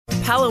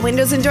Pella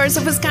Windows and Doors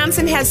of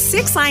Wisconsin has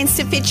 6 lines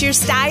to fit your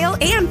style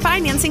and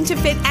financing to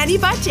fit any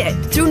budget.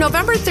 Through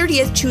November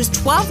 30th, choose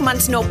 12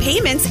 months no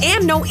payments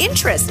and no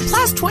interest,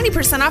 plus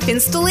 20% off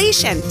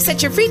installation.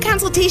 Set your free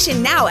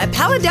consultation now at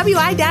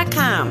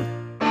PellaWI.com.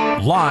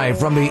 Live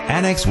from the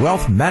Annex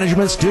Wealth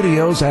Management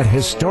Studios at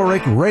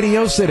historic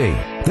Radio City,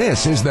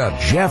 this is the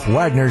Jeff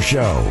Wagner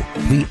Show.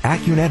 The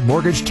AccuNet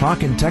Mortgage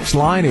Talk and Text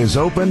line is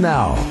open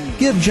now.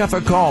 Give Jeff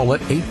a call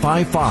at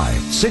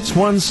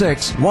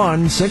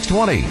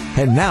 855-616-1620.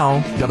 And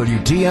now,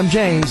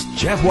 WTMJ's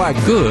Jeff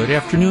Wagner. Good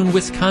afternoon,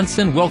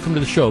 Wisconsin. Welcome to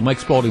the show. Mike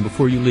Spaulding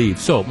before you leave.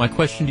 So, my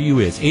question to you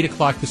is, 8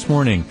 o'clock this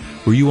morning,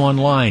 were you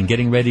online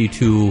getting ready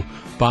to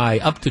buy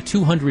up to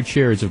 200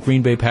 shares of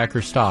Green Bay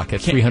Packers stock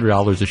at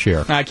 $300 a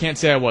share? I can't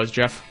say I was,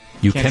 Jeff.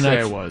 You can't cannot say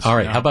I was. All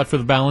right. No. How about for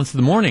the balance of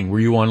the morning? Were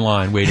you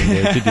online waiting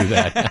to do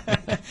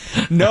that?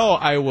 No,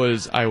 I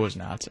was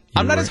not.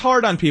 I'm not as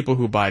hard on people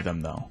who buy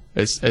them, though,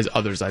 as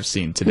others I've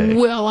seen today.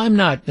 Well, I'm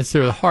not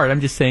necessarily hard.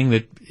 I'm just saying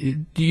that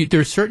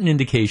there are certain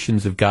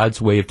indications of God's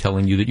way of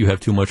telling you that you have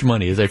too much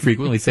money, as I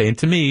frequently say. And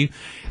to me,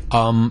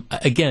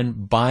 again,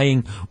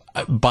 buying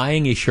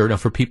a share. Now,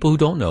 for people who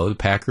don't know, the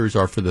Packers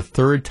are for the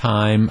third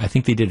time. I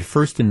think they did it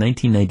first in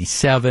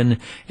 1997,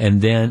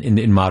 and then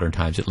in modern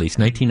times, at least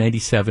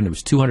 1997, it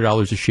was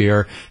 $200 a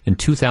share. In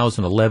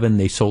 2011,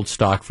 they sold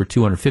stock for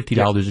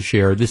 $250 a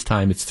share. This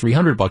time, it's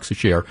 $300 a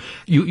share.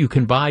 You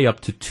can buy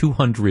up to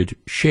 200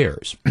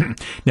 shares.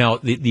 Now,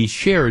 these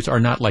shares are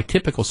not like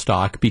typical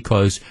stock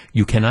because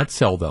you cannot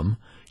sell them.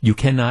 You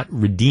cannot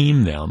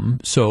redeem them,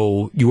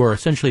 so you are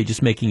essentially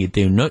just making a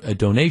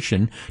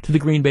donation to the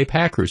Green Bay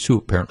Packers, who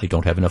apparently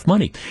don't have enough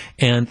money.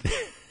 And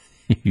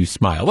you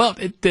smile. Well,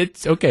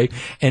 it's okay.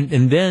 And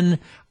then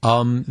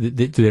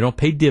they don't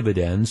pay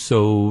dividends,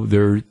 so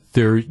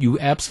you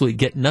absolutely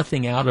get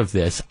nothing out of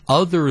this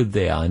other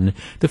than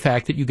the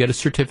fact that you get a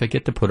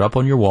certificate to put up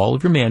on your wall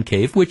of your man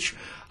cave, which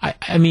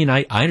I mean,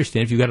 I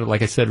understand if you got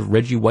like I said, a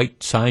Reggie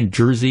White signed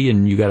jersey,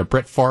 and you got a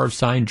Brett Favre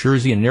signed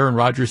jersey, and an Aaron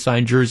Rodgers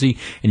signed jersey,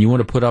 and you want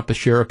to put up a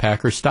share of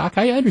Packers stock.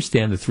 I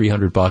understand the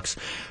 $300,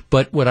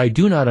 but what I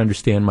do not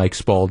understand, Mike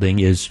Spaulding,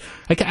 is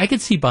I could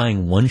see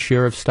buying one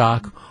share of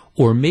stock.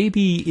 Or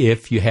maybe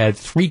if you had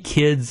 3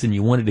 kids and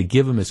you wanted to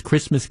give them as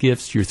Christmas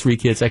gifts to your 3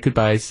 kids, I could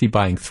see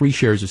buying 3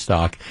 shares of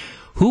stock.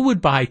 Who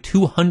would buy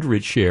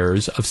 200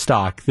 shares of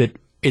stock that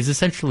is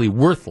essentially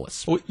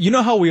worthless? Well, you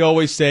know how we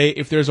always say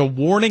if there's a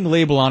warning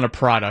label on a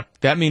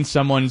product, that means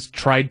someone's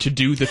tried to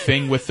do the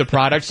thing with the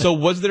product. So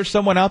was there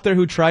someone out there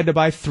who tried to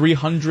buy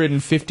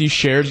 350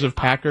 shares of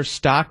Packers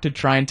stock to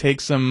try and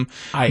take some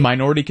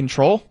minority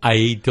control?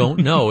 I don't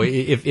know.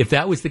 If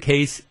that was the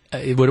case,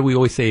 what do we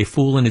always say? A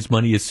fool and his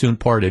money is soon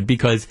parted.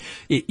 Because,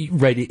 it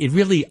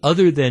really,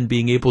 other than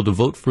being able to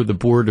vote for the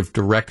board of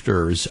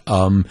directors,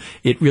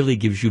 it really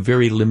gives you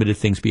very limited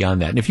things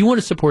beyond that. And if you want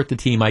to support the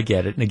team, I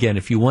get it. And again,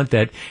 if you want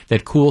that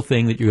cool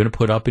thing that you're going to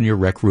put up in your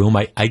rec room,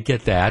 I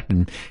get that.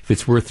 And if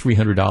it's worth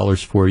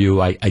 $300 for you,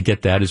 I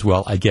get that as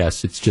well, I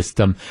guess. It's just,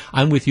 I'm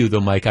with you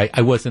though, Mike.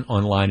 I wasn't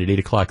online at 8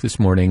 o'clock this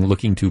morning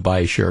looking to buy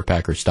a share of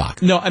Packers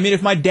stock. No, I mean,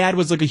 if my dad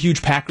was like a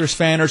huge Packers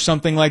fan or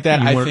something like that,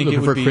 I think it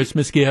would for be a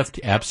Christmas gift,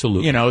 absolutely.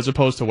 You know, as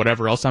opposed to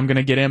whatever else I'm going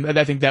to get him.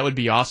 I think that would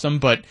be awesome.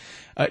 But,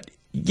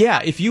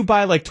 yeah, if you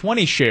buy like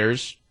 20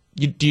 shares,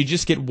 do you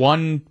just get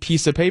one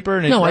piece of paper?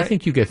 And no, I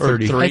think you get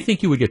 30. I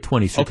think you would get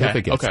 20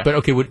 certificates. Okay. But,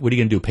 okay, what are you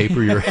going to do?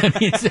 Paper your...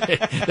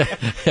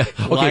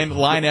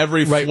 line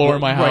every floor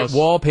of my house. Right,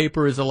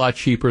 wallpaper is a lot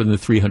cheaper than the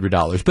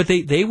 $300. But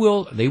they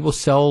will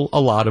sell a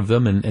lot of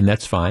them, and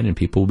that's fine, and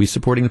people will be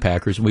supporting the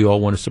Packers, and we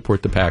all want to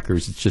support the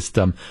Packers. It's just,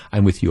 I'm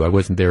with you. I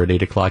wasn't there at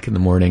 8 o'clock in the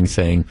morning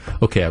saying,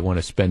 okay, I want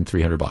to spend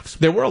 $300.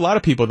 There were a lot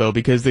of people, though,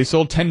 because they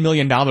sold $10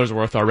 million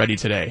worth already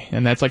today,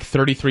 and that's like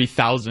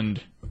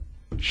 33,000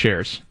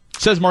 shares.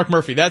 Says Mark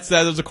Murphy. That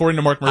was according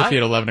to Mark Murphy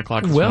at 11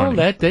 o'clock this morning.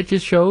 Well, that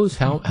just shows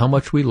how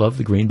much we love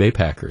the Green Bay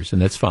Packers,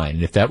 and that's fine.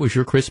 And if that was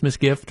your Christmas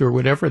gift or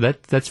whatever,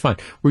 that's fine.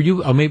 Were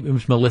you? Maybe it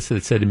was Melissa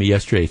that said to me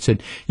yesterday. It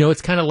said,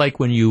 it's kind of like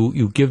when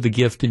you give the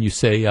gift and you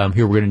say,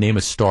 here, we're going to name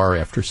a star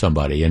after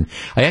somebody. And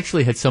I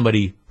actually had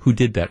somebody who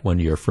did that one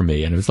year for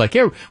me, and it was like,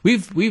 here,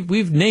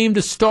 we've named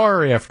a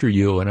star after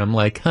you, and I'm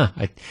like,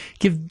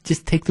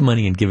 just take the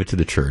money and give it to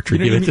the church or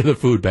give it to the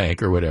food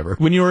bank or whatever.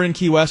 When you were in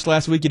Key West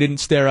last week, you didn't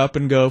stare up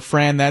and go,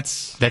 Fran,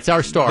 that's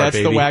our star, that's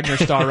baby. the Wagner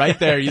star right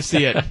there. You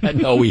see it.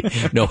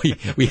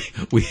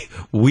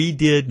 we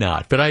did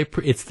not, but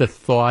it's the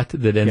thought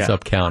that ends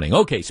up counting.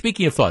 Okay,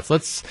 speaking of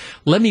thoughts,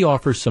 let me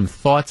offer some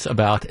thoughts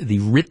about the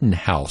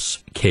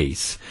Rittenhouse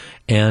case.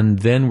 And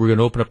then we're going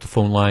to open up the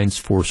phone lines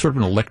for sort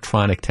of an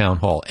electronic town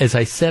hall. As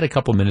I said a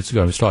couple minutes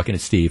ago, I was talking to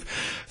Steve.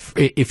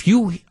 If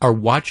you are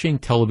watching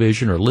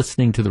television or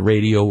listening to the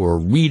radio or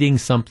reading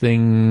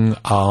something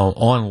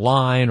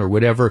online or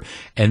whatever,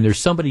 and there's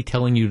somebody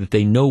telling you that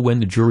they know when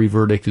the jury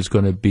verdict is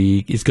going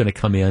to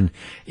come in,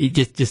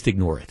 just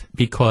ignore it,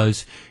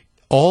 because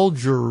all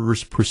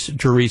juries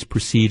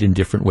proceed in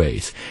different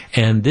ways.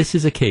 And this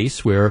is a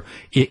case where,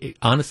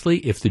 honestly,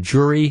 if the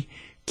jury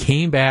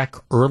came back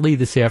early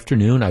this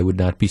afternoon, I would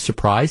not be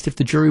surprised. If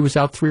the jury was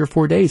out 3 or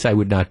 4 days, I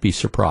would not be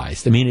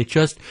surprised. I mean,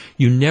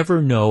 you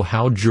never know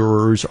how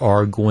jurors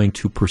are going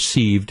to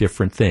perceive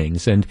different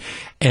things. And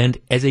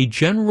as a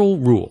general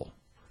rule,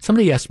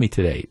 somebody asked me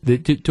today,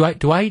 do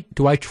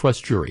I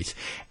trust juries?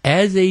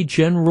 As a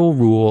general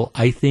rule,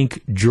 I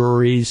think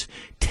juries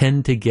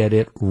tend to get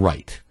it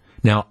right.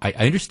 Now, I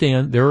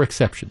understand there are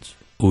exceptions.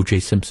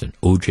 O.J. Simpson.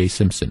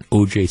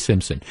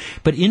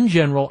 But in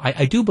general,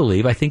 I do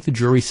believe, I think the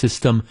jury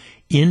system,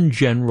 in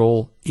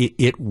general,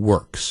 it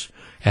works.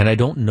 And I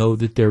don't know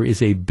that there is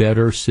a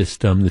better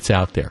system that's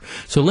out there.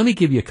 So let me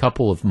give you a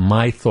couple of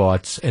my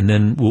thoughts, and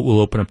then we'll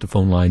open up the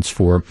phone lines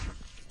for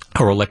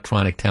our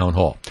electronic town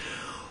hall.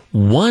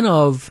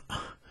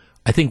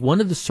 I think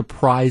one of the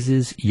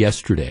surprises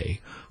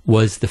yesterday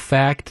was the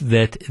fact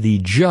that the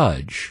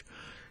judge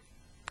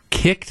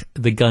kicked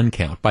the gun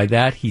count. By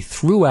that, he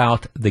threw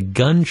out the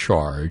gun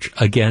charge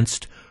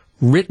against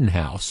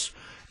Rittenhouse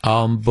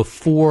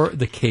before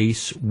the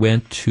case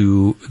went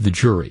to the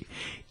jury.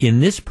 In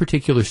this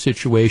particular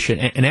situation,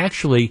 and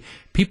actually,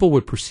 people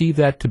would perceive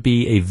that to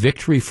be a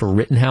victory for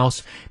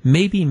Rittenhouse.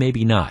 Maybe,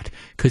 maybe not.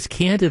 Because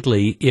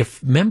candidly,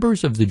 if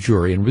members of the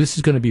jury, and this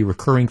is going to be a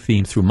recurring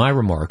theme through my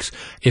remarks,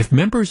 if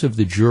members of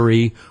the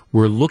jury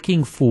were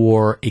looking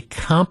for a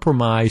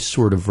compromise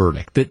sort of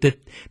verdict, that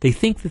they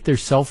think that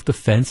there's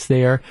self-defense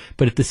there,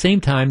 but at the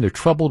same time, they're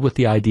troubled with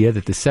the idea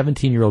that the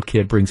 17-year-old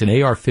kid brings an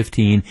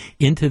AR-15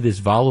 into this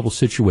volatile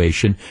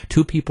situation,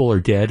 2 people are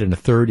dead and a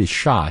third is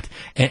shot,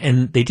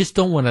 and they just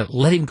don't want to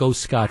let him go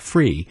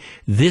scot-free.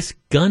 This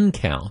gun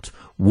count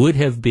would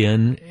have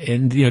been,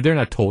 and they're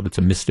not told it's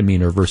a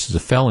misdemeanor versus a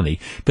felony,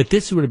 but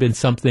this would have been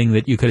something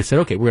that you could have said,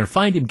 okay, we're going to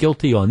find him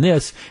guilty on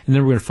this, and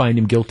then we're going to find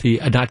him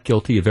not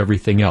guilty of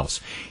everything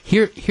else.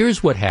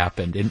 Here's what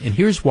happened, and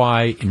here's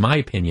why, in my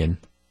opinion,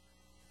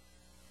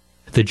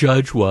 the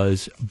judge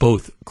was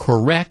both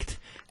correct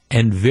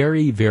and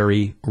very,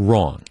 very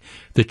wrong.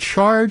 The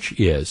charge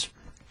is,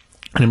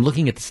 and I'm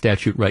looking at the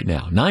statute right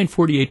now,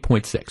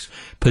 948.6,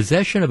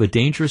 possession of a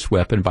dangerous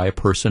weapon by a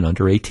person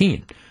under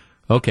 18.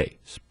 Okay,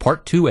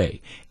 Part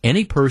 2A.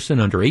 Any person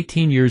under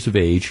 18 years of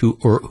age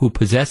who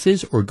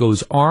possesses or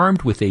goes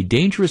armed with a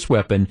dangerous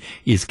weapon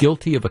is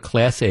guilty of a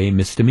Class A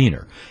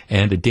misdemeanor.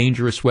 And a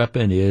dangerous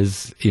weapon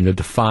is,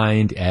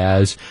 defined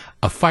as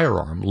a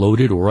firearm,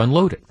 loaded or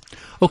unloaded.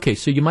 Okay,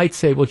 so you might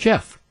say, well,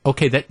 Jeff,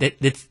 okay,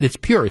 that's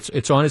pure.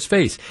 It's on his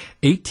face.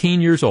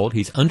 18 years old.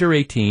 He's under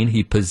 18.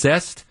 He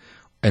possessed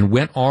and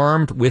went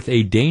armed with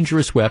a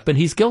dangerous weapon.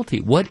 He's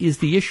guilty. What is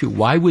the issue?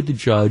 Why would the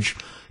judge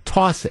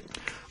toss it?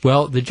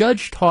 Well, the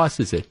judge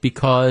tosses it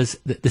because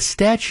the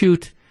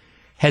statute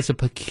has a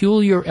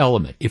peculiar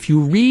element. If you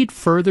read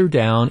further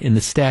down in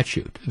the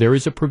statute, there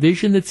is a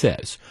provision that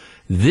says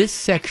this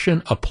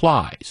section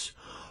applies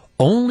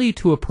only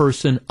to a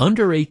person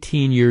under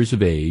 18 years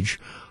of age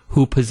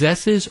who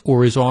possesses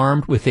or is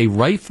armed with a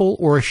rifle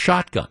or a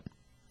shotgun,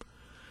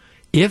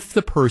 if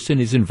the person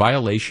is in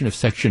violation of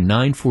Section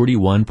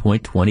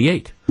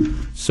 941.28.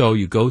 So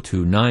you go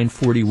to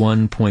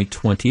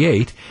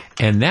 941.28,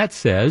 and that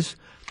says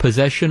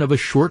possession of a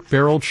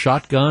short-barreled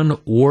shotgun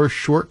or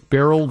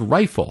short-barreled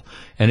rifle.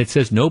 And it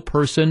says no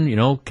person,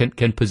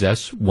 can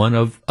possess one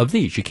of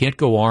these. You can't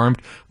go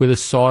armed with a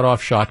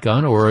sawed-off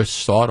shotgun or a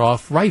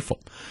sawed-off rifle.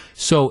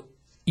 So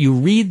you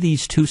read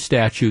these two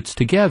statutes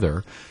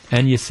together,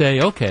 and you say,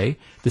 okay,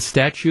 the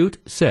statute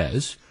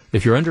says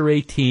if you're under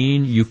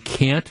 18, you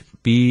can't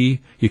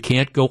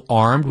go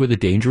armed with a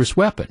dangerous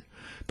weapon.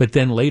 But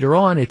then later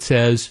on it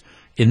says,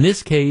 in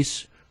this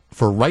case,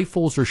 for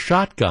rifles or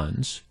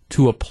shotguns,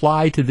 to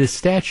apply to this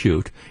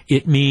statute,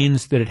 it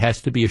means that it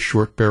has to be a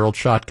short-barreled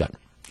shotgun.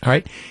 All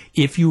right?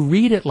 If you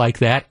read it like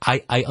that,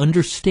 I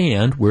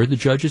understand where the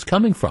judge is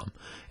coming from.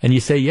 And you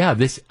say, yeah,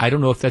 I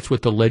don't know if that's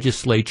what the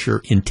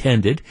legislature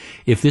intended.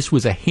 If this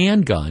was a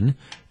handgun,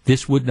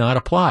 this would not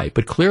apply.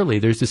 But clearly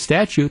there's a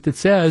statute that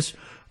says,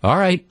 all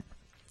right,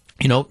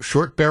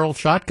 short-barreled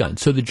shotgun.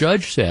 So the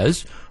judge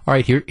says, all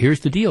right,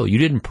 here's the deal. You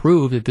didn't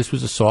prove that this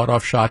was a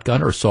sawed-off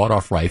shotgun or a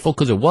sawed-off rifle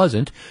because it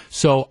wasn't.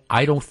 So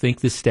I don't think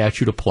this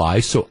statute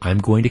applies, so I'm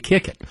going to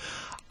kick it.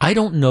 I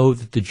don't know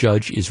that the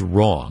judge is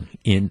wrong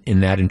in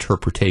that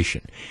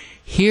interpretation.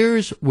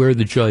 Here's where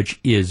the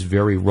judge is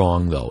very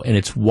wrong, though, and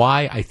it's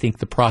why I think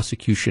the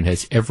prosecution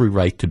has every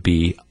right to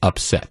be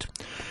upset.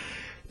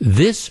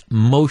 This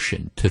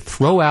motion to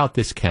throw out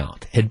this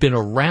count had been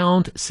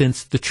around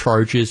since the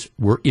charges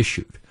were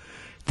issued.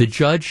 The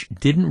judge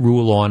didn't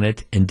rule on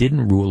it and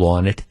didn't rule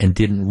on it and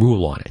didn't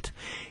rule on it.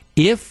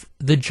 If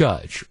the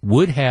judge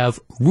would have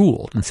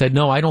ruled and said,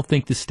 no, I don't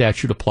think this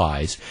statute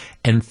applies,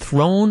 and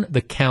thrown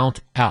the count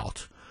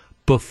out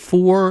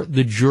before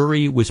the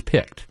jury was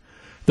picked,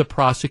 the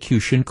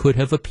prosecution could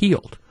have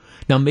appealed.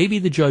 Now, maybe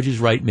the judge is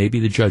right, maybe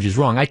the judge is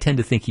wrong. I tend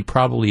to think he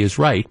probably is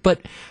right.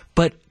 But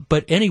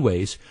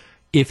anyways,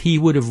 if he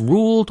would have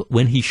ruled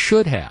when he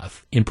should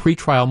have in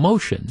pretrial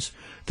motions,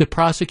 the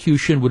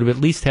prosecution would have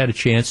at least had a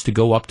chance to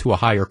go up to a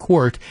higher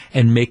court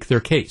and make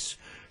their case.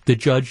 The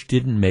judge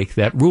didn't make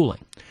that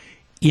ruling.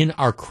 In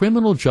our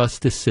criminal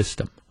justice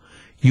system,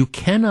 You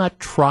cannot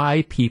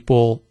try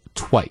people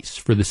twice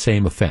for the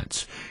same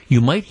offense.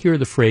 You might hear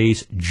the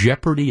phrase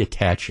jeopardy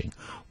attaching.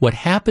 What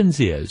happens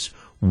is,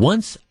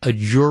 once a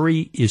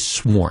jury is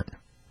sworn,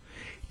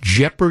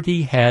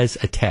 jeopardy has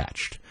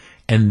attached.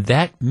 And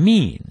that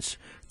means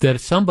that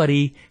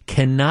somebody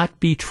cannot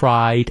be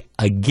tried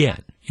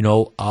again,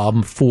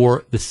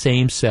 for the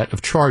same set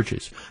of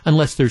charges,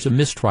 unless there's a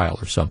mistrial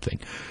or something.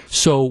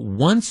 So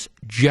once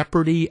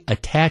jeopardy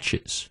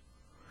attaches,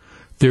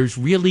 there's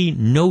really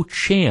no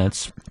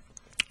chance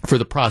for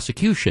the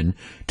prosecution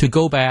to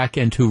go back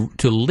and to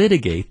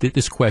litigate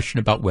this question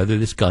about whether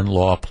this gun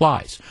law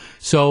applies.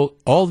 So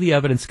all the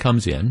evidence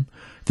comes in.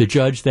 The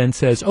judge then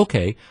says,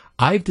 okay,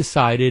 I've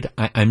decided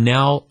I'm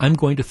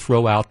going to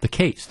throw out the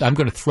case. I'm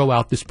going to throw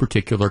out this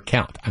particular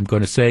count. I'm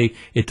going to say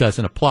it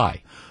doesn't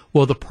apply.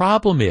 Well, the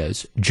problem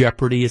is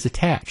jeopardy is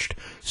attached.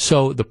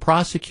 So the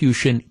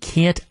prosecution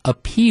can't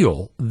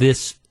appeal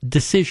this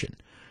decision.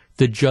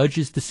 The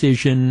judge's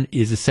decision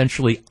is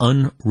essentially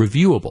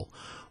unreviewable.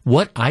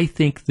 What I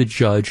think the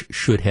judge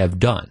should have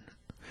done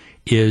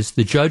is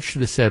the judge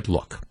should have said,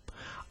 look,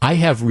 I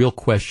have real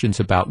questions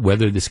about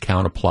whether this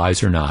count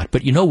applies or not,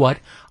 but you know what?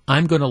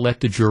 I'm going to let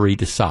the jury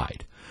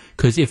decide.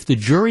 Because if the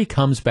jury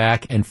comes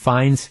back and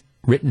finds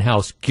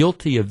Rittenhouse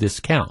guilty of this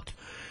count,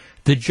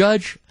 the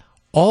judge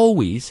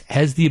always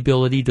has the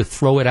ability to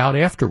throw it out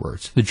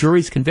afterwards. The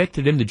jury's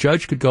convicted him. The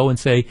judge could go and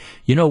say,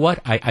 you know what?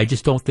 I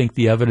just don't think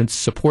the evidence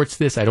supports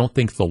this. I don't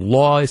think the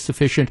law is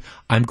sufficient.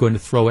 I'm going to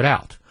throw it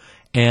out.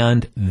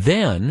 And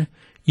then,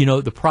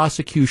 the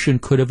prosecution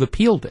could have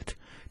appealed it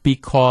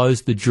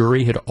because the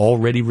jury had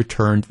already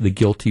returned the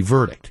guilty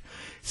verdict.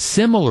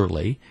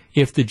 Similarly,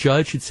 if the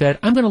judge had said,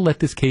 I'm going to let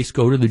this case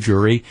go to the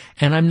jury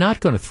and I'm not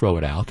going to throw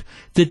it out,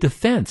 the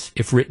defense,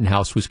 if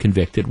Rittenhouse was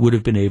convicted, would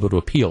have been able to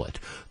appeal it.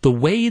 The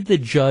way the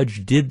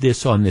judge did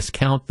this on this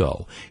count,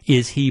 though,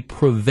 is he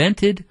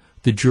prevented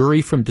the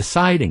jury from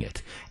deciding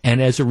it.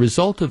 And as a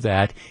result of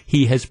that,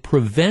 he has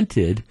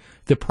prevented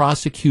the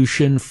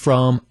prosecution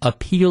from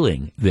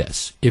appealing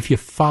this, if you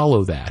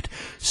follow that.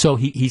 So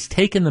he's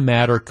taken the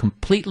matter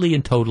completely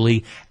and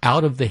totally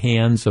out of the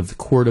hands of the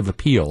Court of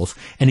Appeals,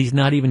 and he's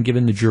not even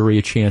given the jury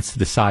a chance to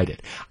decide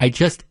it.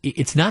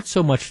 It's not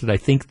so much that I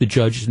think the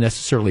judge is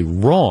necessarily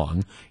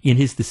wrong in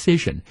his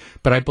decision,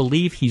 but I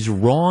believe he's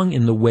wrong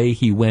in the way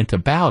he went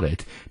about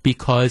it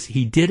because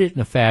he did it in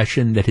a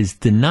fashion that has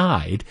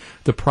denied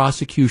the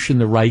prosecution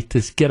the right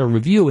to get a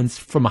review and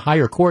from a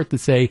higher court to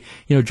say,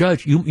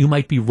 Judge, you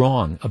might be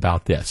wrong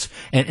about this.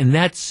 And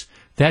that's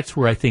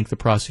where I think the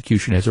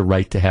prosecution has a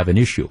right to have an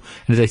issue.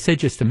 And as I said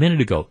just a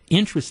minute ago,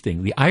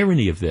 interesting, the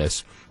irony of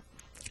this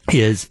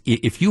is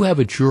if you have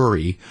a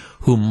jury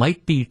who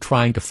might be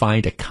trying to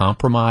find a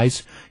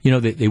compromise,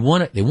 they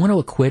want to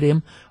acquit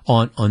him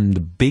on the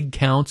big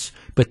counts,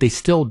 but they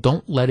still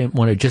don't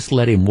want to just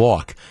let him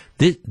walk.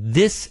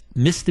 This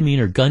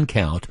misdemeanor gun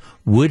count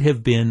would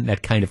have been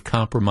that kind of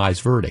compromise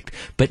verdict,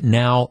 but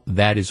now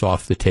that is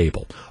off the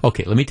table.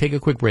 Okay, let me take a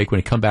quick break. When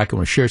I come back, I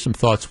want to share some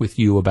thoughts with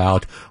you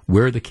about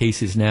where the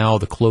case is now,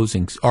 the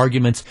closing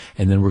arguments,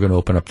 and then we're going to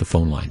open up the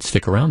phone line.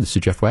 Stick around. This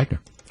is Jeff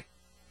Wagner.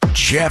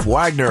 Jeff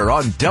Wagner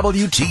on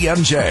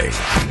WTMJ.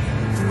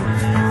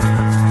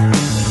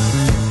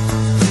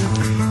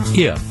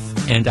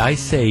 If, and I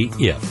say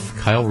if,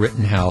 Kyle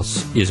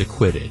Rittenhouse is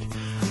acquitted,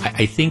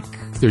 I think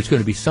there's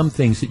going to be some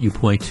things that you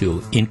point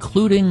to,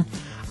 including,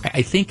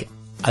 I think,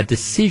 a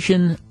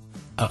decision,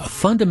 a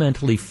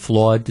fundamentally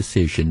flawed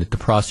decision that the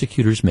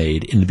prosecutors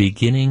made in the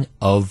beginning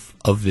of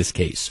this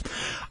case.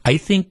 I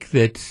think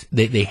that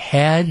they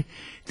had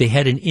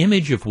an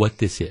image of what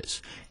this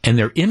is, and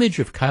their image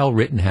of Kyle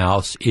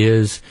Rittenhouse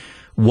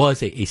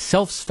was a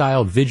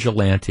self-styled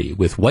vigilante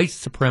with white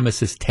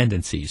supremacist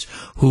tendencies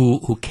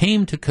who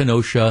came to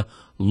Kenosha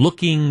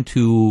looking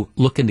to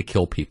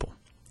kill people.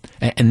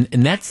 And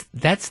that's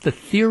the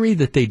theory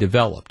that they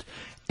developed.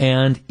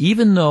 And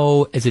even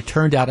though, as it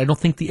turned out, I don't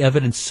think the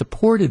evidence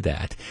supported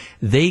that,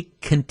 they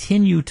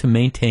continue to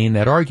maintain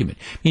that argument.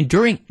 I mean,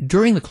 during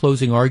the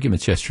closing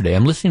arguments yesterday,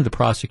 I'm listening to the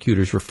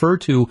prosecutors refer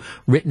to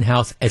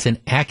Rittenhouse as an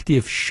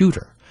active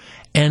shooter.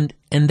 And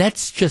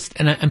that's just,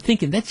 and I'm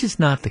thinking that's just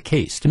not the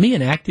case. To me,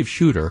 an active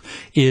shooter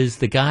is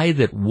the guy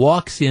that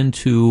walks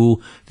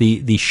into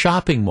the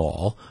shopping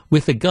mall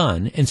with a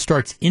gun and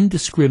starts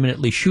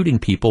indiscriminately shooting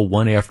people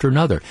one after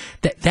another.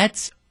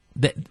 That's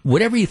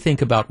whatever you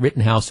think about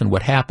Rittenhouse and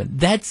what happened,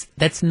 that's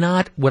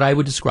not what I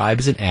would describe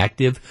as an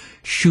active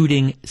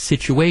shooting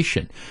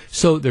situation.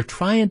 So they're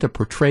trying to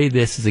portray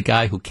this as a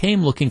guy who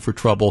came looking for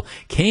trouble,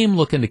 came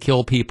looking to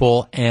kill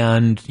people,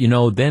 and,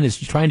 then is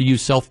trying to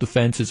use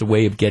self-defense as a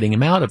way of getting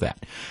him out of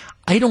that.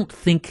 I don't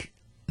think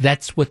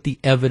that's what the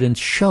evidence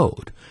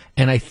showed.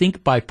 And I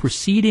think by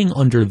proceeding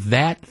under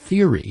that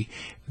theory,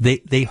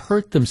 they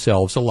hurt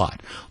themselves a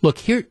lot. Look,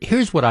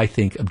 here's what I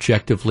think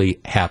objectively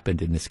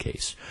happened in this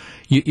case.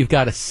 You've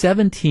got a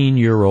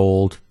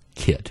 17-year-old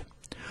kid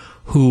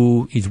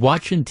who he's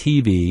watching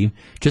TV,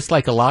 just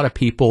like a lot of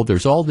people.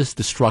 There's all this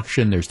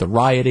destruction. There's the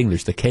rioting.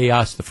 There's the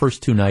chaos the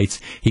first 2 nights.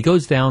 He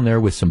goes down there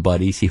with some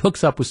buddies. He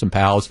hooks up with some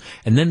pals,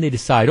 and then they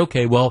decide,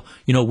 okay, well,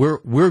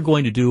 we're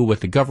going to do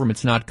what the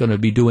government's not going to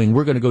be doing.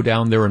 We're going to go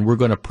down there and we're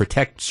going to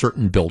protect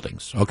certain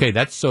buildings. Okay,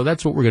 that's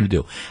what we're going to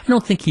do. I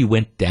don't think he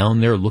went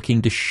down there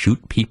looking to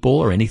shoot people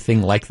or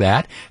anything like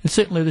that, and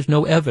certainly there's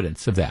no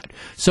evidence of that.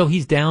 So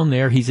he's down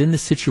there. He's in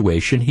this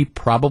situation. He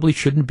probably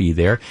shouldn't be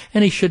there,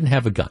 and he shouldn't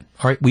have a gun.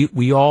 All right,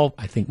 we all,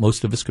 I think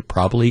most of us could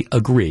probably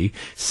agree,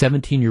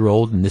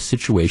 17-year-old in this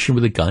situation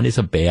with a gun is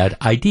a bad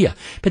idea.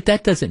 But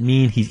that doesn't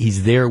mean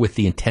he's there with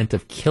the intent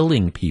of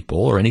killing people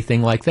or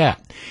anything like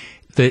that.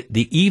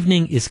 The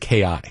evening is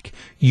chaotic.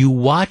 You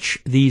watch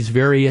these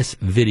various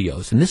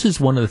videos, and this is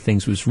one of the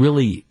things was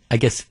really, I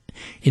guess,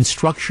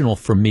 instructional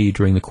for me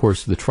during the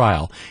course of the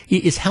trial,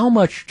 is how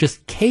much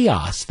just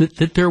chaos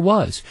that there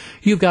was.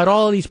 You've got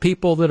all these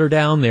people that are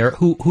down there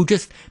who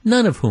just,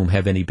 none of whom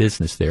have any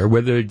business there,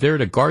 whether they're there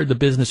to guard the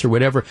business or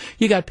whatever.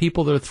 You got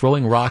people that are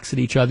throwing rocks at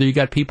each other. You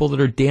got people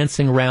that are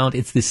dancing around.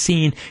 It's this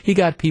scene. You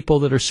got people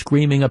that are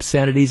screaming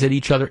obscenities at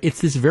each other.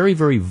 It's this very,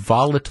 very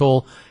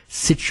volatile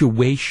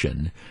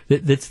situation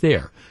that's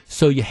there.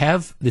 So you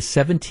have this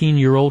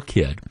 17-year-old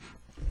kid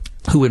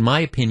who, in my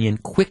opinion,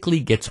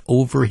 quickly gets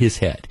over his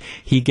head.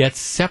 He gets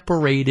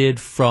separated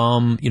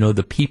from,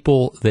 the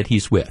people that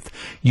he's with.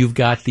 You've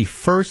got the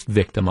first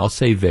victim, I'll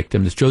say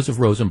victim, this Joseph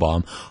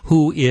Rosenbaum,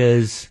 who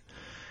is,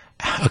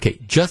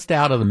 just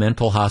out of the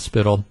mental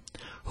hospital,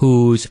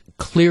 who's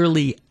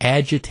clearly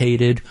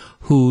agitated,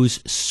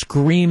 who's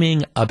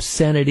screaming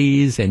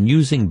obscenities and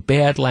using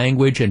bad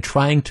language and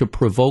trying to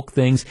provoke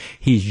things.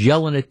 He's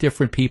yelling at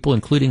different people,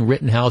 including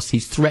Rittenhouse.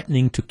 He's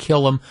threatening to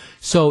kill him.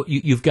 So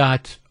you've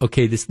got,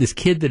 this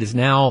kid that is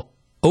now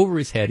over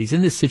his head. He's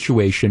in this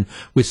situation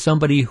with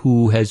somebody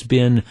who has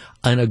been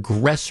an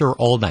aggressor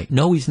all night.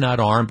 No, he's not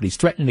armed, but he's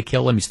threatening to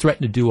kill him. He's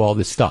threatening to do all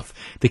this stuff.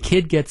 The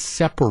kid gets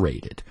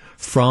separated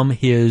from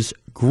his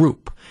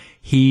group.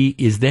 He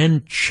is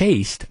then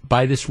chased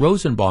by this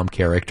Rosenbaum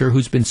character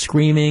who's been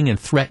screaming and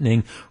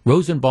threatening.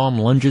 Rosenbaum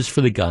lunges for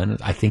the gun.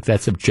 I think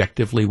that's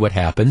objectively what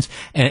happens.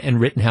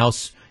 And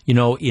Rittenhouse,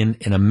 in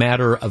a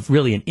matter of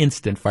really an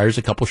instant, fires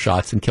a couple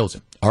shots and kills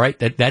him. All right,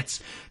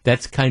 that's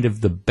kind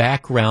of the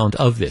background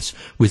of this.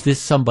 Was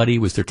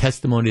there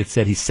testimony that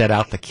said he set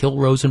out to kill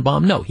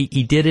Rosenbaum? No,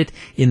 he did it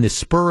in the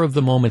spur of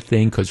the moment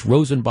thing because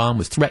Rosenbaum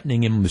was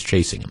threatening him and was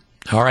chasing him.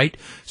 All right,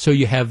 so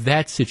you have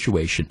that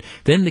situation.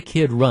 Then the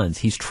kid runs.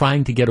 He's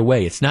trying to get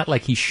away. It's not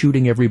like he's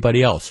shooting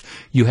everybody else.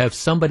 You have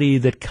somebody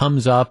that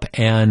comes up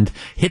and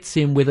hits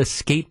him with a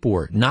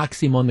skateboard,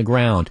 knocks him on the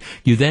ground.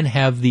 You then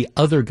have the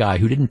other guy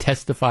who didn't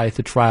testify at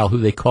the trial, who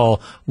they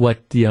call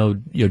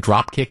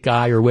drop kick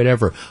guy or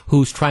whatever,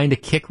 who's trying to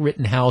kick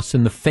Rittenhouse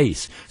in the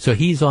face. So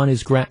he's on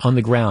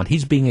the ground.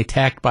 He's being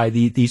attacked by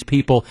these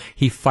people.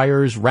 He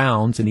fires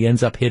rounds and he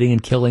ends up hitting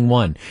and killing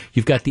one.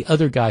 You've got the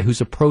other guy who's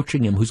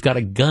approaching him, who's got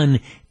a gun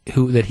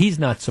that he's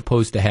not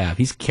supposed to have.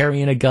 He's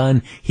carrying a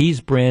gun.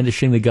 He's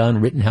brandishing the gun.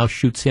 Rittenhouse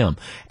shoots him.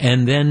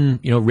 And then,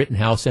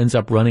 Rittenhouse ends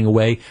up running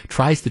away,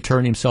 tries to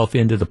turn himself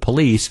into the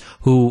police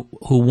who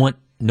want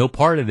no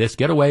part of this.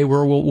 Get away.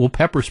 We'll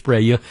pepper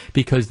spray you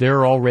because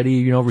they're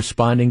already,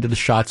 responding to the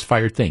shots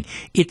fired thing.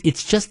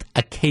 It's just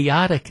a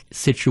chaotic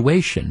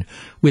situation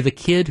with a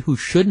kid who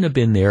shouldn't have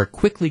been there,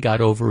 quickly got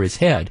over his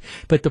head,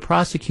 but the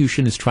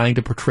prosecution is trying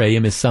to portray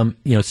him as some,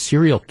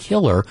 serial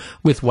killer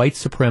with white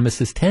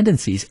supremacist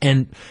tendencies.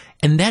 And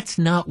that's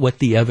not what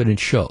the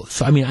evidence shows.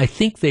 So, I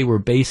think they were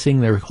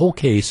basing their whole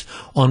case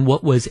on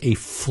what was a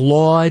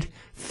flawed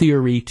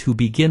theory to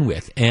begin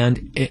with.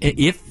 And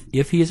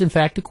if he is in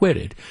fact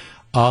acquitted,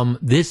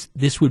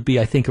 this would be,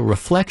 I think, a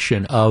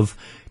reflection of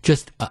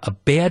just a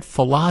bad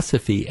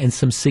philosophy and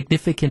some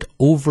significant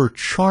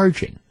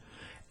overcharging.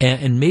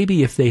 And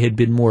maybe if they had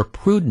been more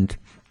prudent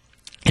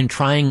in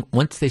trying,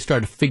 once they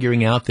started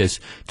figuring out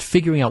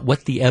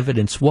what the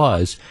evidence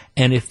was,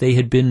 and if they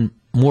had been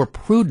more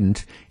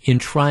prudent in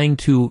trying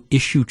to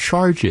issue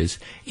charges,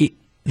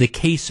 the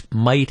case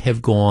might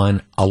have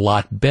gone a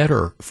lot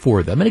better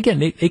for them. And again,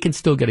 they can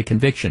still get a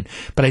conviction.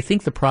 But I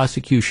think the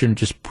prosecution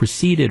just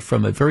proceeded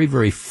from a very,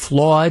 very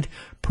flawed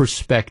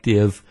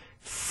perspective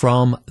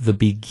from the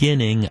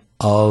beginning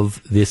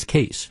of this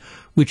case,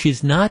 which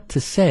is not to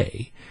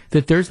say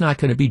that there's not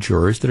going to be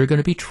jurors that are going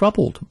to be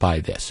troubled by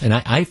this. And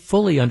I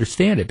fully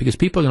understand it, because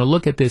people are going to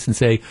look at this and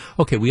say,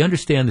 okay, we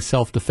understand the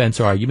self-defense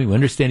argument. We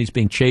understand he's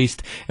being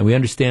chased, and we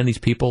understand these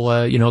people,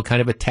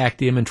 kind of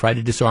attacked him and tried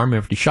to disarm him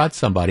after he shot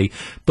somebody.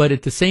 But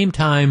at the same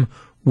time,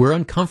 we're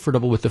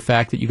uncomfortable with the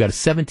fact that you've got a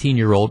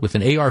 17-year-old with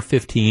an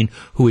AR-15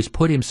 who has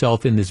put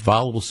himself in this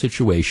volatile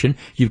situation.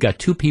 You've got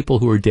two people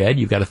who are dead.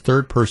 You've got a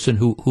third person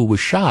who was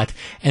shot.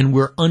 And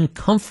we're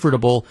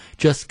uncomfortable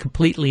just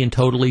completely and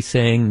totally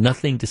saying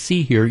nothing to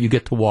see here. You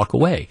get to walk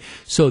away.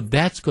 So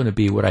that's going to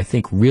be what I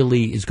think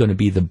really is going to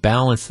be the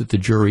balance that the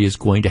jury is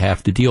going to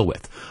have to deal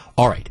with.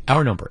 All right,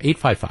 our number,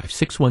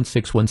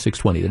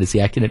 855-616-1620. That is the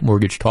AccuNet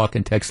Mortgage talk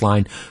and text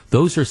line.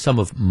 Those are some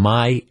of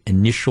my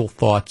initial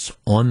thoughts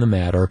on the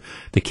matter.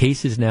 The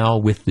case is now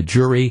with the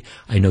jury.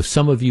 I know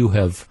some of you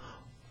have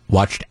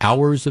watched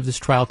hours of this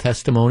trial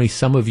testimony.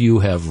 Some of you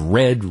have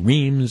read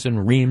reams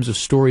and reams of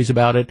stories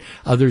about it.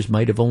 Others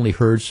might have only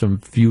heard some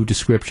few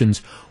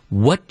descriptions.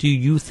 What do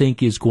you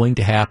think is going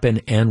to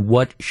happen and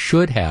what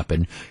should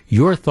happen?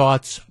 Your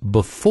thoughts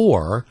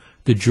before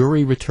the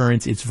jury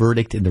returns its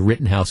verdict in the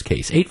Rittenhouse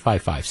case.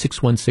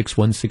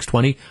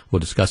 855-616-1620. We'll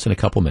discuss in a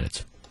couple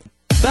minutes.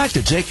 Back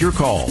to take your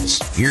calls.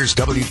 Here's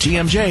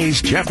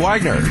WTMJ's Jeff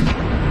Wagner.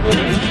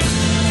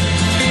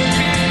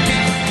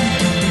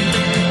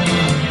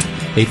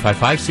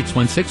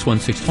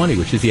 855-616-1620,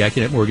 which is the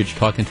AccuNet Mortgage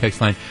Talk and Text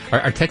line.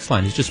 Our text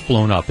line is just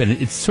blown up, and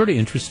it's sort of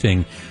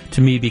interesting to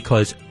me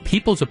because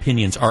people's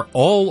opinions are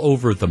all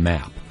over the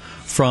map.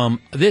 From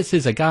this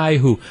is a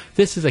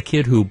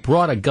kid who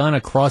brought a gun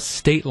across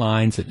state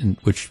lines,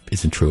 which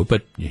isn't true,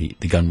 but the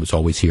gun was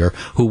always here,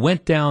 who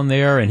went down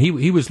there and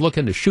he was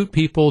looking to shoot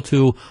people,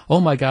 to, oh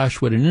my gosh,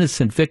 what an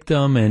innocent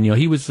victim, and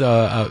he was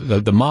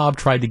the mob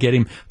tried to get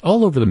him,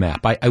 all over the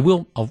map.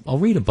 I'll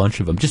read a bunch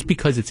of them just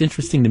because it's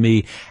interesting to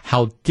me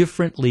how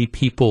differently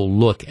people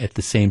look at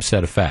the same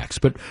set of facts.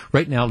 But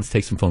right now, let's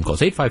take some phone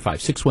calls.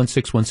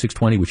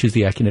 855-616-1620, which is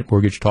the AccuNet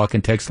Mortgage Talk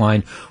and Text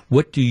line.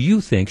 What do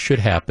you think should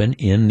happen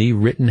in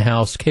the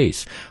Rittenhouse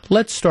case?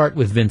 Let's start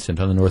with Vincent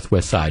on the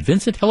northwest side.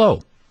 Vincent,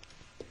 hello.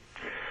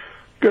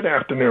 Good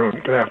afternoon.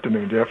 Good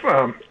afternoon, Jeff.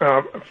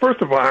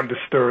 First of all, I'm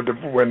disturbed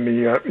when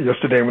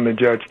yesterday when the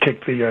judge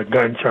kicked the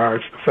gun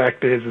charge. The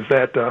fact is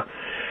that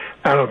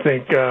I don't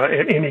think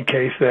in any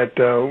case that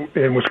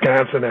in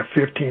Wisconsin that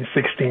 15,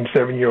 16,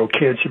 7-year-old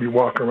kids should be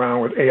walking around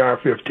with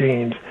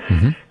AR-15s,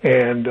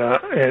 and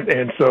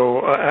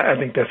so I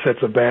think that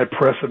sets a bad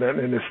precedent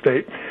in this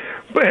state.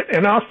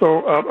 And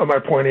also, my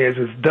point is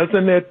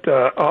doesn't it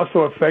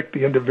also affect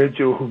the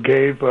individual who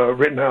gave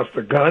Rittenhouse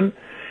the gun?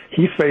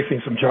 He's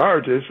facing some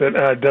charges,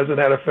 and doesn't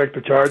that affect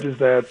the charges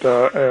that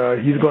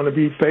he's going to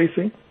be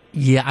facing?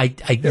 Yeah,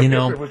 if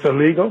it was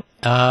illegal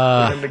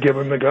for him to give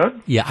him the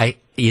gun? Yeah,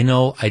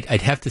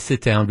 I'd have to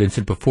sit down,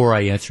 Vincent, before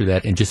I answer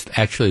that and just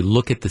actually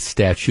look at the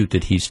statute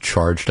that he's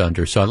charged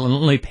under. So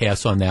let me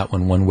pass on that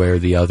one way or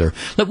the other.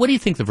 What do you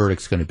think the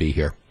verdict's going to be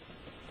here?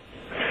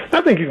 I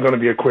think he's going to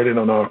be acquitted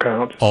on all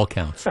counts. All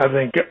counts. I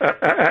think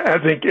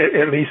at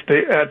least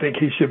I think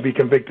he should be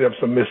convicted of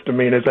some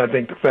misdemeanors. I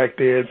think the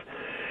fact is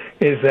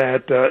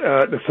that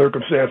the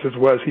circumstances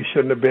was he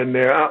shouldn't have been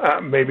there.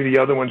 Maybe the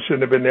other one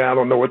shouldn't have been there. I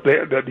don't know what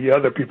the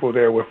other people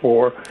there were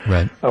for.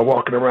 Right.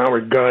 Walking around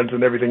with guns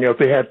and everything else.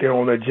 They had their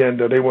own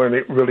agenda. They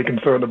weren't really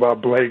concerned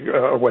about Blake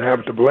or what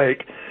happened to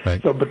Blake. Right.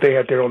 So, but they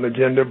had their own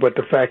agenda. But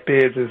the fact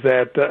is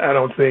that I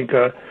don't think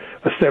a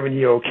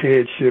 7-year-old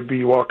kid should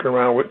be walking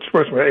around with,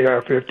 especially with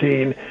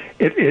AR-15.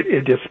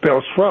 It just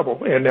spells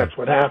trouble, and that's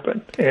what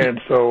happened. And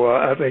so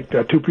I think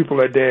 2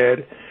 people are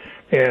dead.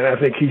 And I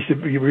think he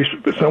should be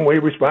some way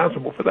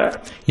responsible for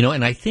that.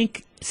 And I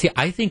think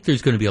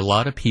there's going to be a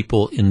lot of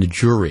people in the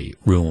jury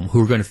room who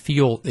are going to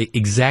feel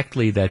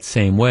exactly that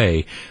same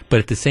way, but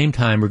at the same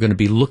time, we're going to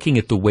be looking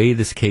at the way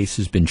this case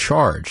has been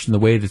charged and the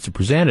way that's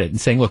presented and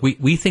saying, look,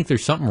 we think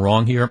there's something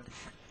wrong here.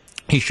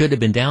 He should have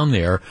been down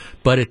there,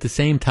 but at the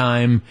same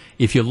time,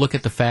 if you look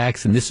at the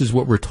facts, and this is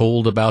what we're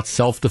told about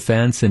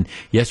self-defense, and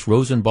yes,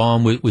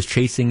 Rosenbaum was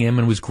chasing him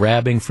and was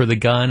grabbing for the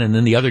gun, and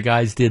then the other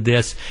guys did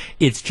this.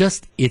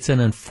 It's an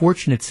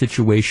unfortunate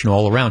situation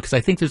all around, because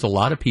I think there's a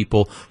lot of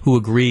people who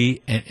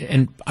agree,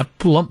 and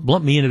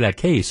blunt me into that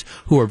case,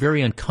 who are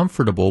very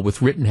uncomfortable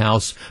with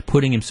Rittenhouse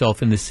putting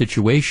himself in this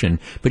situation,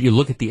 but you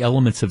look at the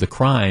elements of the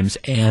crimes,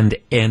 and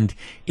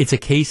it's a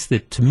case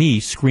that, to me,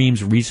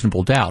 screams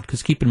reasonable doubt,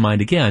 because keep in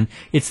mind, again,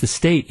 it's the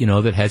state,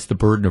 that has the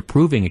burden of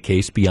proving a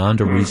case beyond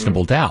a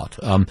reasonable doubt.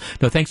 No,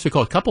 thanks for the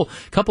call. A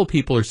couple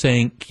people are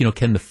saying,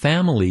 can the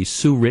family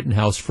sue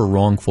Rittenhouse for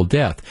wrongful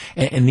death?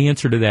 And the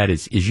answer to that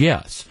is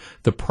yes.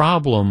 The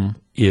problem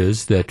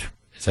is that,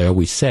 as I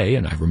always say,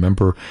 and I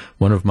remember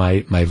one of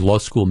my law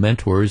school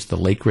mentors, the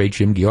late great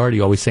Jim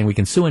Giardi, always saying we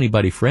can sue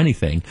anybody for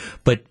anything,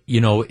 but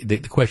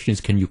the question is,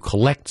 can you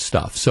collect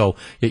stuff? So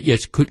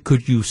yes,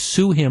 could you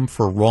sue him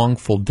for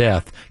wrongful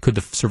death? Could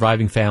the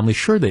surviving family?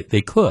 Sure,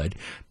 they could,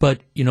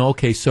 but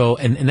okay, so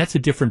and that's a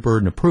different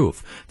burden of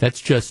proof.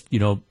 That's just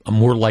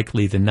more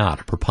likely than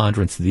not a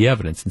preponderance of the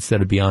evidence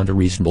instead of beyond a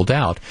reasonable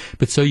doubt.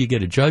 But so you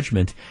get a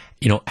judgment.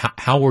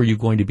 How are you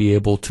going to be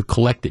able to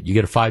collect it? You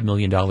get a $5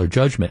 million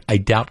judgment. I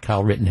doubt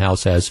Kyle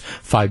Rittenhouse has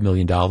 $5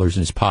 million in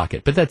his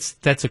pocket. But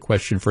that's a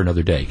question for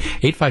another day.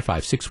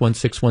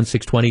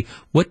 855-616-1620.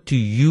 What do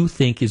you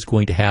think is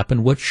going to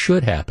happen? What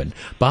should happen?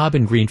 Bob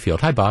in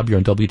Greenfield. Hi, Bob. You're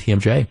on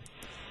WTMJ.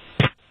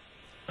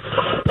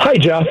 Hi,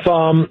 Jeff.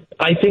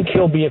 I think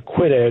he'll be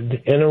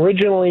acquitted. And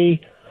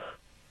originally,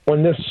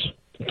 when this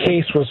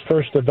case was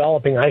first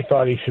developing, I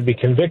thought he should be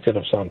convicted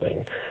of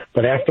something.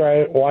 But after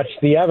I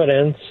watched the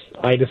evidence,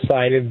 I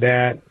decided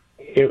that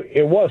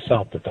it was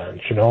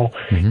self-defense.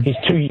 Mm-hmm.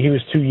 He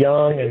was too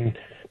young, and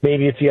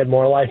maybe if he had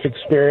more life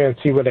experience,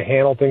 he would have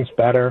handled things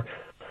better.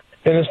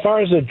 And as far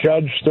as the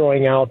judge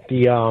throwing out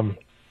the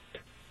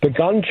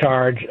gun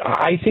charge,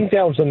 I think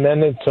that was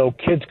amended so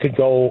kids could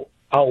go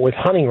out with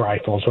hunting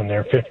rifles when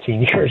they're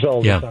 15 years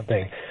old or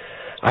something.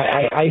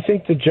 I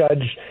think the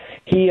judge,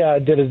 he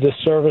did a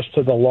disservice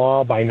to the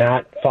law by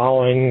not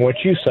following what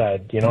you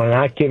said,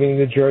 not giving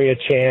the jury a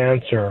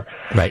chance or.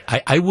 Right.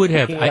 I would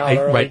have,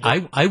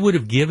 I would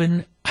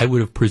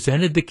have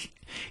presented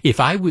if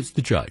I was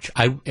the judge,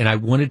 and I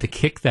wanted to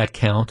kick that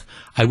count,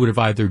 I would have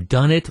either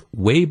done it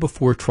way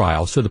before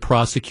trial so the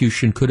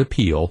prosecution could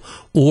appeal,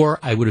 or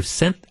I would have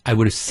sent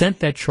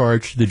that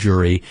charge to the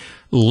jury,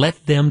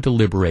 let them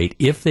deliberate.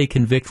 If they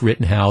convict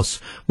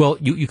Rittenhouse, well,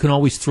 you can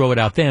always throw it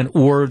out then,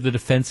 or the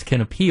defense can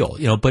appeal.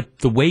 But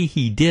the way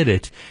he did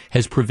it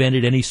has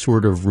prevented any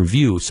sort of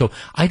review. So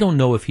I don't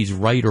know if he's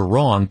right or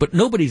wrong, but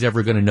nobody's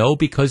ever going to know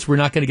because we're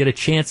not going to get a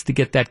chance to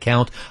get that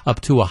count up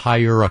to a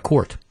higher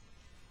court.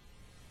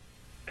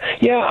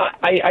 Yeah,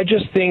 I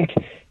just think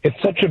it's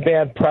such a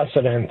bad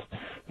precedent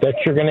that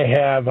you're going to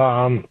have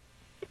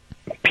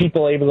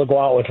people able to go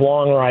out with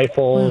long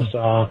rifles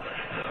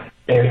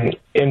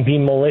and be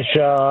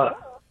militia.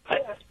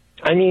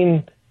 I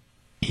mean,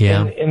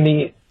 in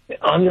the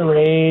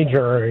underage,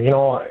 or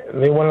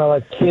they want to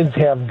let kids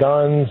have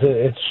guns.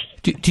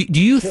 Do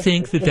you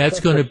think that's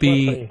going to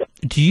be?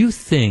 Do you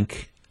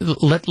think?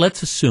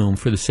 Let's assume,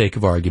 for the sake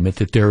of argument,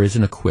 that there is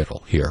an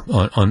acquittal here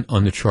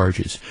on the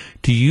charges.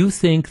 Do you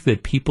think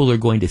that people are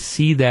going to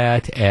see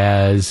that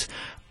as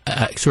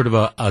sort of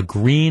a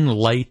green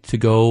light to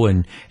go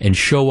and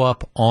show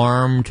up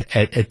armed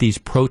at these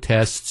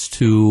protests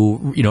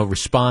to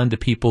respond to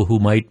people who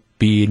might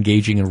be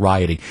engaging in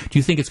rioting? Do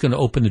you think it's going to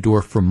open the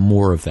door for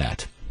more of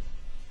that?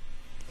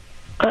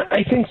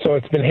 I think so.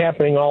 It's been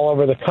happening all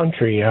over the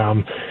country.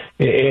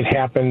 It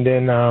happened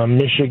in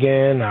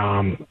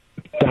Michigan.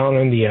 Down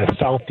in the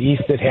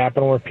southeast, it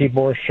happened where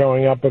people were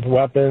showing up with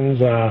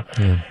weapons.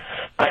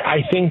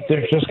 I think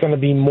there's just going to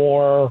be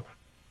more.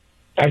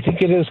 I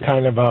think it is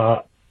kind of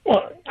a.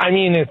 Well, I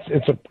mean,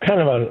 it's a kind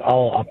of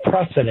a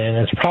precedent.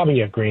 It's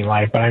probably a green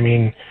light, but I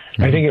mean,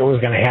 I think it was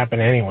going to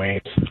happen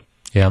anyways.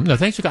 Yeah, no,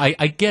 thanks. And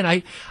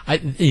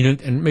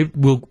maybe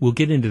we'll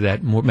get into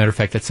that more. Matter of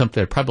fact, that's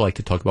something I'd probably like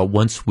to talk about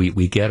once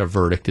we get a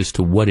verdict as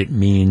to what it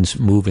means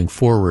moving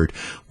forward.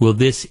 Will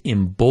this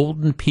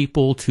embolden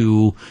people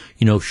to,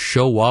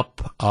 show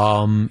up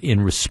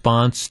in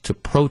response to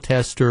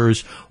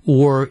protesters,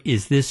 or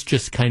is this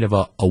just kind of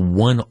a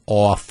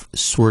one-off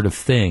sort of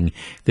thing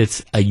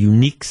that's a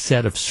unique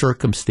set of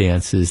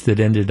circumstances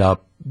that ended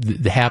up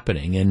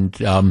happening? And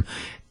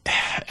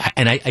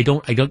I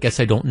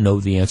don't know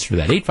the answer to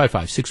that.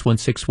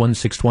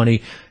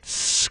 855-616-1620.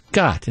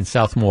 Scott in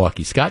South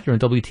Milwaukee. Scott, you're on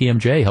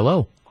WTMJ.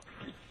 Hello.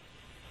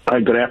 Hi,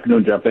 good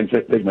afternoon, Jeff. Thanks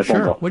for taking my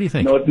phone call. What do you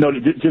think? No,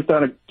 just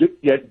on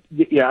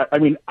yeah. I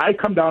mean, I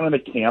come down on the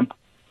camp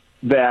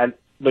that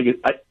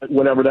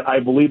that I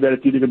believe that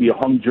it's either going to be a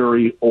hung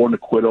jury or an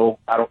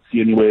acquittal. I don't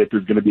see any way that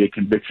there's going to be a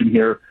conviction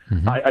here.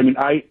 Mm-hmm.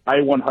 I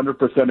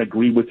 100%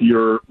 agree with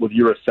your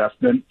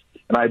assessment.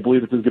 And I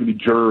believe that there's going to be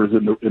jurors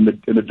in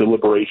the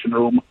deliberation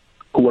room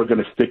who are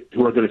going to stick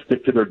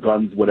to their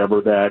guns,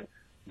 whatever that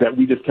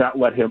we just can't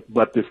let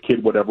this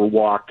kid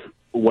walk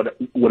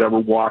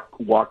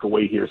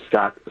away here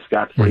scot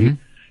free. Mm-hmm.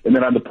 And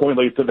then on the point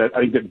later that I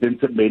think that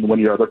Vincent made, one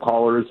of your other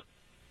callers,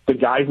 the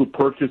guy who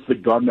purchased the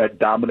gun, that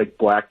Dominic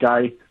Black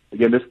guy.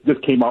 Again, this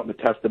came out in the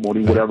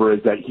testimony. Whatever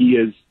is that he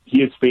is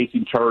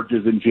facing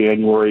charges in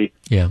January.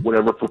 Yeah.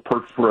 Whatever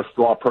for a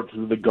straw purchase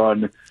of the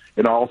gun.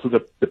 And also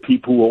the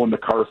people who own the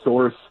car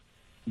source,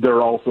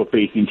 they're also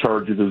facing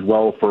charges as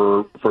well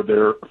for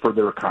their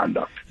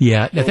conduct.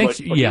 Yeah, so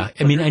thanks.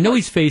 I know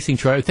he's facing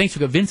charges. Thanks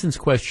for Vincent's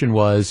question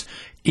was,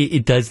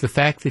 it does the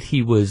fact that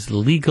he was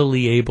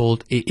legally able,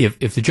 if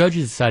the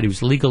judges decide he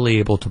was legally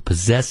able to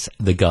possess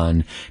the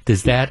gun,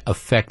 does that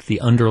affect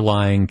the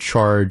underlying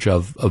charge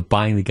of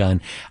buying the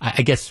gun?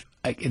 I guess.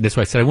 That's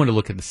why I said I want to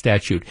look at the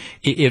statute.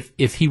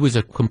 If he was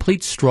a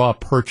complete straw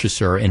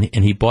purchaser and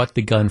he bought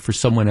the gun for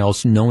someone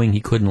else knowing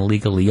he couldn't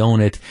legally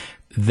own it,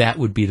 that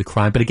would be the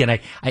crime. But again,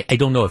 I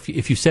don't know.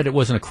 If you said it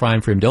wasn't a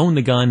crime for him to own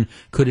the gun,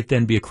 could it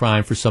then be a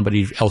crime for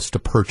somebody else to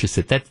purchase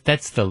it?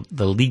 That's the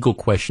legal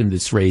question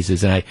this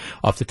raises. And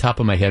off the top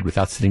of my head,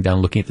 without sitting down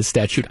and looking at the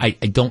statute, I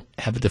don't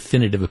have a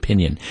definitive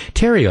opinion.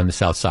 Terry on the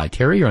South Side.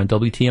 Terry, you're on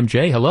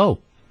WTMJ. Hello.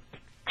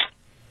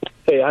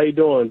 Hey, how you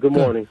doing? Good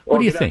morning. What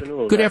do you think?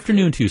 Good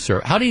afternoon to you,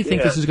 sir. How do you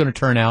think this is going to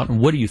turn out, and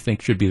what do you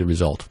think should be the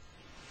result?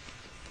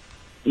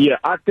 Yeah,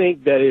 I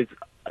think that it's,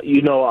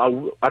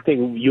 I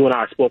think you and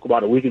I spoke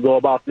about a week ago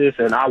about this,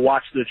 and I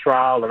watched the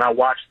trial, and I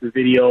watched the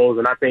videos,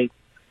 and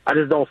I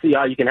just don't see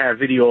how you can have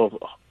video of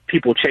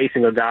people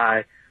chasing a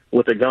guy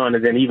with a gun,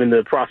 and then even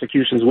the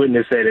prosecution's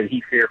witness said that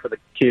he feared for the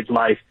kid's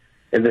life,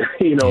 and then,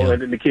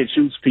 and then the kid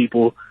shoots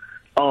people.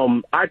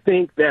 I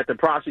think that the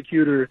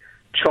prosecutor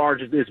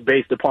charged this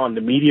based upon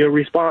the media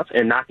response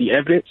and not the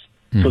evidence.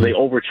 Mm-hmm. So they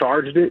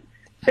overcharged it.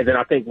 And then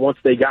I think once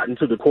they got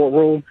into the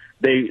courtroom,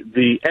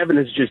 the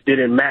evidence just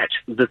didn't match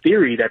the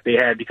theory that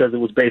they had because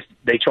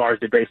they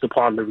charged it based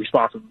upon the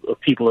response of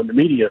people in the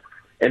media.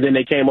 And then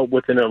they came up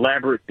with an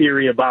elaborate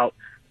theory about,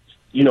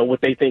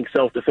 what they think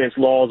self-defense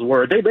laws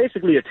were. They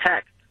basically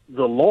attacked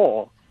the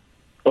law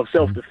of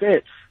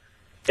self-defense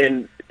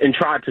and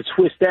tried to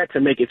twist that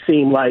to make it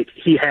seem like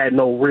he had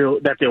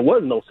that there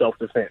was no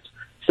self-defense,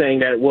 saying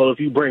that, well, if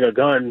you bring a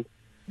gun,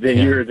 then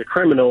you're the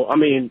criminal. I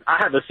mean, I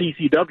have a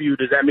CCW.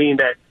 Does that mean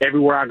that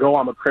everywhere I go,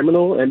 I'm a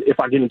criminal? And if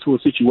I get into a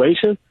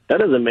situation, that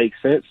doesn't make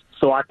sense.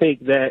 So I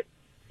think that,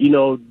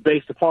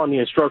 based upon the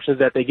instructions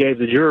that they gave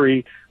the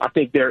jury, I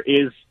think there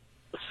is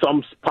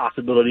some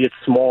possibility, it's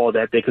small,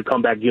 that they could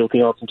come back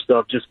guilty on some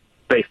stuff just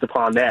based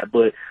upon that.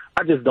 But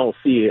I just don't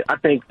see it. I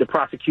think the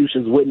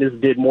prosecution's witness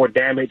did more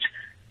damage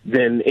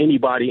than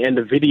anybody, and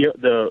the video,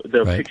 the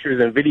right.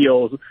 pictures and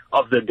videos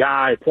of the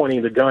guy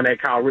pointing the gun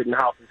at Kyle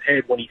Rittenhouse's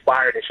head when he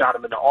fired and shot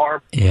him in the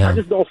arm. Yeah. I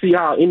just don't see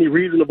how any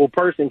reasonable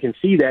person can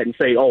see that and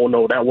say, oh,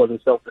 no, that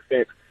wasn't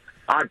self-defense.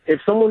 If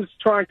someone's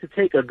trying to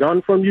take a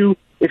gun from you,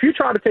 if you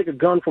try to take a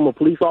gun from a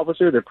police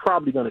officer, they're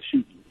probably going to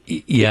shoot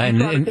you. Yeah,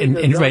 and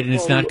right, and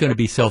it's not going to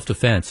be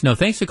self-defense. No,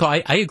 thanks for the call.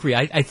 I agree.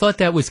 I thought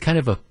that was kind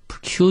of a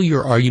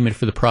peculiar argument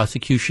for the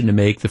prosecution to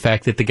make, the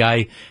fact that the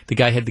guy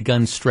had the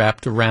gun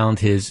strapped around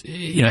his,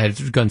 had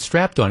his gun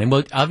strapped on him.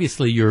 Well,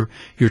 obviously you're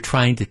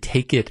trying to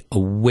take it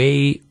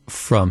away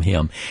from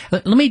him.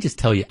 Let me just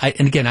tell you,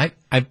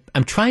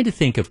 I'm trying to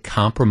think of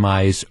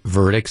compromise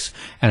verdicts,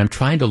 and I'm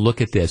trying to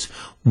look at this.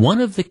 One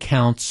of the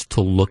counts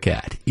to look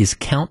at is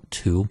count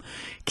 2.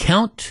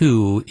 Count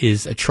 2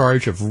 is a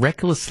charge of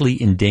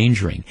recklessly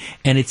endangering,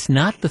 and it's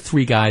not the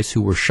 3 guys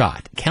who were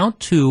shot. Count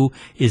 2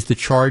 is the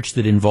charge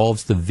that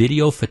involves the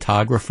video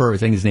photographer, I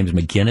think his name is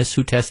McGinnis,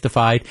 who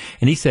testified,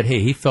 and he said,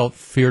 hey, he felt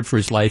feared for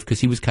his life because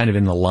he was kind of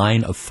in the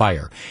line of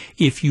fire.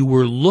 If you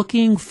were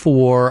looking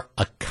for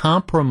a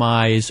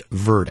compromise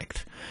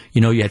verdict,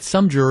 you had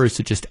some jurors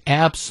that just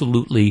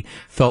absolutely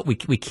felt we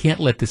can't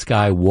let this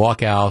guy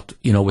walk out,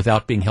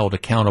 without being held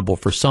accountable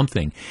for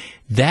something.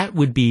 That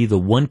would be the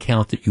one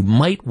count that you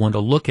might want to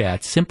look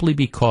at, simply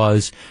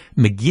because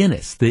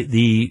McGinnis,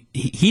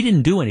 he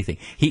didn't do anything.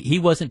 He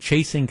wasn't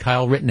chasing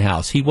Kyle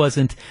Rittenhouse. He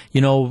wasn't,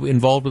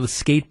 involved with a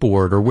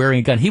skateboard or wearing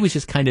a gun. He was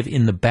just kind of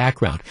in the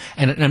background.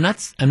 And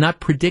I'm not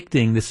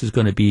predicting this is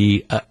going to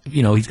be,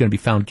 he's going to be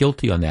found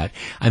guilty on that.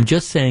 I'm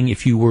just saying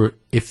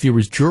if there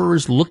was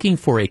jurors looking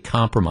for a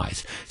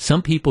compromise,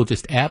 some people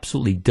just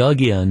absolutely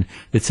dug in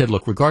that said,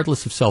 look,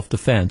 regardless of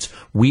self-defense,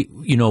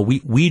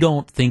 we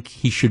don't think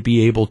he should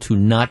be able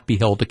to not be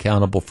held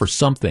accountable for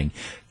something.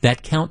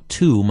 That count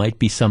 2 might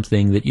be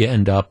something that you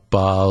end up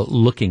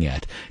looking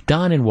at.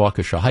 Don in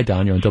Waukesha. Hi,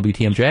 Don. You're on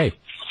WTMJ.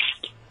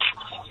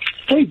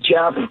 Hey,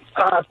 Jeff.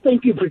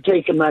 Thank you for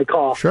taking my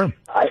call. Sure.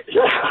 I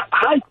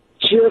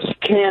just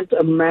can't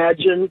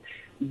imagine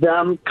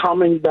them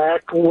coming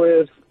back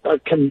with a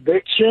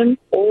conviction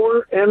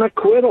or an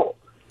acquittal.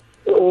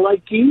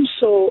 Like you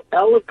so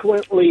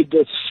eloquently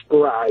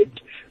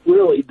described,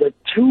 really, the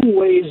 2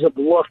 ways of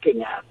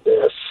looking at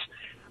this.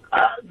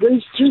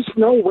 There's just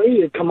no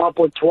way to come up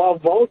with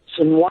 12 votes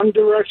in one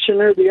direction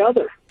or the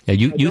other. Yeah,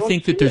 you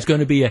think that there's going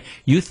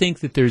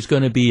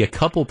to be a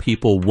couple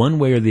people, one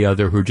way or the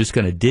other, who are just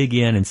going to dig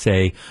in and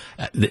say,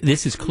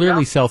 this is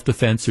clearly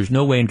self-defense. There's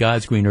no way in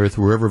God's green earth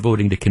we're ever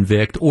voting to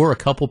convict. Or a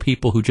couple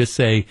people who just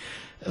say,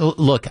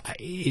 look,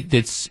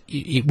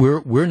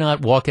 we're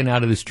not walking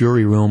out of this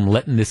jury room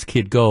letting this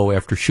kid go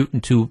after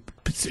killing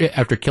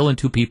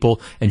 2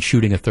 people and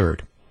shooting a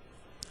third.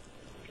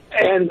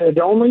 And it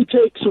only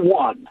takes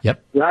one.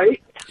 Yep.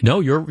 Right?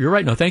 No, you're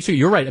right. No, thanks.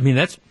 You're right. I mean,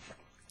 that's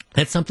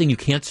something you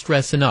can't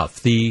stress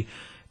enough. The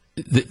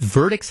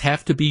verdicts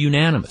have to be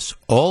unanimous.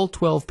 All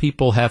 12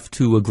 people have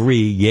to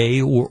agree, yay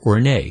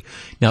or nay.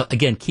 Now,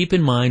 again, keep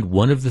in mind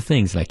one of the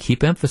things, and I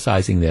keep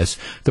emphasizing this,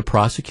 the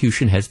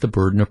prosecution has the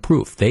burden of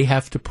proof. They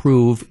have to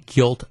prove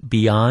guilt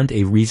beyond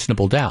a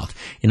reasonable doubt.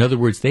 In other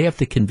words, they have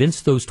to convince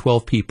those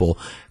 12 people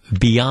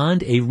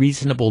beyond a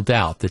reasonable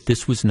doubt that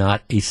this was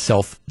not a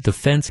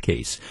self-defense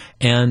case.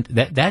 And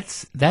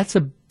that's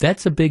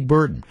a big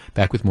burden.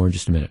 Back with more in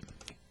just a minute.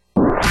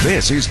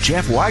 This is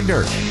Jeff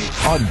Wagner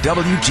on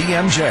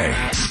WTMJ.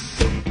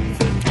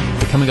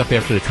 Coming up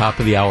after the top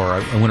of the hour,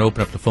 I want to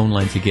open up the phone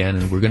lines again,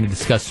 and we're going to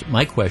discuss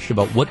my question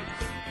about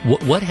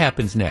what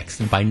happens next.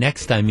 And by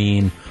next, I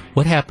mean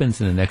what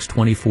happens in the next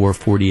 24,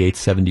 48,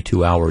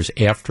 72 hours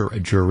after the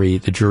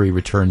jury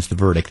returns the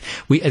verdict.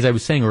 As I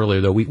was saying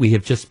earlier, though, we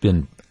have just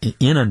been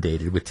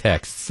inundated with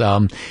texts.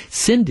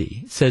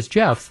 Cindy says,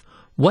 Jeff,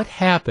 what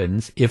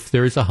happens if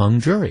there's a hung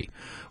jury?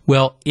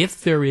 Well,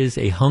 if there is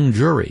a hung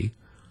jury,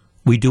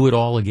 we do it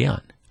all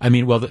again. I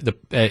mean, well,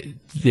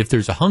 if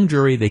there's a hung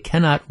jury, they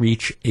cannot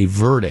reach a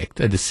verdict,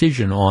 a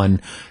decision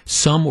on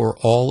some or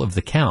all of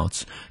the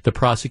counts. The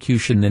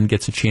prosecution then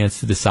gets a chance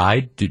to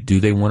decide, do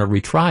they want to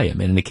retry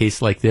him? And in a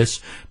case like this,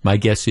 my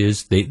guess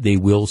is they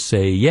will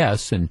say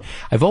yes. And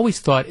I've always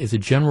thought, as a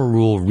general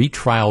rule,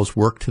 retrials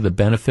work to the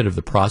benefit of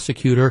the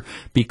prosecutor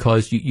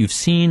because you've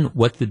seen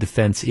what the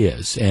defense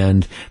is.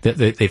 And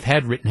they've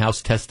had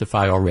Rittenhouse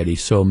testify already,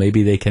 so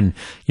maybe they can,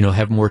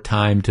 have more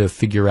time to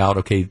figure out,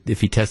 okay,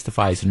 if he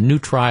testifies in a new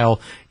trial,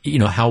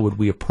 how would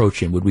we approach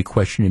him? Would we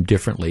question him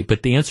differently?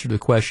 But the answer to the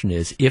question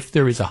is, if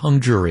there is a hung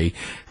jury,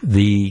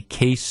 the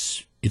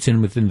case it's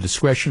within the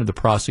discretion of the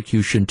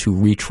prosecution to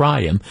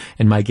retry him.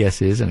 And my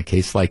guess is, in a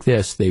case like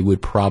this, they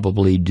would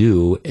probably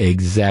do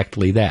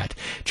exactly that.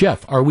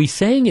 Jeff, are we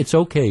saying it's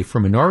okay for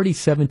minority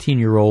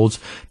 17-year-olds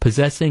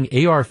possessing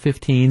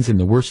AR-15s in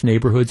the worst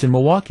neighborhoods in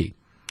Milwaukee?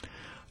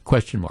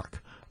 Question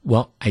mark.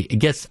 Well, I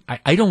guess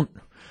I don't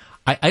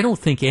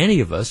think any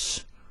of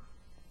us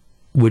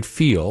would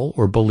feel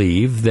or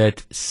believe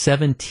that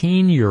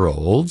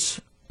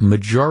 17-year-olds,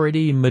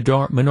 majority,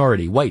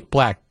 minority, white,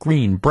 black,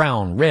 green,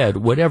 brown, red,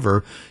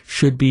 whatever,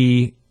 should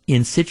be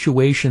in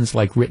situations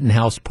like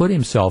Rittenhouse put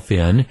himself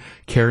in,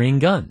 carrying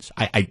guns.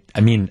 I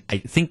mean, I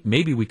think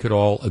maybe we could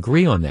all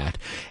agree on that.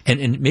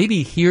 And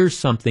maybe here's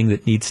something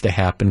that needs to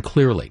happen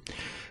clearly.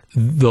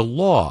 The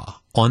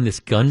law on this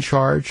gun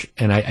charge,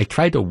 and I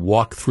tried to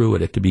walk through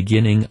it at the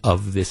beginning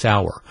of this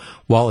hour.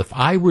 While if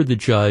I were the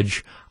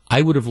judge,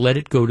 I would have let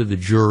it go to the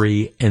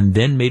jury and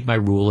then made my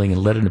ruling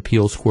and let an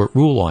appeals court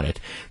rule on it.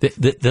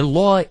 The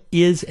law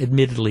is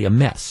admittedly a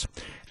mess.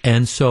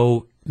 And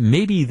so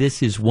maybe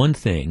this is one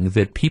thing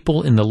that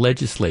people in the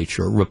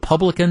legislature,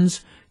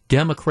 Republicans,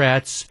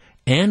 Democrats,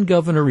 and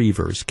Governor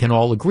Evers can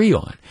all agree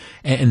on.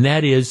 And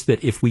that is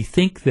that if we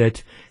think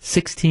that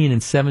 16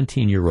 and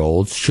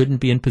 17-year-olds shouldn't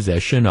be in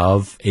possession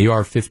of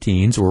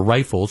AR-15s or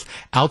rifles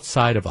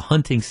outside of a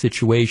hunting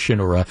situation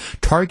or a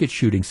target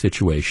shooting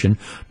situation,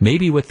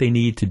 maybe what they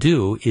need to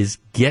do is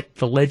get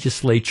the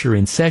legislature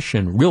in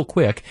session real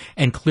quick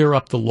and clear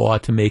up the law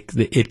to make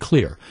it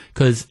clear.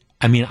 Because,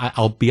 I mean,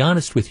 I'll be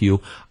honest with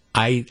you,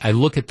 I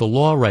look at the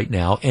law right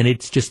now and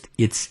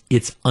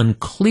it's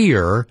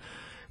unclear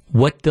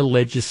what the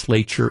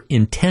legislature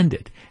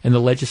intended. And the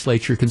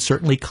legislature can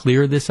certainly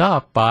clear this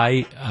up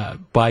by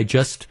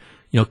just,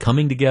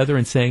 coming together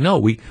and saying, no,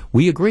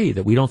 we agree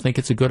that we don't think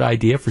it's a good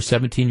idea for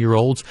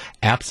 17-year-olds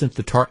absent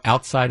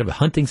outside of a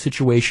hunting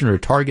situation or a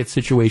target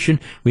situation.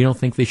 We don't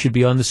think they should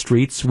be on the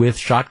streets with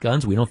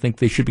shotguns. We don't think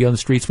they should be on the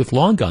streets with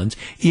long guns.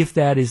 If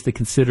that is the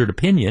considered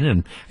opinion,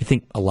 and I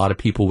think a lot of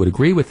people would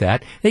agree with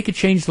that, they could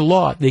change the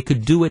law. They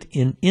could do it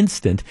in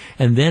instant,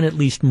 and then at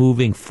least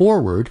moving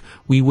forward,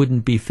 we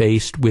wouldn't be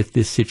faced with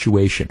this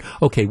situation.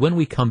 Okay, when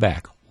we come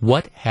back,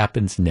 what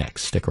happens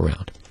next? Stick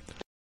around.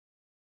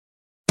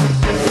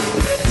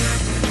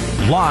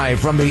 Live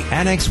from the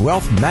Annex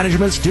Wealth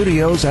Management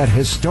Studios at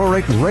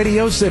historic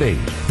Radio City,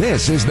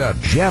 this is the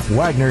Jeff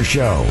Wagner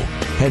Show.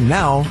 And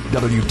now,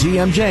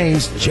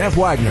 WTMJ's Jeff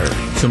Wagner.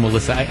 So,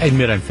 Melissa, I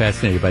admit I'm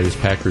fascinated by this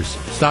Packers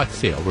stock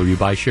sale where you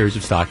buy shares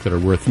of stock that are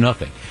worth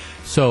nothing.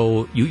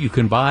 So you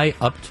can buy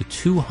up to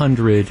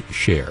 200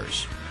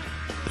 shares,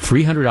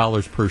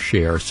 $300 per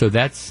share. So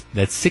that's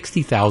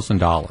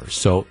 $60,000.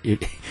 So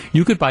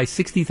you could buy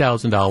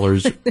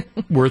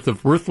 $60,000 worth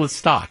of worthless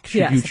stock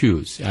should you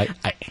choose.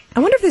 I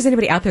wonder if there's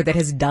anybody out there that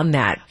has done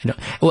that.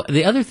 Well,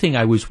 the other thing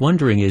I was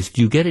wondering is,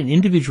 do you get an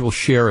individual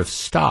share of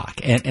stock?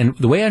 And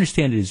the way I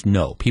understand it is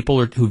no.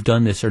 People who've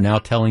done this are now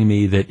telling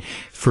me that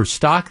for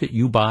stock that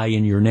you buy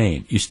in your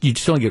name, you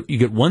just only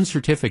get one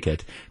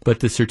certificate, but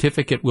the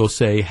certificate will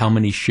say how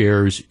many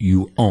shares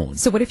you own.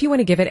 So what if you want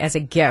to give it as a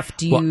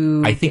gift?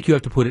 I think you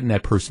have to put it in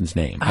that person's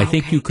name. I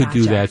think you could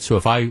do that. So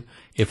if I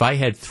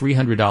had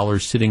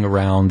 $300 sitting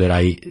around that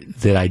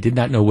I did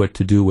not know what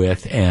to do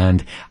with,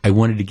 and I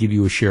wanted to give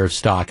you a share of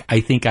stock, I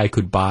think I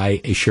could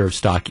buy a share of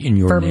stock in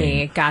your name. For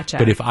me, gotcha.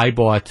 But if I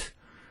bought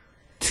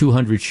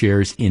 200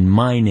 shares in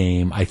my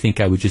name, I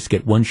think I would just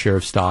get one share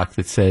of stock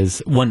that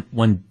says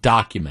one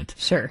document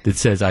that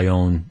says I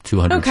own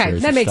 200 shares of stock. Okay,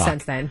 that makes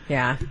sense then.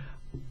 Yeah.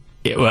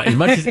 Well,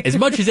 as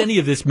much as any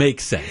of this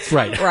makes sense,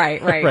 right?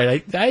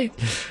 Right.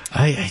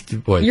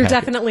 Boy, you're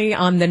definitely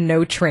on the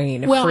no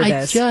train. Well, for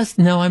this.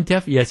 I'm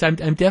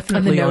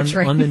definitely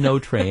on the no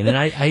train, and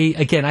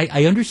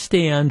I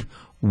understand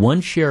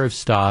one share of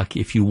stock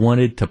if you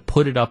wanted to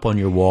put it up on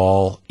your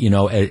wall,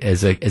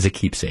 as a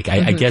keepsake.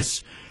 I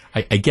guess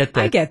I get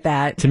that. I get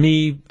that. To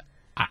me,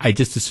 I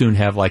just as soon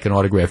have like an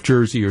autographed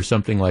jersey or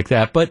something like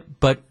that. But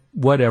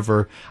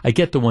whatever. I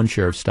get the one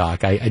share of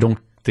stock. I don't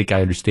think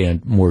I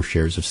understand more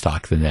shares of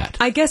stock than that.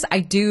 I guess I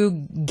do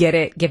get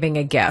it giving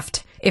a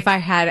gift. If I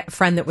had a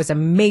friend that was a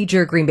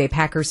major Green Bay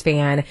Packers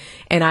fan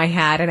and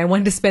I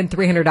wanted to spend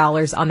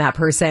 $300 on that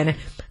person,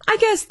 I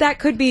guess that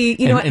could be,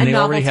 a novelty. And they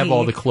already have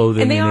all the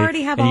clothing. And they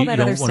already have all that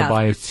other stuff. You don't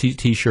want to buy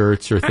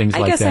T-shirts or things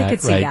like that. I guess I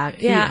could see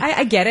that. Yeah,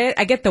 I get it.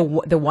 I get the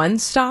one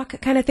stock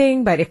kind of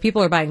thing, but if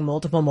people are buying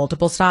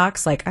multiple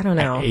stocks, I don't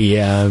know.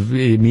 Yeah, I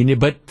mean,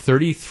 but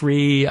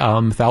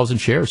 33,000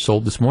 shares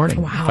sold this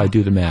morning, if I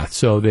do the math.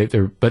 So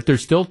but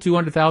there's still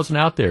 200,000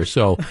 out there.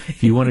 So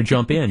if you want to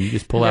jump in, you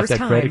just pull out that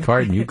credit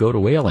card and you go to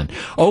Whalen.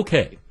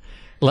 Okay.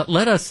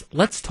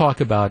 Let's talk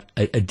about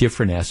a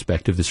different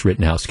aspect of this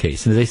Rittenhouse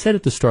case. And as I said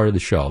at the start of the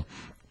show,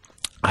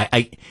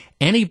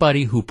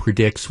 anybody who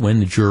predicts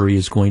when the jury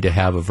is going to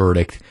have a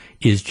verdict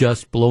is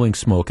just blowing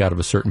smoke out of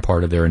a certain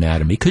part of their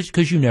anatomy,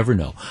 because you never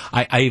know.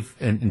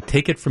 And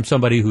take it from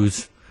somebody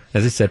who's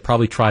as I said,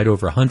 probably tried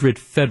over 100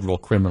 federal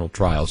criminal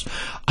trials.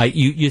 I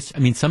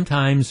mean,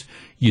 sometimes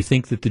you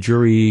think that the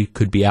jury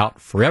could be out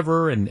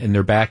forever and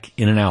they're back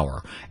in an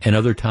hour. And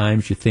other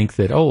times you think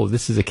that, oh,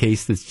 this is a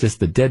case that's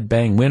just a dead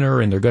bang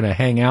winner and they're going to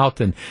hang out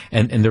and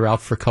they're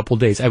out for a couple of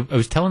days. I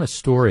was telling a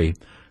story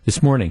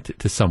this morning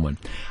to someone.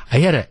 I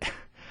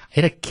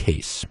had a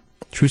case,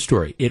 true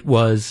story. It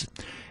was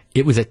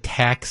a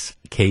tax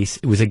case.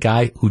 It was a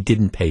guy who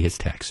didn't pay his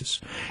taxes.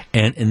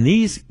 And in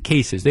these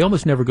cases, they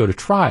almost never go to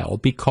trial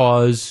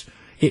because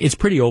it's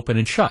pretty open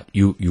and shut.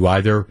 You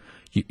either,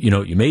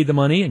 you made the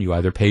money and you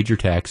either paid your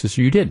taxes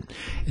or you didn't.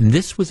 And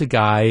this was a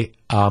guy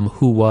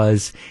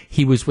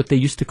he was what they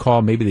used to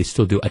call, maybe they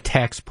still do, a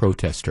tax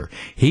protester.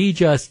 He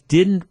just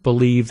didn't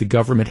believe the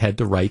government had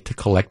the right to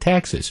collect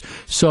taxes.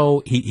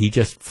 So he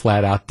just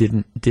flat out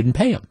didn't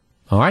pay them.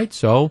 All right,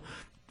 so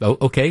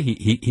okay,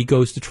 he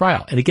goes to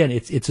trial. And again,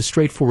 it's a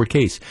straightforward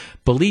case.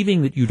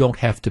 Believing that you don't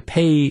have to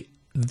pay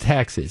the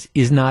taxes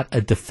is not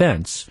a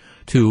defense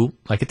to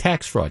like a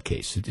tax fraud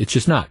case. It's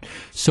just not.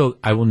 So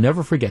I will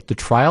never forget, the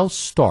trial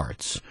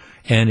starts,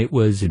 and it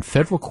was in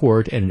federal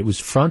court, and it was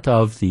in front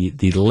of the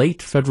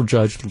late federal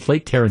judge,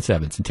 late Terrence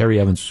Evans, and Terry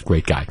Evans was a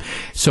great guy.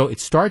 So it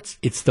starts,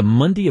 it's the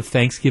Monday of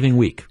Thanksgiving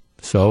week.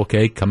 So,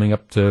 okay, coming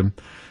up to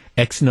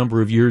X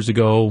number of years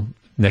ago,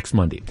 next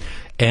Monday.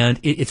 And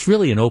it's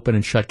really an open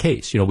and shut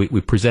case.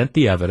 We present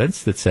the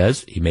evidence that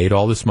says he made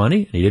all this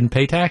money and he didn't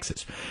pay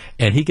taxes.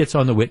 And he gets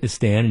on the witness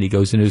stand and he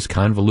goes into his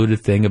convoluted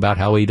thing about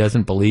how he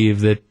doesn't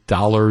believe that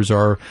dollars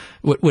are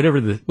whatever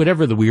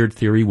the weird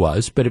theory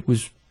was, but it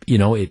was,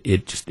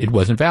 it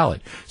wasn't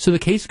valid. So the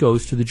case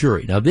goes to the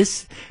jury. Now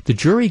the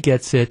jury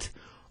gets it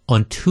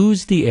on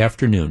Tuesday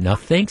afternoon. Now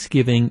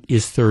Thanksgiving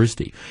is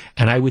Thursday.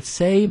 And I would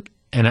say,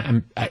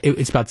 and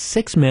it's about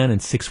 6 men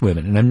and 6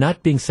 women. And I'm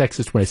not being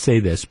sexist when I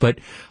say this, but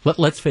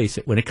let's face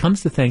it, when it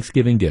comes to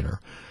Thanksgiving dinner,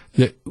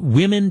 the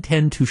women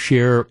tend to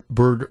share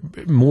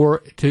more,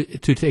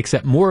 to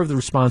accept more of the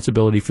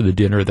responsibility for the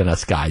dinner than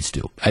us guys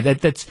do.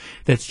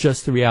 That's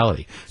just the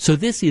reality. So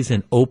this is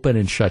an open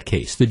and shut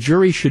case. The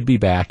jury should be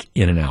back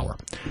in an hour.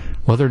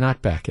 Well, they're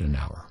not back in an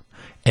hour.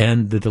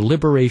 And the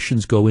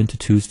deliberations go into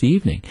Tuesday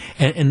evening.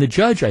 And the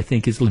judge, I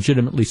think, is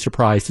legitimately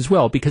surprised as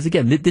well, because,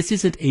 again, this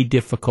isn't a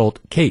difficult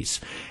case.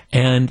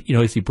 And,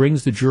 as he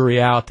brings the jury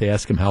out to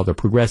ask him how they're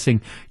progressing,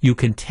 you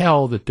can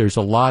tell that there's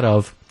a lot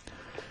of,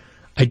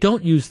 I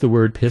don't use the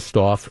word pissed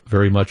off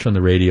very much on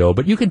the radio,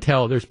 but you can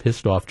tell there's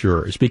pissed off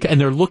jurors, and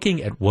they're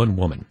looking at one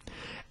woman.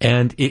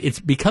 And it's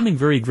becoming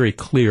very, very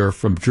clear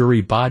from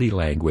jury body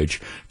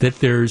language that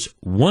there's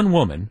one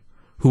woman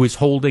who is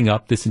holding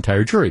up this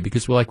entire jury,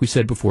 because, well, like we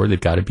said before,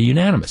 they've got to be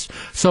unanimous.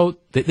 So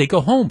they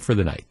go home for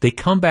the night. They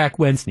come back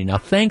Wednesday. Now,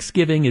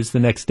 Thanksgiving is the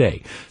next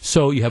day.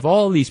 So you have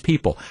all these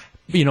people.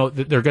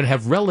 They're going to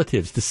have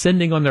relatives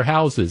descending on their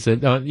houses,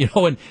 and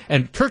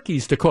and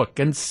turkeys to cook,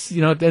 and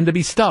and to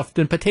be stuffed,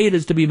 and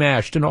potatoes to be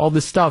mashed, and all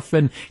this stuff,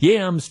 and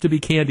yams to be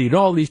candied, and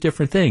all these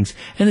different things.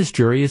 And this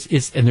jury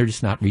is and they're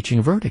just not reaching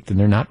a verdict, and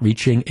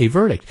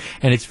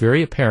And it's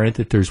very apparent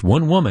that there's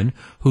one woman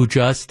who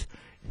just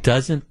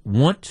doesn't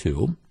want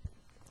to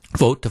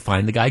vote to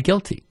find the guy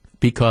guilty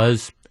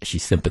because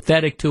she's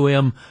sympathetic to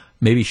him.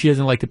 Maybe she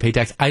doesn't like to pay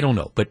tax. I don't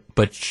know,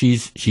 but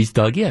she's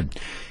dug in.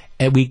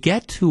 And we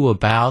get to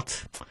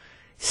about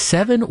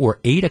 7 or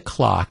 8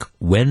 o'clock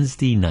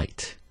Wednesday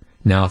night.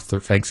 Now,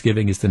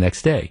 Thanksgiving is the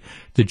next day.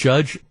 The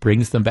judge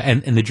brings them back,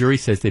 and the jury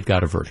says they've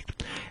got a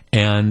verdict.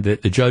 And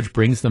the judge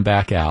brings them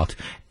back out,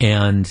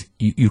 and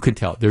you can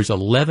tell there's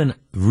 11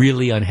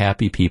 really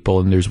unhappy people,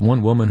 and there's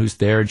one woman who's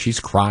there, and she's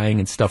crying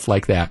and stuff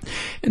like that.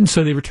 And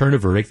so they return a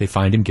verdict. They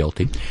find him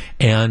guilty.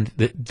 And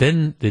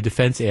then the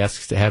defense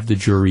asks to have the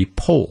jury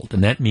polled,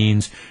 and that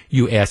means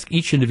you ask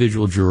each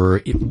individual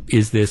juror,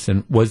 is this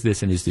and was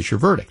this and is this your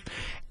verdict?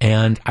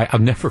 And I'll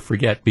never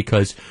forget,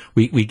 because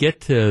we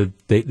get to,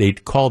 they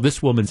call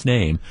this woman's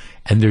name,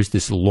 and there's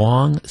this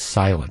long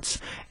silence.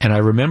 And I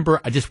remember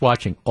just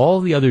watching all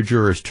the other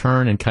jurors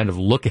turn and kind of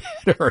look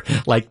at her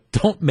like,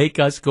 don't make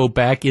us go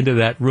back into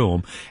that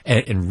room.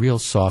 And real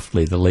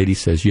softly, the lady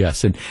says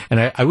yes. And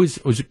I was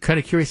kind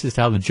of curious as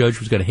to how the judge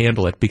was going to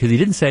handle it, because he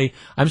didn't say,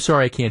 I'm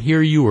sorry, I can't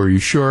hear you, or are you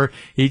sure?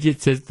 He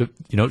just says,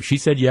 she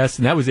said yes,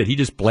 and that was it. He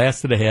just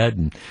blasted ahead,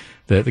 and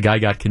the guy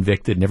got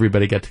convicted, and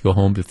everybody got to go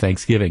home to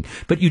Thanksgiving.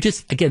 But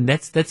again,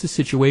 that's a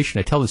situation.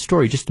 I tell the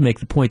story just to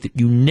make the point that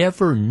you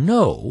never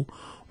know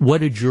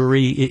what a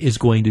jury is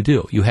going to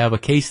do. You have a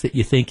case that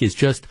you think is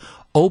just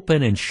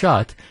open and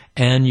shut,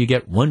 and you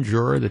get one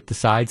juror that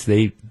decides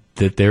that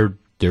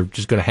they're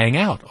just going to hang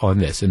out on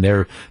this, and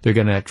they're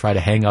going to try to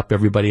hang up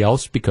everybody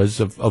else because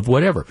of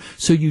whatever.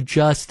 So you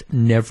just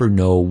never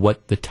know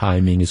what the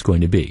timing is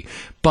going to be.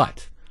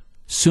 But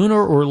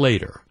sooner or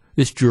later,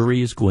 this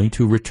jury is going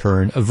to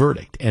return a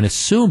verdict. And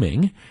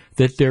assuming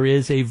that there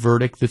is a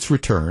verdict that's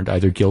returned,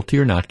 either guilty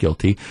or not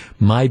guilty,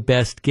 my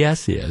best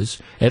guess is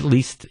at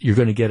least you're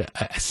going to get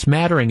a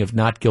smattering of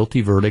not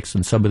guilty verdicts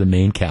on some of the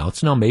main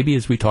counts. Now, maybe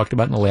as we talked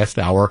about in the last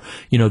hour,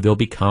 there'll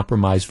be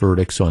compromise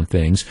verdicts on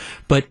things.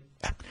 But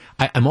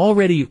I'm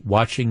already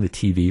watching the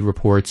TV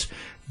reports.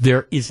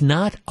 there is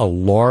not a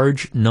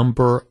large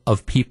number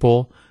of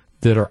people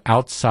that are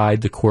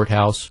outside the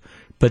courthouse,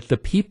 but the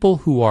people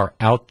who are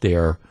out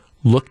there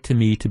look to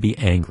me to be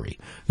angry.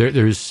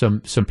 There's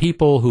some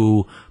people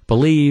who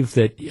believe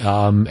that,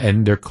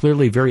 and they're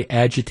clearly very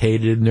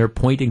agitated, and they're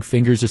pointing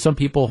fingers. There's some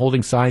people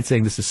holding signs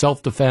saying this is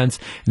self-defense,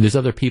 and there's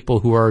other people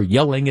who are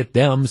yelling at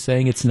them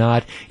saying it's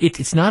not.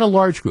 It's not a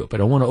large group. I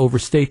don't want to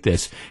overstate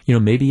this.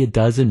 Maybe a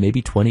dozen,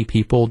 maybe 20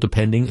 people,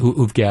 depending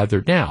who've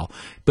gathered now.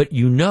 But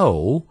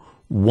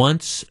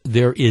once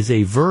there is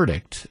a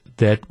verdict,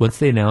 that once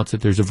they announce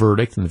that there's a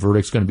verdict and the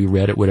verdict's going to be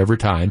read at whatever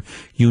time,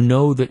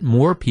 that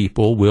more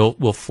people will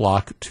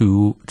flock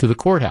to the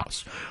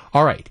courthouse.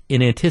 All right.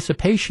 In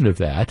anticipation of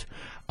that,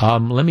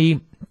 let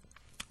me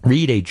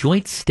read a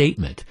joint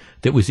statement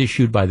that was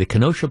issued by the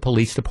Kenosha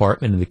Police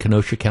Department and the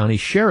Kenosha County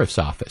Sheriff's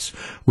Office,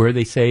 where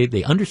they say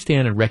they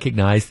understand and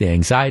recognize the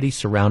anxiety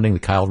surrounding the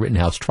Kyle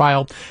Rittenhouse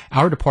trial.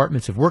 Our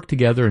departments have worked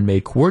together and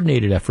made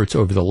coordinated efforts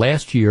over the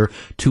last year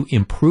to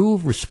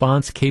improve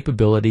response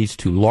capabilities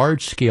to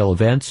large-scale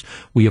events.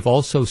 We have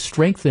also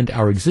strengthened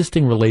our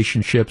existing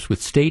relationships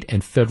with state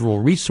and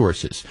federal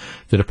resources.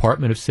 The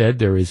department have said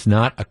there is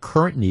not a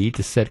current need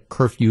to set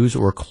curfews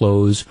or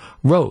close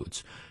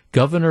roads.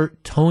 Governor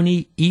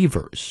Tony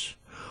Evers,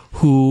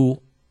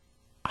 who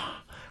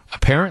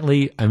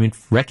apparently,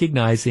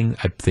 recognizing,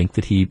 I think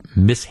that he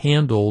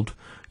mishandled,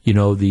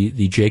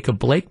 the Jacob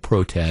Blake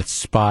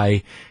protests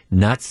by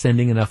not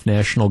sending enough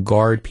National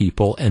Guard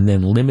people and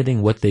then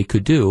limiting what they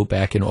could do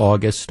back in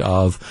August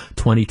of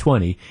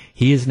 2020.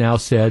 He has now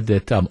said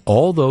that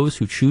all those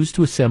who choose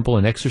to assemble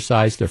and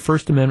exercise their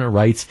First Amendment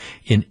rights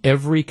in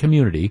every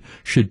community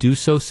should do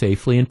so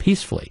safely and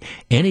peacefully.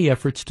 Any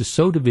efforts to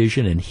sow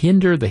division and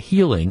hinder the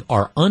healing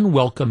are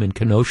unwelcome in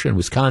Kenosha and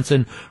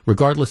Wisconsin.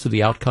 Regardless of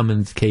the outcome in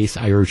this case,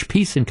 I urge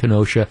peace in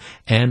Kenosha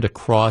and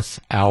across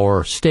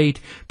our state.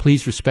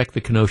 Please respect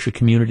the Kenosha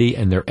community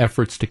and their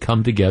efforts to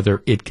come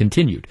together. It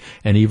continued.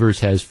 And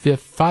Evers has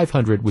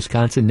 500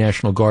 Wisconsin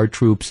National Guard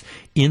troops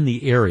in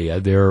the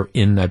area. They're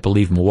in, I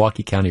believe,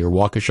 Milwaukee County or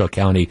Waukesha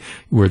County,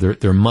 where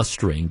they're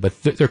mustering,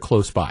 but they're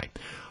close by.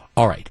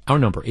 All right, our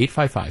number,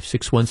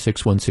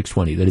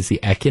 855-616-1620. That is the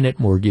AccuNet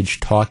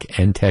Mortgage talk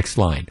and text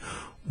line.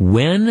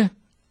 When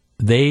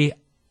they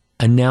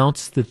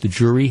announce that the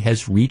jury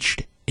has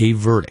reached a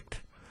verdict,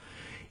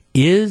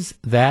 is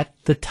that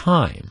the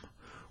time?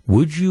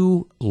 Would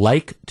you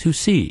like to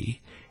see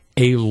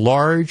a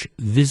large,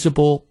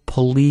 visible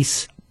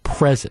police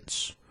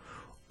presence?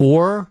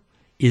 Or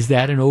is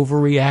that an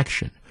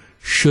overreaction?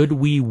 Should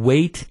we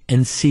wait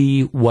and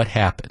see what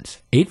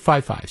happens?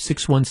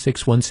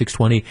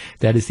 855-616-1620.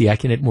 That is the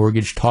AccuNet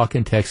Mortgage talk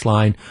and text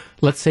line.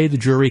 Let's say the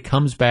jury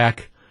comes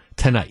back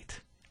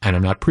tonight. And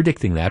I'm not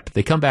predicting that, but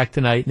they come back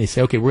tonight and they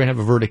say, okay, we're going to have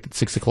a verdict at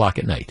 6 o'clock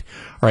at night.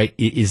 All right.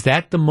 Is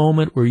that the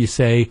moment where you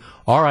say,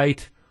 all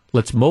right,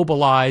 let's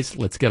mobilize,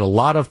 let's get a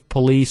lot of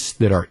police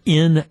that are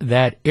in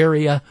that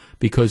area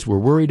because we're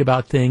worried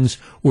about things?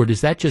 Or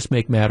does that just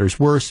make matters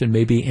worse and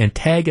maybe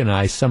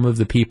antagonize some of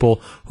the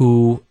people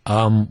who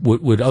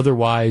would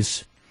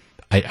otherwise,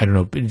 I don't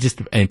know,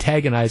 just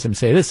antagonize them,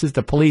 say, this is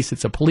the police,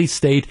 it's a police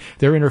state,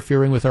 they're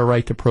interfering with our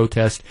right to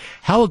protest?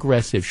 How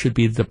aggressive should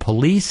the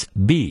police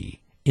be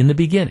in the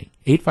beginning?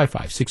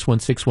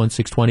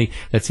 855-616-1620.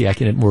 That's the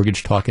AccuNet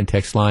Mortgage talk and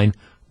text line.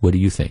 What do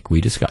you think?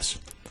 We discuss.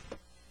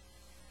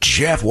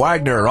 Jeff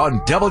Wagner on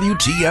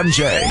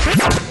WTMJ.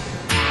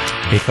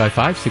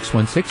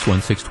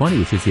 855-616-1620,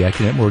 which is the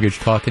AccuNet Mortgage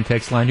talk and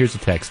text line. Here's a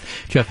text.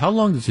 Jeff, how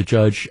long does a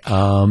judge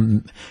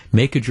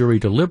make a jury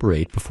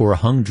deliberate before a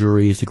hung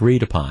jury is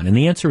agreed upon? And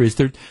the answer is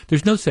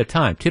there's no set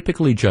time.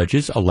 Typically,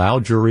 judges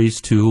allow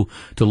juries to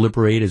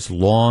deliberate as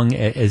long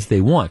as they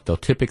want. They'll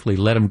typically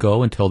let them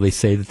go until they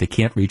say that they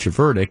can't reach a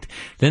verdict.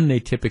 Then they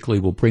typically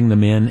will bring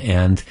them in,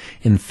 and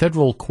in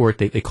federal court,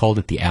 they called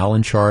it the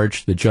Allen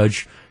charge. The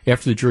judge,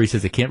 after the jury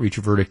says they can't reach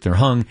a verdict, they're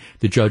hung,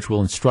 the judge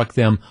will instruct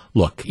them,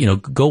 look,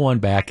 go on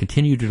back,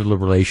 continue your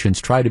deliberations,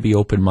 try to be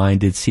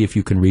open-minded, see if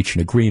you can reach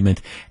an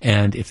agreement.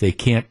 And if they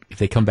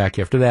come back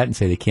after that and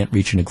say they can't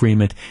reach an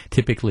agreement,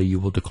 typically you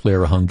will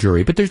declare a hung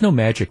jury. But there's no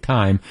magic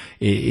time.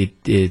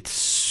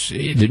 It's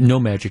no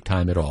magic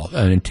time at all.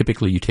 And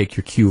typically you take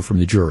your cue from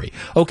the jury.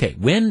 Okay,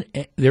 when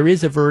there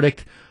is a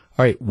verdict,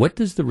 all right, what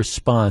does the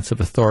response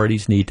of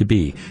authorities need to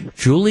be?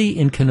 Julie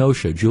in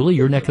Kenosha. Julie,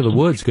 your neck of the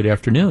woods. Good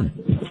afternoon.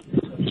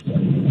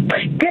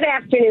 Good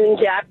afternoon,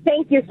 Jeff.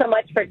 Thank you so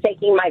much for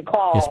taking my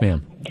call. Yes,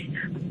 ma'am.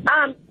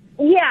 I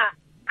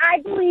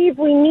believe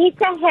we need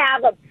to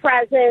have a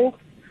presence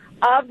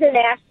of the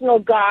National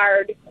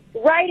Guard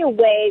right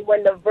away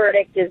when the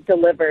verdict is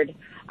delivered.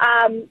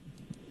 I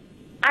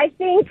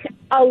think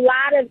a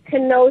lot of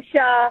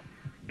Kenoshians,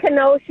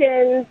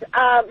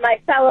 my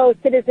fellow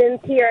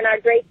citizens here in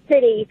our great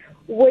city,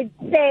 would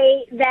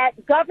say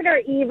that Governor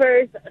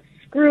Evers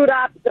screwed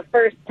up the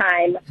first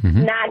time,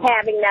 not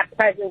having that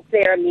presence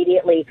there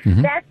immediately.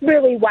 That's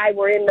really why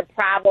we're in the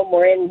problem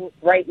we're in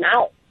right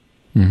now.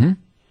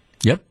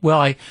 Yep.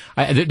 Well,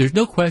 there's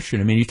no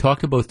question. I mean, you talk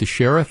to both the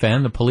sheriff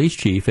and the police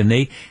chief, and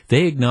they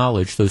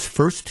acknowledge those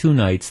first 2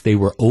 nights they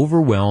were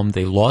overwhelmed.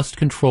 They lost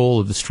control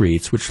of the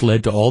streets, which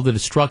led to all the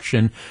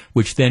destruction,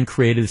 which then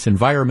created this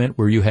environment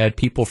where you had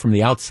people from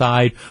the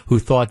outside who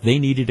thought they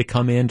needed to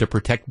come in to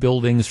protect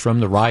buildings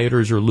from the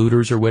rioters or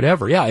looters or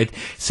whatever. Yeah,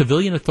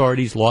 civilian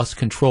authorities lost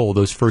control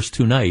those first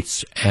 2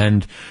 nights,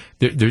 and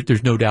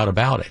there's no doubt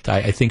about it.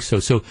 I think so.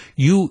 So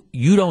you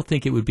don't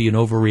think it would be an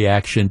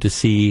overreaction to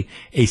see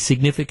a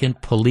significant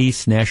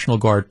police National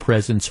Guard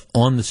presence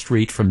on the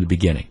street from the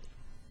beginning?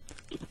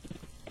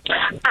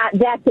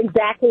 That's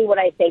exactly what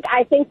I think.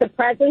 I think the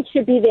presence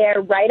should be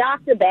there right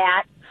off the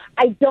bat.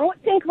 I don't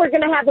think we're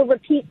going to have a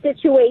repeat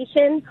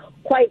situation,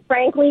 quite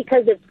frankly,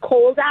 because it's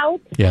cold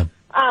out. Yeah.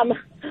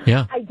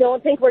 I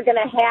don't think we're going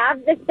to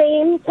have the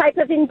same type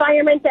of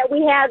environment that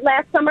we had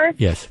last summer.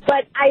 Yes.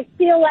 But I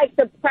feel like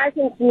the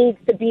presence needs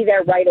to be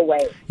there right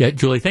away. Yeah,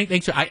 Julie,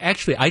 thanks.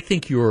 I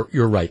think you're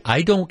right.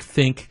 I don't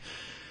think.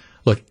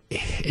 Look,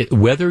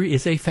 weather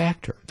is a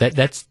factor.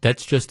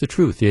 That's just the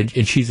truth,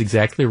 and she's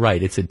exactly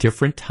right. It's a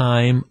different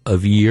time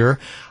of year.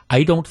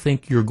 I don't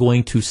think you're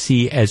going to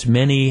see as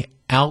many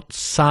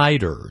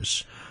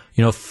outsiders,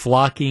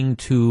 flocking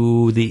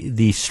to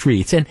the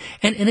streets, and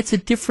it's a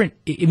different.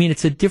 I mean,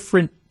 it's a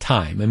different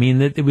time. I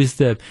mean, it was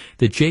the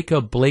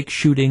Jacob Blake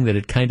shooting that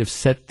had kind of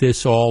set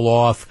this all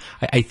off.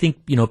 I think,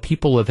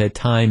 people have had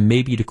time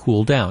maybe to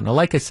cool down. Now,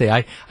 like I say,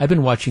 I've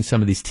been watching some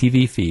of these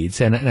TV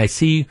feeds, and I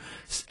see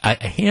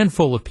a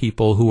handful of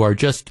people who are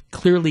just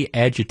clearly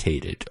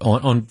agitated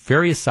on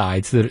various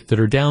sides that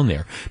are down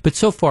there. But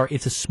so far,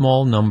 it's a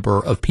small number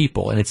of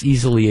people, and it's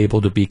easily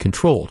able to be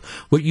controlled.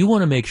 What you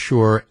want to make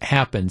sure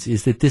happens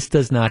is that this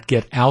does not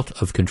get out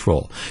of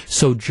control.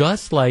 So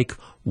just like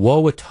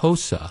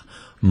Wauwatosa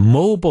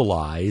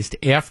mobilized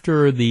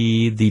after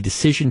the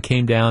decision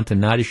came down to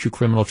not issue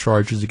criminal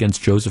charges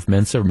against Joseph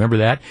Mensah. Remember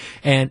that?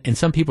 And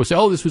some people say,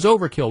 this was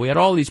overkill. We had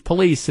all these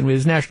police and we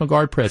had this National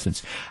Guard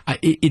presence.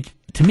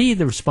 To me,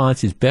 the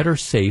response is better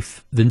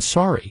safe than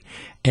sorry.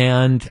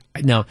 And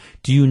now,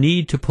 do you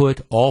need to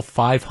put all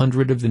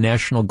 500 of the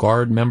National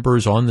Guard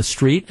members on the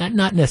street?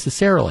 Not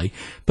necessarily,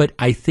 but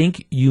I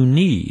think you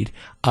need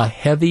a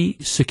heavy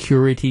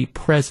security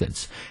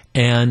presence.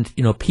 And,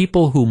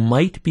 people who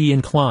might be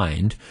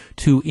inclined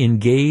to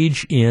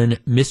engage in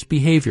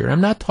misbehavior. And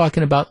I'm not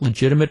talking about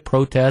legitimate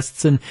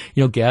protests and,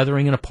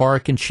 gathering in a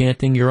park and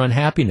chanting your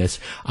unhappiness.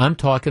 I'm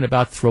talking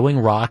about throwing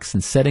rocks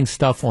and setting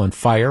stuff on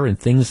fire and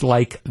things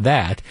like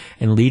that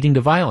and leading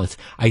to violence.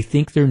 I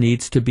think there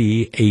needs to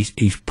be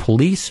a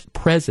police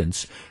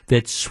presence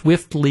that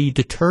swiftly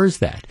deters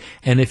that.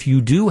 And if you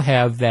do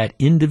have that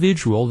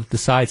individual that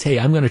decides, hey,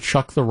 I'm going to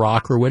chuck the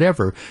rock or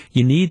whatever,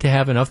 you need to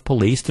have enough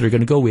police that are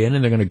going to go in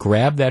and they're going to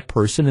grab that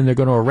person and they're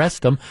going to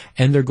arrest them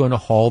and they're going to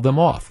haul them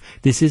off.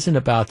 This isn't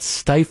about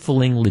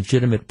stifling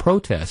legitimate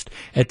protest.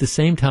 At the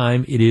same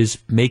time, it is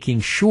making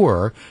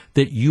sure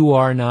that you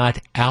are not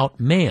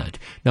outmanned.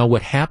 Now,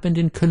 what happened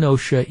in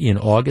Kenosha in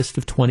August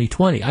of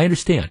 2020, I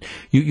understand.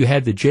 You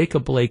had the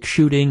Jacob Blake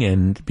shooting,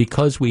 and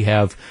because we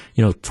have,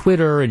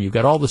 Twitter and you've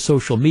got all the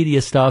social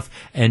media stuff,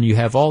 and you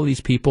have all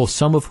these people,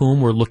 some of whom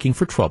were looking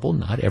for trouble,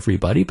 not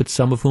everybody, but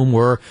some of whom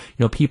were,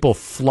 people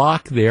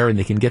flock there and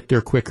they can get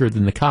there quicker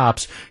than the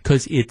cops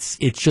because it's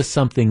just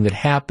something that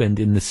happened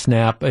in the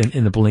snap,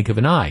 in the blink of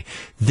an eye.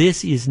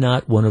 This is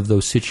not one of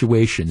those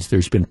situations.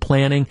 There's been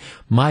planning.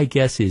 My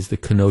guess is the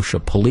Kenosha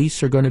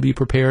police are going to be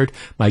prepared.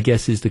 My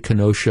guess is the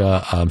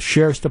Kenosha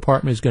Sheriff's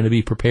Department is going to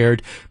be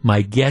prepared.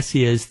 My guess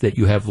is that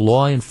you have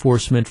law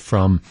enforcement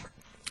from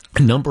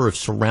a number of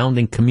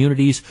surrounding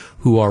communities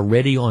who are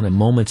ready on a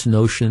moment's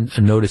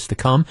notice to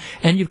come.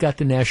 And you've got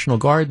the National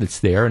Guard that's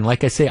there. And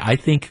like I say, I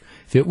think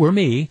if it were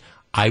me,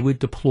 I would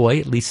deploy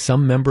at least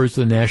some members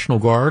of the National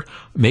Guard,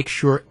 make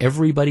sure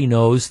everybody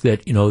knows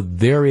that,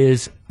 there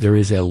is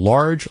a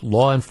large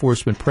law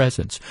enforcement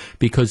presence.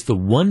 Because the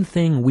one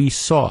thing we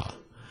saw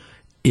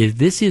is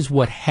this is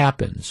what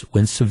happens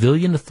when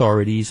civilian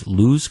authorities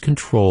lose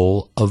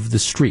control of the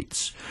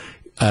streets.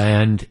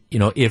 And,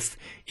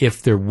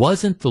 if there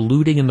wasn't the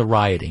looting and the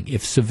rioting,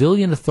 if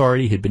civilian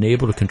authority had been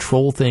able to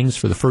control things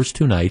for the first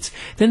 2 nights,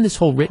 then this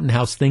whole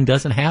Rittenhouse thing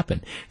doesn't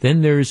happen.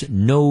 Then there's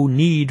no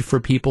need for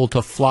people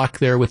to flock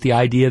there with the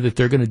idea that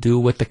they're going to do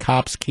what the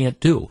cops can't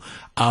do.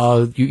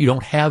 You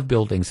don't have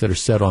buildings that are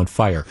set on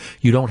fire.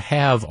 You don't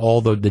have all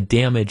the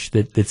damage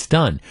that's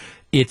done.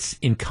 It's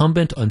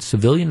incumbent on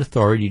civilian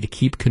authority to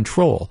keep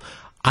control.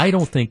 I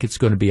don't think it's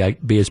going to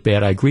be as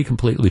bad. I agree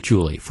completely with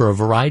Julie. For a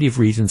variety of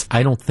reasons,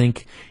 I don't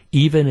think,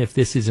 even if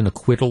this is an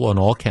acquittal on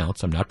all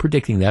counts, I'm not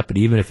predicting that, but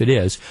even if it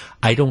is,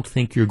 I don't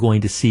think you're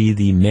going to see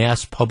the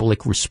mass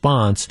public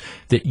response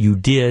that you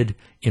did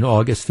in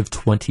August of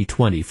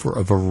 2020 for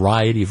a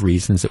variety of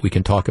reasons that we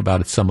can talk about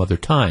at some other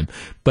time.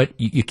 But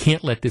you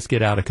can't let this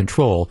get out of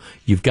control.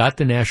 You've got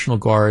the National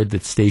Guard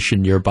that's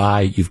stationed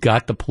nearby. You've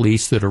got the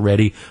police that are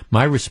ready.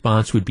 My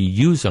response would be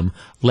use them.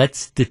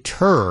 Let's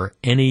deter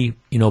any,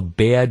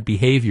 bad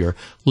behavior.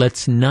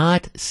 Let's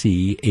not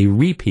see a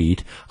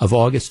repeat of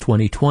August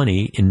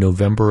 2020 in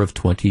November of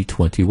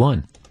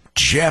 2021.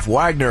 Jeff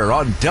Wagner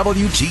on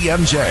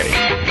WTMJ.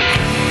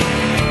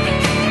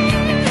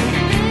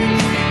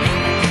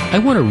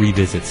 I want to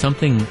revisit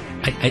something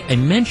I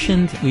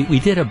mentioned.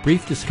 We did a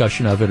brief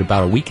discussion of it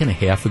about a week and a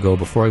half ago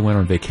before I went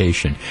on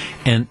vacation.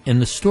 And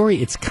the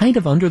story, it's kind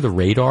of under the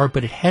radar,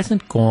 but it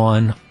hasn't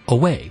gone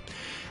away.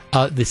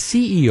 The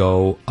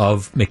CEO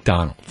of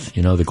McDonald's,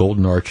 the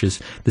Golden Arches,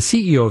 the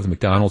CEO of the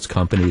McDonald's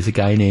company is a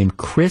guy named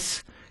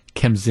Chris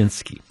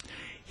Kempczynski.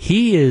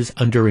 He is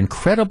under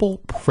incredible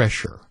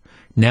pressure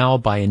now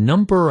by a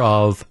number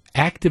of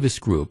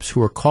activist groups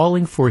who are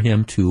calling for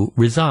him to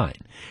resign.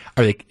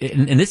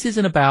 And this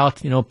isn't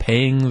about,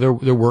 paying their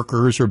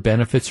workers or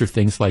benefits or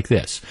things like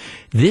this.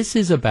 This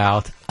is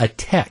about a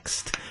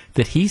text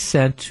that he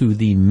sent to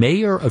the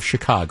mayor of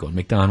Chicago. And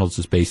McDonald's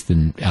is based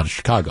out of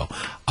Chicago,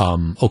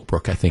 Oak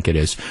Brook, I think it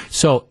is.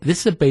 So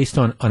this is based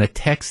on a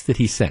text that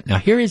he sent. Now,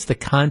 here is the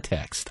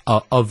context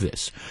of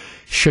this.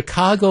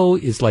 Chicago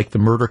is like the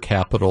murder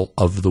capital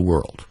of the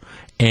world.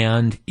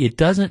 And it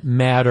doesn't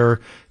matter.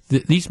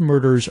 These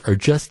murders are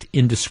just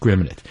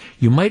indiscriminate.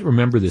 You might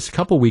remember this. A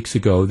couple weeks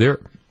ago, there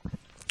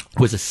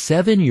was a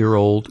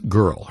 7-year-old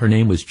girl. Her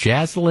name was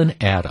Jaslyn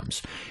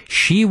Adams.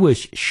 She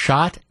was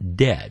shot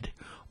dead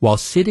while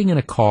sitting in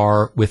a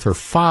car with her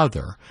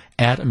father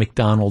at a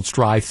McDonald's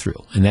drive-thru.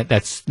 And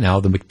that's now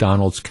the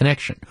McDonald's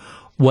connection.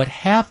 What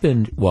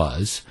happened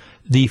was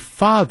the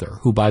father,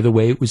 who, by the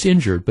way, was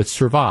injured but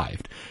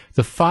survived,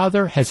 the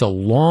father has a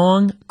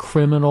long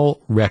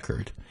criminal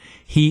record.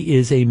 He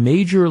is a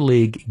major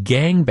league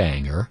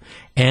gangbanger,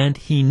 and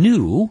he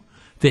knew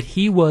that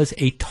he was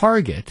a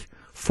target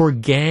for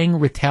gang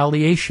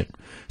retaliation.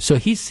 So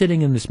he's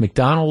sitting in this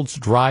McDonald's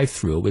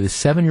drive-thru with his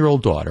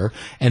 7-year-old daughter,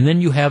 and then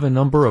you have a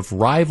number of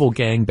rival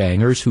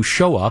gangbangers who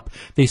show up.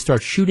 They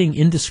start shooting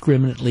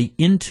indiscriminately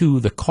into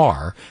the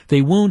car.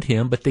 They wound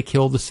him, but they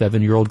kill the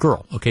 7-year-old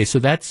girl. Okay, so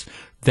that's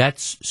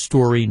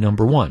story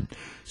number one.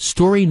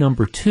 Story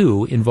number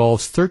two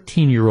involves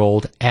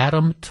 13-year-old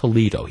Adam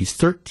Toledo. He's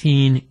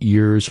 13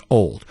 years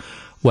old.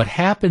 What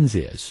happens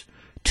is,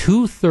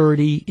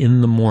 2:30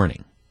 in the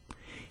morning,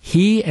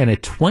 he and a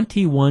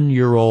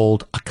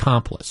 21-year-old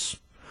accomplice,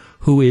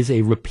 who is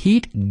a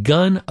repeat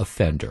gun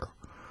offender,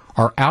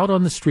 are out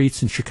on the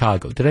streets in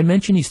Chicago. Did I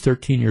mention he's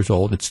 13 years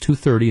old? It's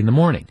 2:30 in the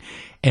morning.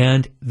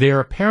 And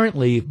they're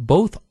apparently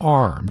both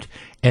armed,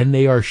 and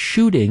they are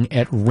shooting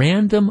at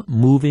random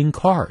moving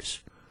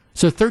cars.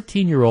 So a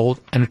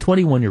 13-year-old and a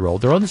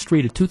 21-year-old, they're on the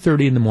street at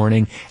 2:30 in the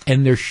morning,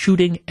 and they're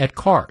shooting at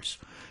cars.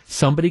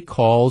 Somebody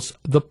calls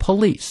the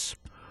police.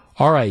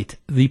 All right,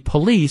 the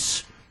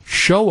police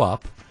show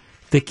up.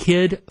 The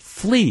kid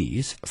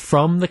flees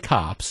from the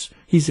cops.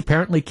 He's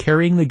apparently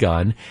carrying the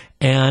gun,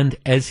 and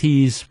as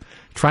he's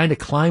trying to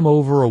climb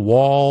over a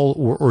wall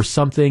or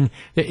something,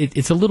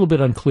 it's a little bit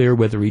unclear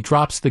whether he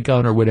drops the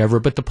gun or whatever,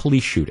 but the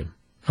police shoot him.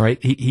 All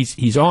right,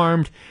 he's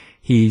armed.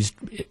 He's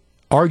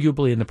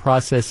arguably in the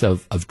process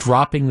of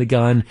dropping the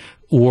gun,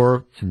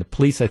 and the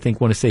police, I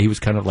think, want to say he was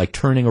kind of like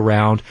turning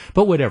around,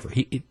 but whatever.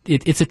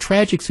 It's a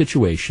tragic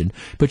situation,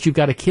 but you've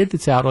got a kid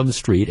that's out on the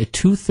street at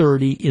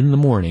 2:30 in the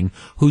morning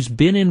who's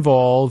been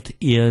involved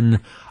in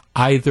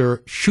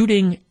either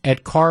shooting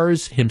at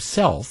cars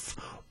himself,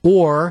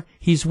 or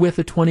he's with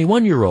a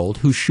 21-year-old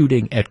who's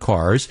shooting at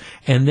cars,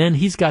 and then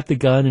he's got the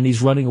gun and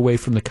he's running away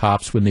from the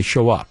cops when they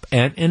show up.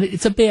 And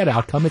it's a bad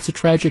outcome. It's a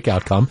tragic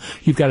outcome.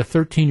 You've got a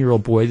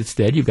 13-year-old boy that's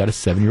dead. You've got a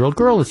 7-year-old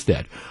girl that's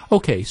dead.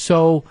 Okay,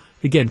 so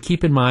again,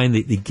 keep in mind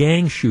the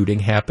gang shooting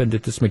happened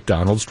at this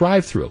McDonald's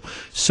drive-thru.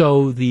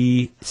 So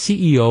the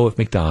CEO of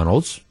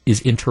McDonald's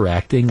is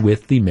interacting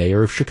with the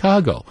mayor of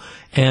Chicago,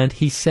 and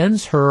he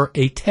sends her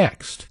a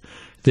text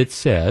that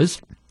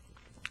says,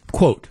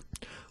 quote,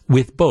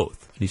 with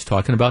both, he's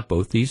talking about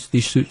both these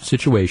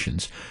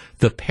situations,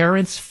 the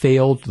parents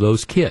failed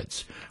those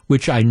kids,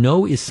 which I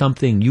know is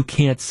something you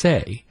can't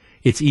say.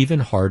 It's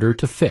even harder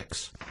to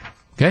fix.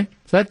 Okay?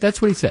 So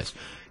that's what he says.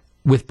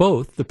 With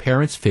both, the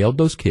parents failed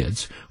those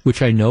kids,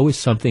 which I know is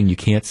something you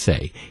can't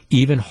say.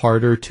 Even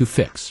harder to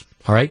fix.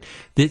 All right?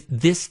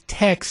 This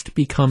text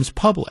becomes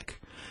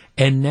public.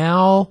 And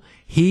now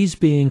he's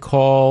being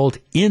called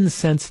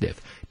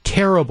insensitive,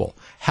 terrible.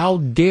 How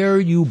dare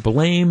you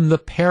blame the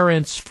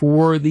parents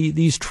for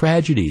these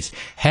tragedies?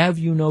 Have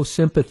you no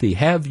sympathy?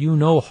 Have you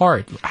no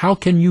heart? How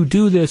can you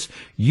do this?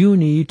 You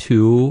need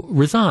to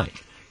resign.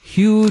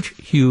 Huge,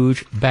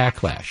 huge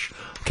backlash.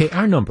 Okay,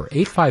 our number,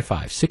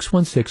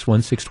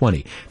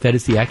 855-616-1620. That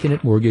is the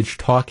Accunet Mortgage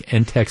talk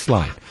and text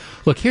line.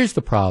 Look, here's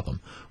the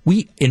problem.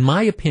 In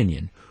my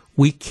opinion,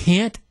 we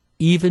can't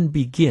even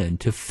begin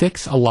to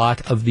fix a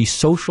lot of the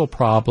social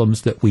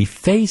problems that we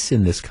face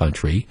in this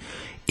country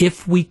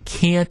if we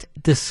can't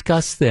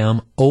discuss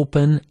them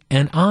open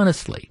and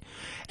honestly.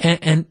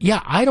 And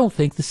yeah, I don't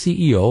think the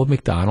CEO of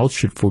McDonald's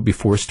should be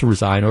forced to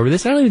resign over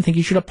this. I don't even think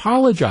he should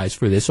apologize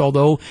for this,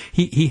 although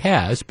he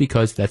has,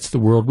 because that's the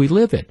world we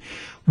live in.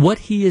 What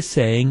he is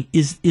saying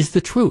is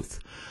the truth.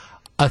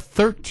 A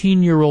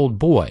 13-year-old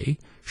boy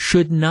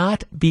should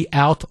not be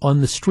out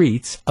on the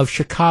streets of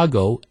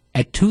Chicago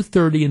at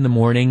 2:30 in the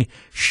morning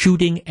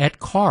shooting at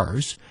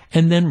cars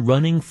and then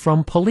running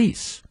from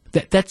police.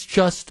 That's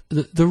just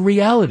the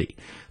reality.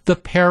 The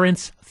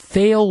parents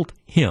failed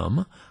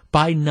him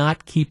by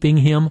not keeping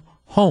him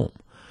home.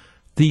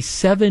 The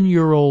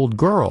 7-year-old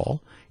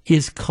girl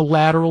is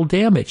collateral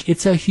damage.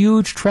 It's a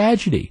huge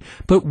tragedy.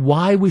 But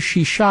why was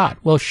she shot?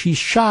 Well, she's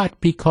shot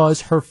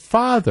because her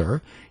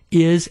father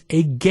is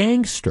a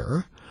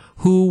gangster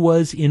who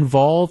was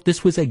involved.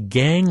 This was a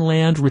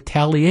gangland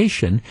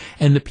retaliation,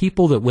 and the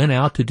people that went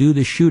out to do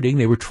the shooting,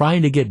 they were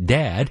trying to get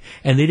Dad,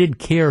 and they didn't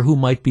care who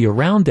might be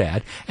around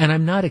Dad. And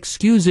I'm not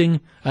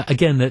excusing,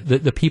 again,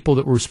 the people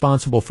that were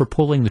responsible for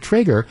pulling the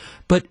trigger,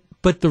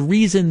 but the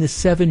reason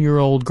this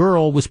 7-year-old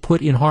girl was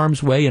put in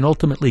harm's way and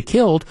ultimately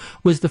killed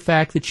was the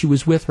fact that she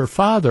was with her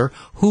father,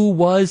 who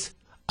was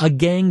a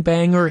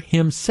gangbanger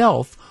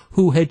himself,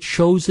 who had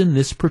chosen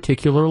this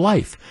particular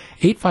life.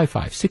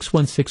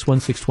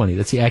 855-616-1620.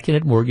 That's the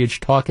AccuNet Mortgage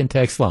talk and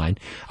text line.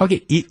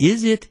 Okay,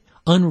 is it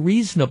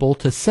unreasonable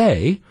to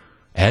say,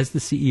 as the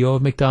CEO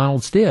of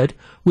McDonald's did,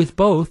 with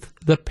both,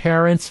 the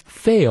parents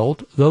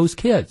failed those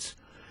kids?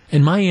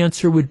 And my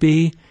answer would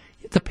be,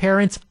 the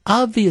parents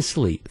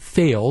obviously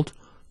failed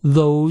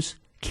those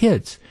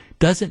kids.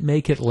 Doesn't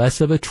make it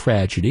less of a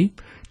tragedy.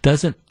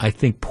 Doesn't, I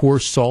think, pour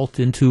salt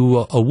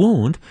into a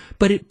wound,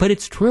 but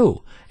it's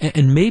true.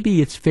 And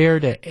maybe it's fair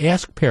to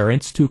ask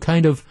parents to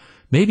kind of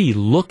maybe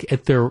look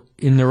at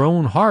in their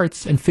own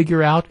hearts and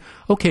figure out,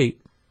 okay,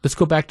 let's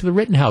go back to the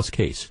Rittenhouse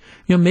case.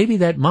 Maybe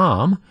that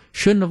mom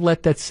shouldn't have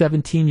let that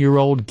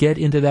 17-year-old get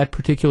into that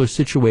particular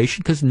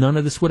situation because none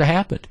of this would have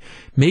happened.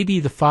 Maybe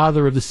the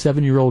father of the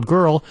 7-year-old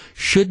girl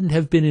shouldn't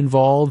have been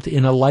involved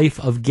in a life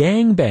of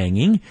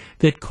gangbanging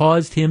that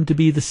caused him to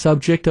be the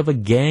subject of a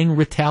gang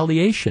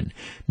retaliation.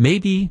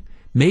 Maybe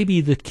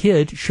the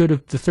kid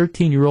the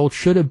 13-year-old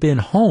should have been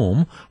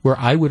home, where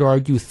I would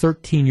argue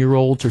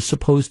 13-year-olds are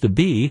supposed to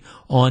be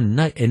on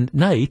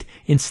night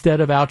instead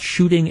of out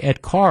shooting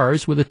at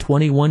cars with a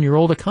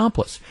 21-year-old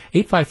accomplice.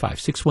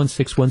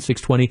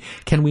 855-616-1620.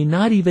 Can we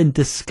not even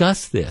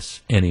discuss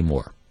this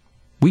anymore?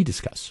 We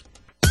discuss.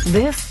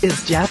 This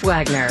is Jeff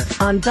Wagner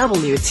on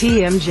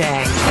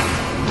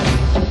WTMJ.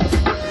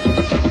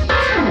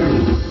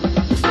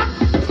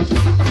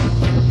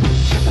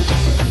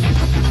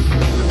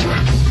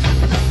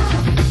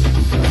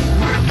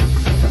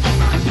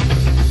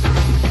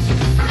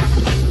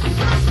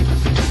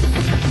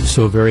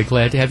 So very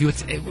glad to have you.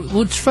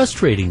 What's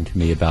frustrating to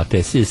me about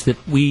this is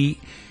that we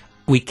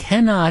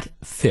cannot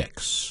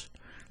fix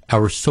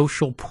our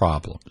social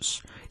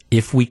problems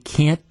if we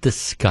can't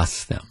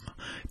discuss them,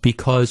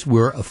 because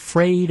we're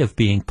afraid of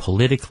being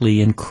politically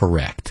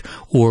incorrect,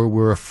 or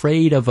we're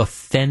afraid of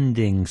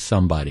offending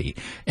somebody.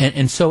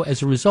 And so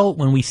as a result,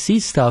 when we see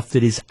stuff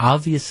that is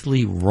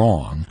obviously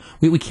wrong,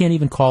 we can't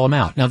even call them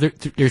out. Now,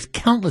 there's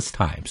countless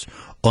times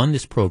on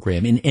this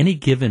program in any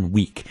given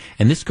week,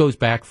 and this goes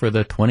back for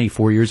the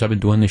 24 years I've been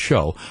doing this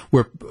show,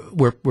 where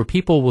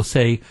people will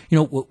say,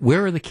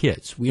 where are the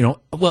kids? Where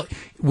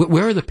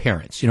are the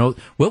parents?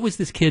 What was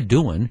this kid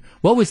doing?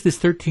 What was this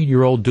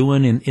 13-year-old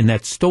doing in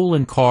that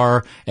stolen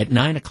car at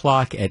 9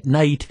 o'clock at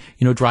night,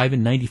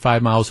 driving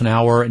 95 miles an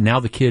hour, and now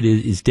the kid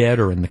is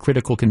dead or in the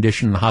critical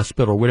condition in the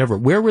hospital or whatever?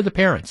 Where were the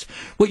parents?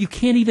 Well, you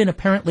can't even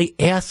apparently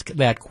ask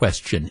that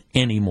question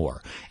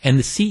anymore. And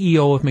the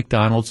CEO of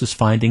McDonald's is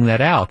finding that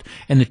out.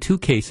 And the two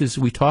cases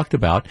we talked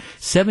about,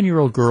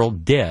 7-year-old girl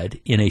dead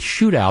in a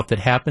shootout that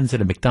happens at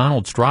a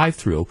McDonald's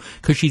drive-thru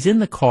because she's in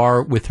the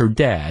car with her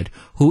dad,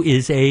 who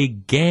is a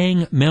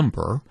gang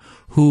member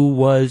who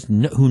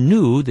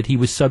knew that he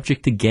was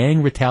subject to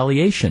gang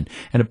retaliation.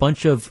 And a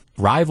bunch of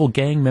rival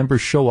gang members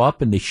show up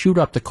and they shoot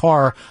up the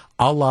car,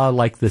 a la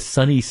like the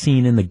Sonny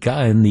scene in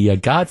the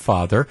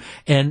Godfather,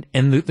 and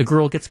the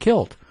girl gets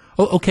killed.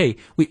 Oh, okay,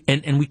 we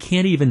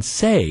can't even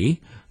say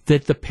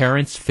that the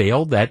parents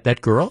failed that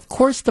girl. Of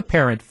course the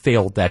parent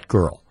failed that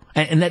girl.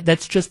 And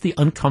that's just the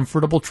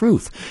uncomfortable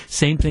truth.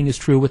 Same thing is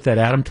true with that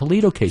Adam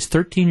Toledo case.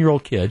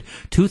 13-year-old kid,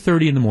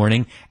 2:30 in the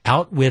morning,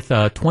 out with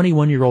a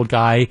 21-year-old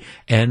guy,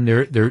 and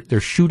they're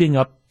shooting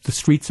up the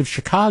streets of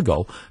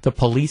Chicago. The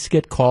police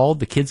get called.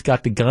 The kid's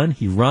got the gun.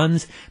 He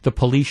runs. The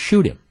police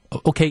shoot him.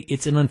 Okay,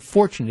 it's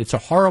a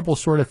horrible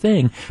sort of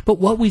thing, but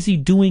what was he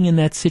doing in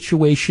that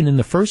situation in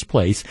the first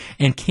place?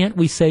 And can't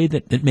we say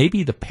that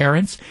maybe the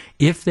parents,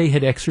 if they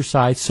had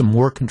exercised some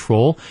more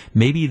control,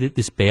 maybe that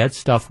this bad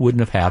stuff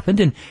wouldn't have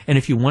happened? And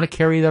if you want to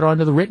carry that on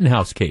to the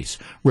Rittenhouse case,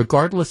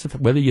 regardless of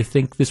whether you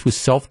think this was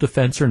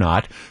self-defense or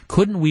not,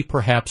 couldn't we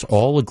perhaps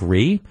all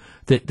agree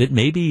that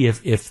maybe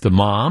if the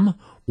mom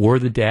or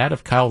the dad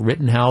of Kyle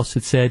Rittenhouse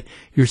had said,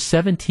 you're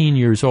 17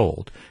 years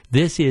old,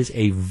 this is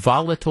a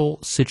volatile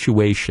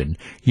situation,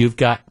 you've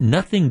got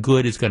nothing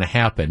good is going to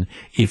happen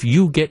if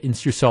you get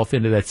yourself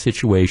into that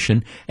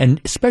situation,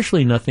 and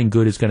especially nothing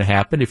good is going to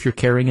happen if you're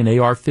carrying an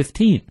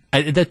AR-15.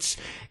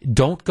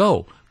 Don't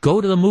go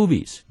to the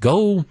movies,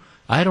 go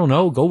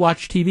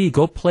watch TV,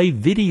 go play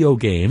video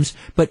games,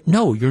 but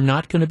no, you're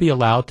not going to be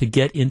allowed to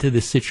get into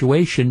this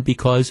situation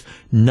because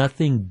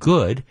nothing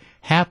good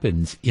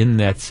happens in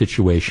that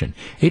situation.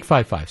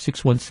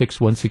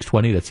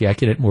 855-616-1620, that's the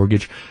AccuNet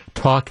Mortgage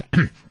talk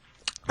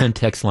And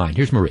text line.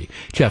 Here's Marie.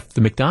 Jeff, the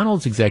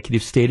McDonald's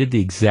executive stated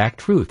the exact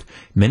truth.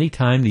 Many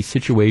times these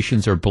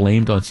situations are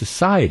blamed on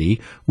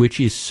society, which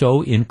is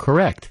so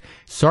incorrect.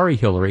 Sorry,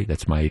 Hillary,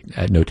 that's my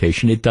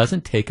notation. It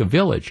doesn't take a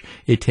village.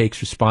 It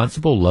takes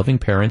responsible, loving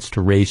parents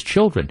to raise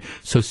children.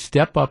 So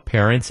step up,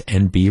 parents,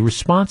 and be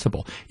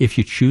responsible if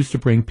you choose to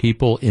bring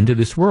people into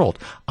this world.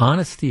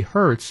 Honesty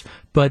hurts,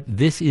 but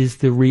this is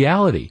the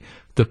reality.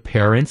 The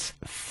parents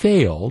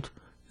failed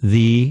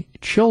the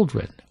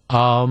children.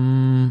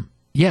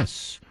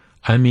 Yes.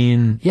 I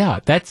mean,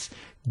 yeah, that's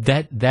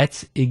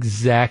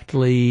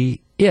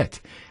exactly it.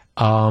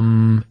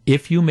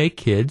 If you make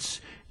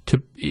kids,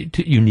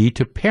 you need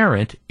to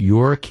parent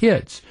your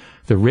kids.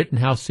 The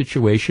Rittenhouse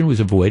situation was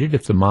avoided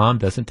if the mom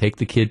doesn't take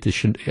the kid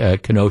to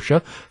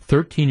Kenosha.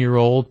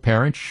 13-year-old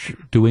parents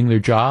doing their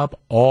job,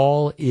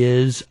 all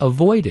is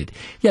avoided.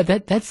 Yeah,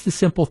 that's the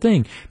simple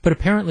thing. But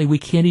apparently we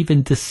can't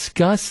even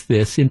discuss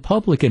this in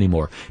public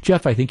anymore.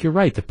 Jeff, I think you're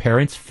right. The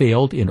parents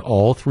failed in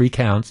all three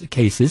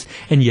cases,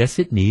 and yes,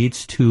 it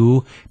needs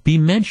to be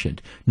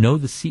mentioned. No,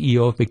 the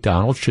CEO of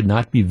McDonald's should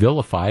not be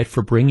vilified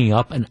for bringing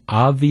up an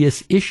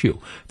obvious issue.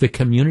 The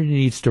community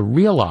needs to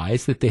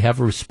realize that they have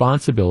a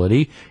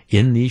responsibility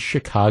in these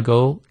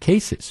Chicago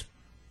cases.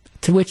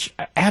 To which,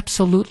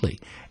 absolutely.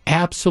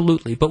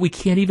 But we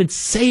can't even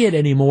say it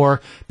anymore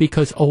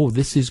because,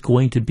 this is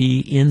going to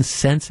be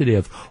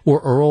insensitive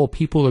or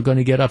people are going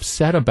to get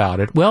upset about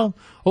it. Well,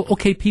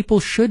 okay,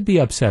 people should be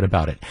upset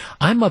about it.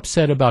 I'm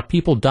upset about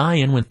people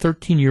dying when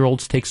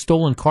 13-year-olds take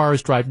stolen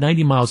cars, drive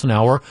 90 miles an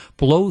hour,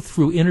 blow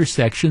through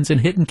intersections,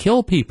 and hit and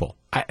kill people.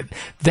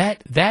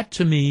 That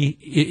to me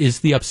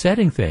is the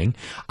upsetting thing.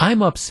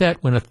 I'm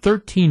upset when a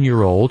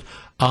 13-year-old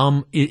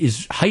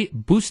is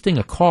boosting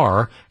a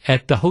car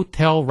at the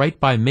hotel right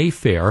by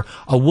Mayfair.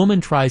 A woman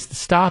tries to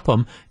stop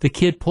him. The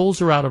kid pulls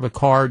her out of a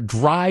car,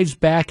 drives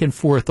back and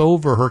forth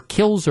over her,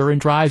 kills her,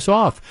 and drives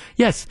off.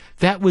 Yes,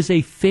 that was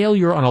a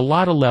failure on a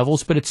lot of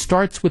levels, but it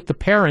starts with the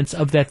parents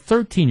of that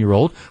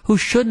 13-year-old who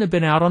shouldn't have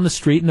been out on the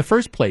street in the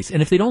first place.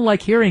 And if they don't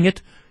like hearing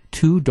it,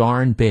 too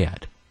darn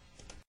bad.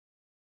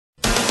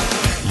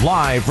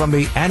 Live from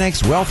the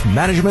Annex Wealth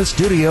Management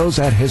Studios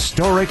at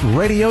historic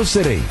Radio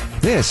City,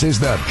 this is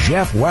the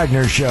Jeff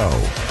Wagner Show.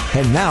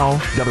 And now,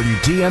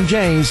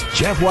 WTMJ's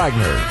Jeff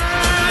Wagner.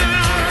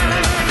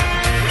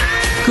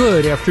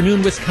 Good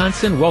afternoon,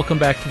 Wisconsin. Welcome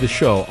back to the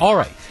show. All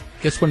right.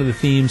 Guess one of the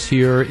themes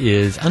here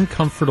is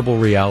uncomfortable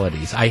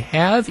realities. I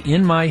have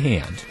in my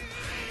hand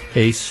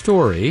a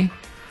story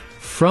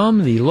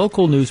from the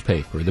local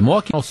newspaper, the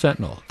Milwaukee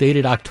Sentinel,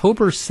 dated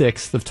October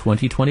 6th of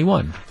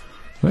 2021.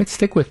 All right,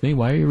 stick with me.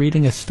 Why are you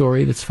reading a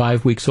story that's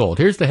 5 weeks old?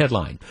 Here's the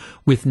headline.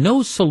 With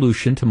no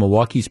solution to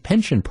Milwaukee's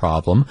pension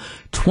problem,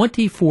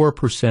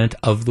 24%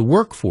 of the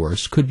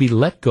workforce could be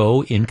let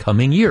go in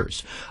coming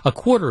years. A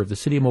quarter of the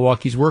city of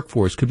Milwaukee's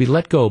workforce could be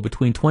let go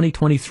between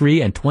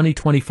 2023 and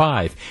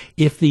 2025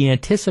 if the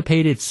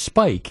anticipated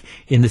spike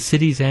in the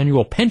city's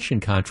annual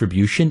pension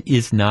contribution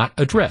is not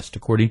addressed,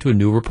 according to a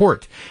new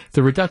report.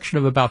 The reduction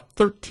of about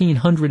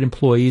 1,300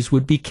 employees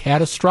would be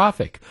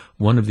catastrophic,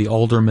 one of the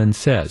aldermen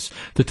says.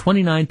 The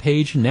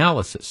 29-page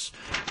analysis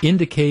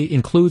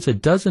includes a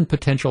dozen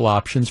potential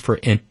options for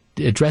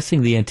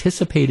addressing the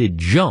anticipated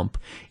jump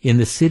in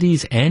the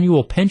city's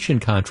annual pension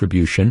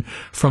contribution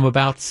from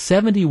about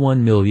 $71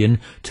 million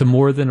to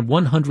more than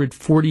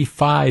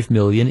 $145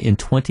 million in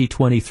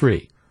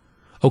 2023.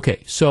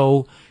 Okay,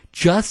 so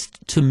just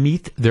to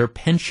meet their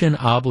pension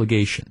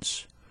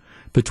obligations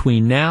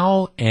between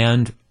now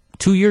and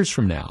 2 years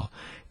from now,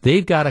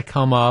 they've got to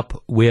come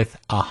up with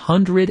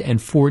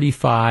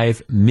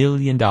 $145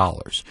 million.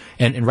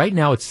 And right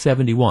now it's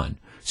 71.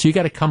 So you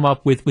got to come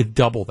up with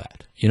double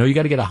that. You know, you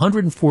got to get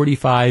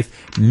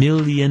 $145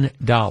 million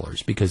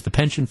because the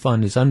pension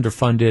fund is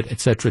underfunded, et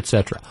cetera, et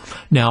cetera.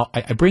 Now,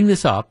 I bring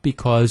this up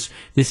because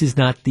this is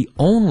not the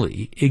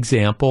only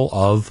example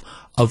of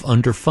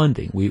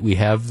underfunding. We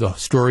have the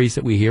stories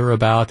that we hear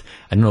about,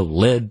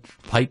 lead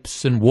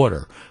pipes and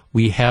water.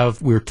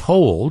 We're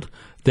told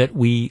that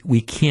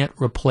we can't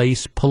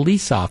replace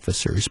police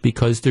officers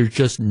because there's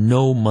just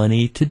no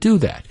money to do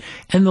that.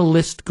 And the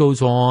list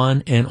goes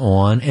on and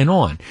on and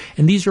on.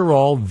 And these are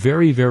all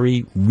very,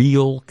 very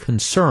real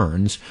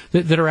concerns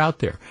that are out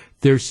there.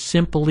 There's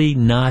simply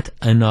not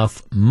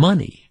enough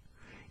money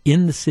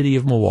in the city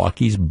of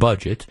Milwaukee's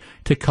budget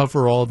to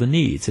cover all the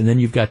needs. And then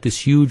you've got this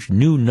huge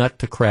new nut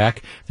to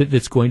crack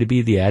that's going to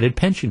be the added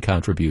pension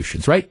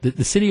contributions, right?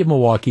 The city of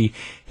Milwaukee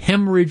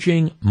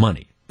hemorrhaging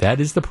money.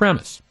 That is the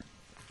premise.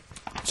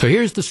 So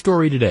here's the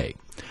story today.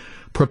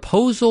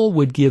 Proposal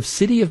would give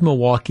City of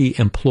Milwaukee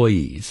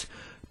employees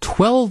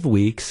 12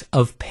 weeks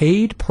of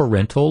paid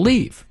parental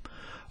leave.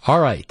 All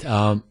right,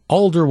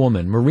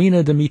 Alderwoman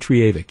Marina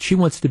Dmitrievic, she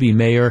wants to be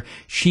mayor.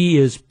 She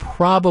is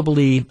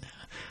probably,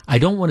 I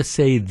don't want to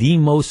say the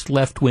most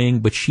left-wing,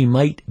 but she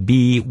might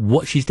be,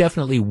 she's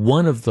definitely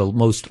one of the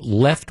most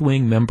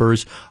left-wing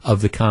members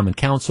of the Common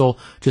Council,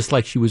 just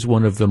like she was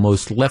one of the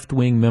most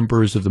left-wing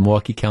members of the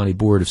Milwaukee County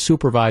Board of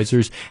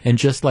Supervisors, and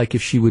just like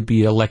if she would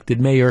be elected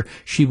mayor,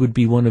 she would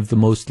be one of the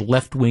most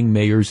left-wing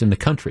mayors in the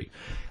country.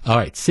 All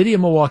right, City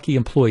of Milwaukee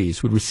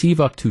employees would receive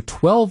up to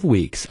 12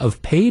 weeks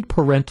of paid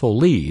parental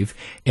leave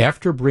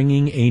after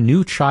bringing a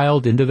new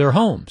child into their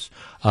homes.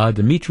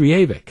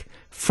 Dmitrijevic,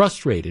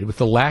 frustrated with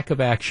the lack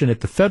of action at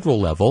the federal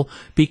level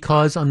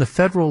because on the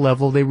federal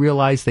level they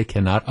realize they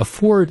cannot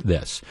afford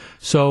this.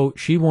 So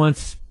she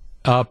wants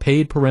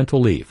paid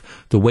parental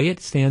leave. The way it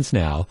stands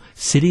now,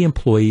 city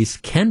employees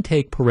can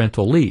take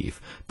parental leave,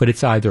 but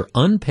it's either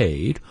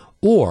unpaid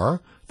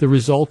or the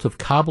result of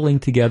cobbling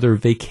together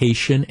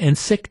vacation and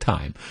sick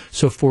time.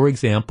 So, for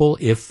example,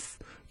 if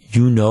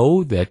you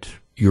know that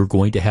you're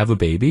going to have a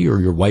baby or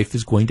your wife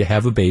is going to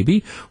have a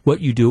baby, what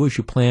you do is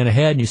you plan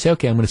ahead and you say,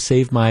 okay, I'm going to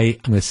save my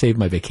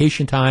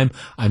vacation time,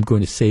 I'm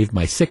going to save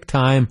my sick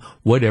time,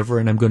 whatever,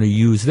 and I'm going to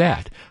use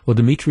that. Well,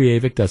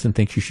 Dmitrijevic doesn't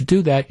think you should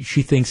do that.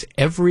 She thinks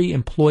every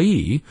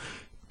employee,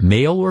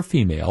 male or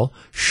female,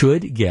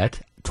 should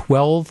get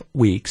 12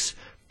 weeks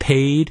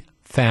paid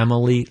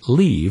family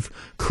leave,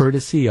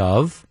 courtesy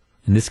of,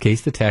 in this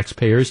case, the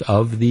taxpayers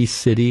of the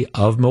city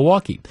of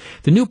Milwaukee.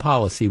 The new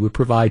policy would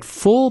provide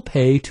full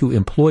pay to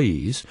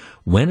employees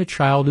when a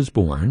child is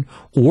born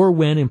or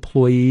when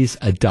employees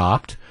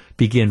adopt,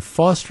 begin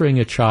fostering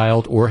a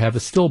child, or have a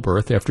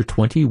stillbirth after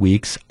 20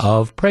 weeks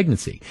of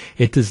pregnancy.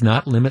 It does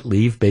not limit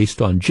leave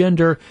based on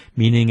gender,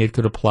 meaning it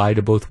could apply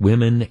to both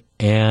women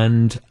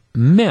and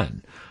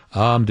men.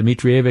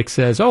 Dmitrijevic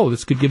says,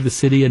 this could give the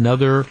city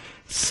another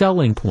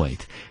selling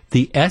point.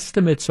 The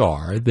estimates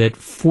are that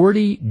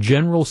 40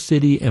 general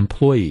city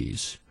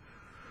employees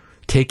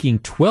taking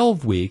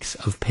 12 weeks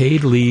of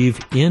paid leave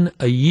in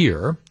a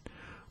year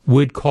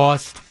would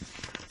cost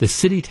the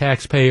city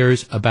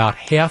taxpayers about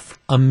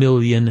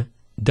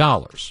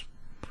 $500,000.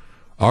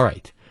 All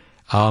right.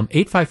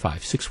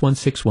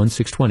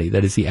 855-616-1620.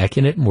 That is the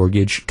Accunet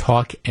Mortgage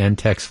talk and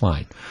text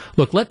line.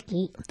 Look,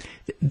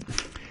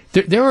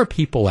 there are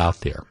people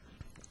out there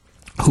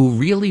who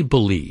really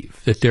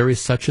believe that there is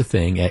such a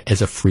thing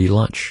as a free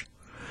lunch.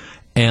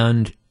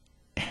 And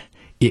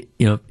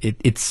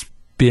it's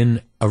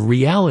been a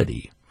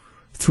reality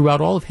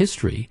throughout all of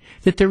history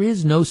that there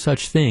is no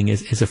such thing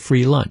as a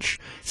free lunch.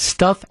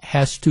 Stuff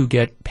has to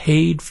get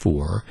paid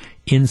for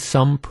in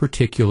some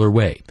particular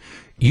way.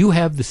 You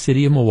have the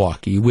city of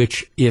Milwaukee,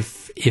 which,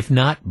 if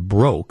not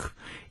broke,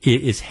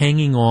 is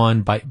hanging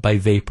on by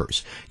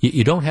vapors.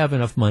 You don't have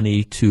enough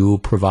money to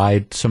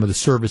provide some of the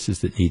services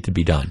that need to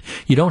be done.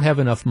 You don't have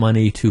enough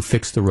money to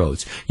fix the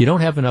roads. You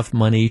don't have enough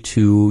money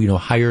to,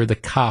 hire the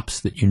cops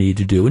that you need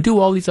to do and do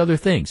all these other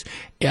things.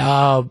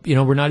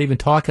 We're not even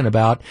talking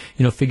about,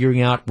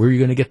 figuring out where you're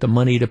going to get the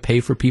money to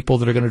pay for people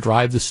that are going to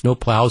drive the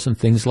snowplows and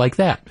things like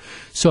that.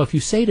 So if you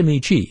say to me,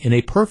 gee, in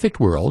a perfect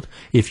world,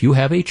 if you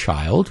have a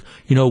child,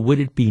 would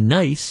it be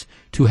nice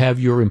to have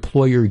your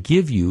employer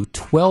give you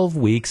 12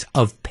 weeks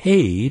of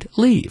paid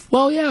leave?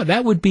 Well, yeah,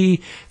 that would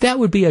be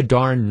a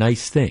darn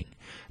nice thing.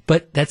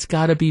 But that's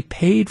got to be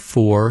paid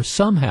for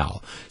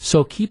somehow.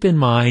 So keep in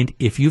mind,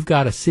 if you've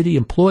got a city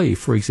employee,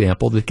 for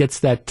example, that gets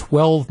that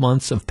 12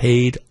 months of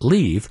paid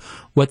leave,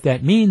 what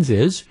that means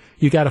is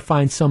you got to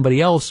find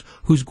somebody else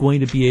who's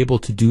going to be able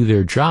to do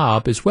their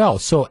job as well.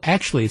 So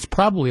actually, it's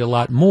probably a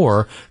lot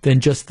more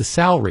than just the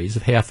salaries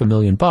of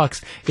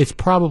 $500,000. It's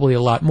probably a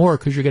lot more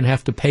because you're going to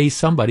have to pay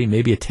somebody,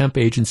 maybe a temp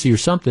agency or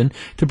something,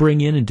 to bring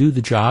in and do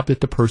the job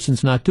that the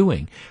person's not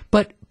doing.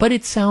 But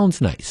it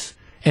sounds nice.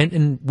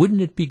 And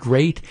wouldn't it be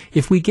great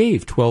if we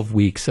gave 12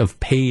 weeks of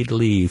paid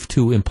leave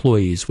to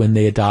employees when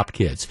they adopt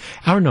kids?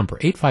 Our number,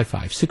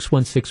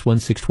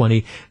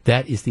 855-616-1620.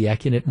 That is the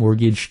Accunet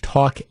Mortgage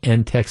talk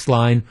and text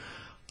line.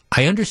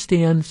 I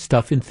understand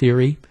stuff in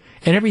theory,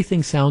 and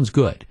everything sounds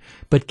good.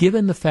 But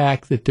given the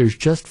fact that there's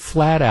just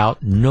flat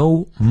out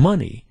no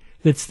money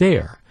that's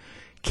there,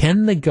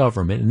 can the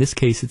government, in this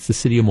case it's the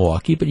city of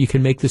Milwaukee, but you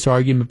can make this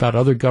argument about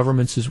other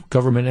government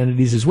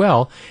entities as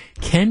well,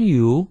 can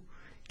you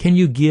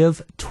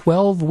give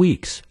 12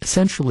 weeks,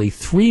 essentially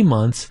 3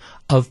 months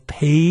of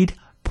paid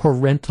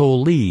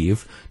parental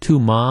leave to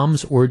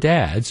moms or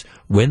dads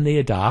when they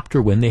adopt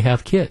or when they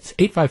have kids?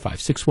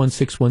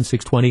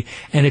 855-616-1620.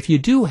 And if you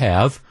do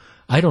have,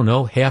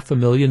 $500,000,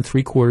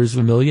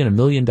 $750,000, $1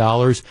 million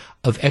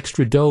of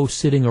extra dough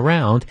sitting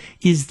around,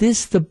 is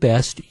this the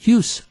best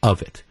use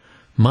of it?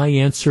 My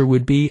answer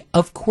would be,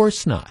 of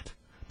course not.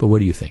 But what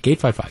do you think?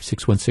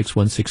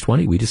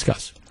 855-616-1620. We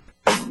discuss.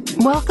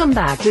 Welcome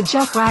back to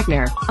Jeff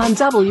Wagner on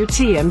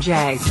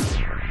WTMJ.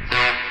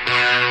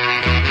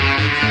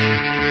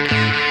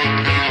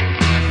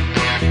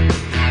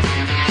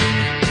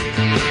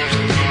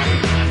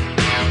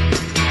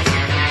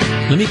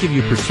 Let me give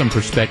you some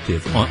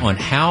perspective on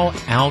how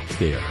out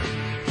there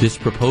this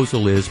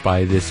proposal is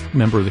by this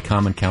member of the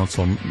Common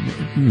Council,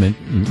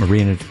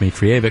 Marina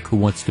Dmitrijevic, who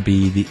wants to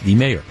be the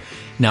mayor.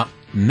 Now,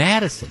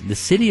 Madison, the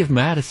city of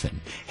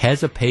Madison,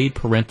 has a paid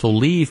parental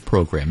leave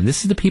program, and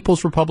this is the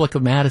People's Republic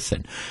of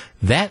Madison.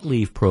 That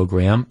leave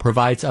program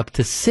provides up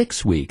to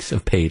 6 weeks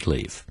of paid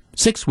leave.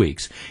 6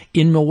 weeks.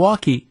 In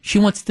Milwaukee, she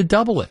wants to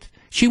double it.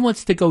 She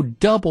wants to go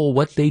double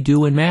what they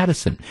do in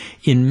Madison.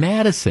 In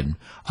Madison,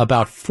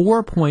 about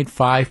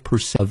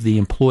 4.5% of the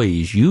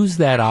employees use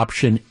that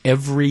option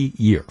every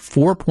year.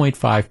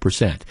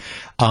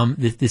 4.5%.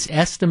 This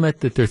estimate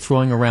that they're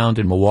throwing around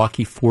in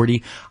Milwaukee,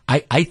 40,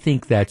 I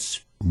think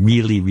that's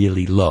really,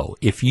 really low.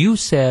 If you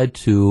said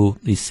to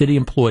the city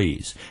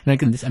employees,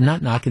 and I'm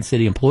not knocking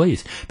city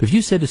employees, but if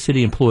you said to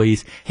city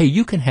employees, hey,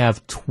 you can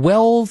have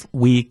 12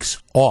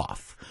 weeks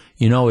off.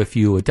 You know, if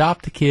you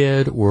adopt a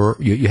kid or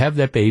you have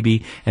that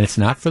baby and it's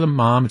not for the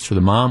mom, it's for the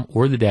mom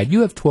or the dad,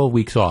 you have 12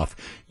 weeks off.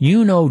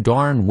 You know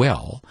darn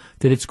well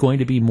that it's going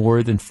to be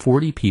more than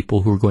 40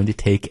 people who are going to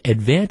take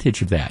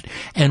advantage of that.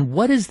 And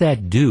what does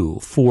that do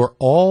for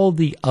all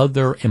the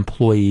other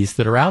employees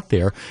that are out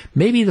there?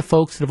 Maybe the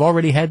folks that have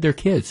already had their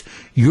kids.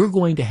 You're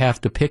going to have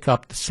to pick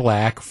up the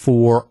slack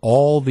for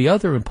all the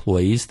other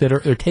employees that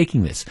are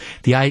taking this.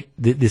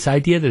 This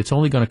idea that it's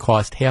only going to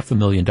cost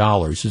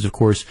 $500,000 is, of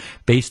course,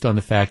 based on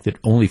the fact that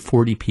only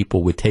 40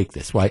 people would take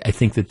this. Well, I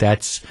think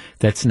that's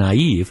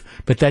naive,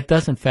 but that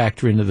doesn't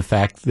factor into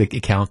the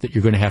account that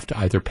you're going to have to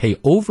either pay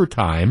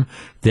overtime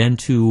than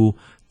to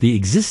the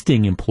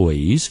existing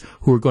employees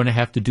who are going to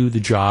have to do the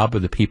job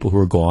of the people who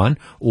are gone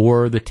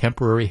or the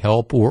temporary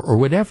help or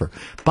whatever.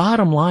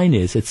 Bottom line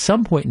is, at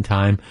some point in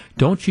time,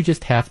 don't you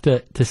just have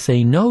to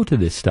say no to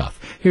this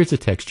stuff? Here's a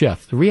text,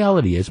 Jeff. The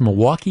reality is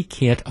Milwaukee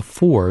can't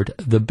afford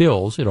the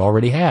bills it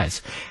already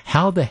has.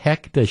 How the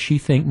heck does she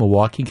think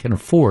Milwaukee can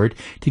afford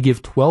to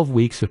give 12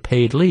 weeks of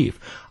paid leave?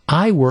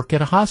 I work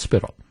at a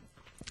hospital.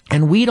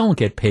 And we don't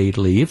get paid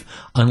leave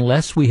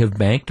unless we have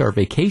banked our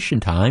vacation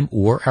time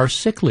or our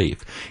sick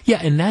leave. Yeah,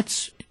 and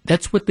that's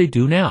what they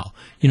do now.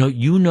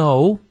 You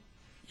know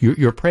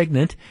you're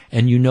pregnant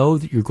and you know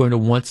that you're going to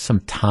want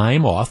some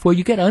time off. Well,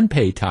 you get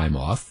unpaid time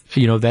off.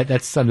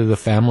 That's under the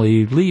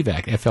Family Leave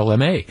Act,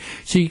 FLMA.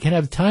 So you can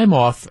have time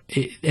off,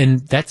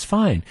 and that's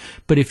fine.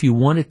 But if you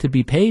want it to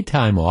be paid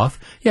time off,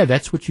 yeah,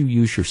 that's what you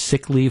use your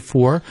sick leave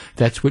for.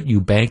 That's what you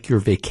bank your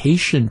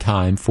vacation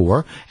time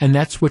for. And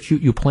that's what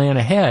you plan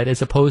ahead,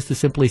 as opposed to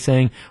simply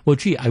saying, well,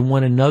 gee, I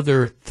want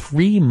another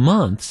 3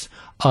 months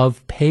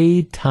of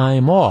paid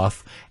time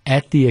off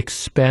at the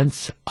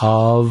expense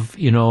of,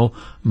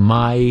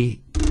 my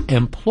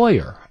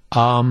employer.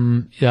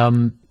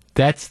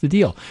 That's the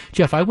deal.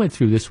 Jeff, I went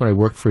through this when I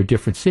worked for a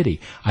different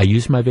city. I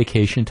used my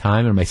vacation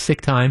time and my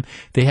sick time.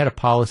 They had a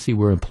policy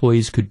where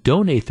employees could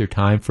donate their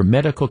time for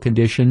medical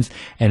conditions,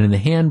 and in the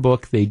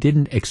handbook, they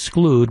didn't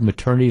exclude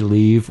maternity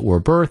leave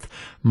or birth.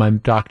 My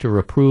doctor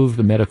approved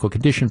the medical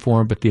condition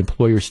form, but the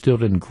employer still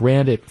didn't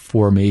grant it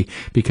for me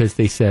because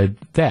they said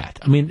that.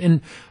 I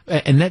mean,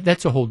 and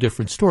that's a whole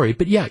different story.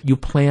 But yeah, you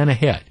plan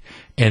ahead,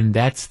 and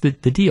that's the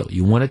deal.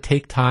 You want to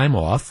take time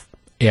off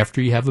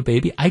after you have a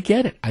baby. I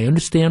get it. I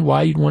understand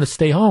why you'd want to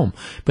stay home.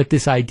 But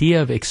this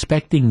idea of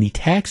expecting the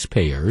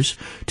taxpayers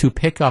to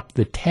pick up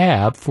the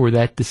tab for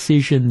that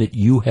decision that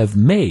you have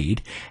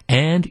made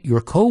and your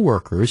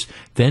coworkers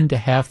then to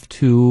have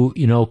to,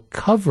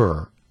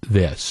 cover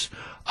this,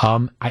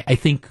 I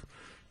think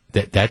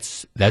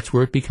that's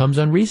where it becomes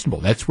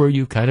unreasonable. That's where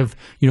you kind of,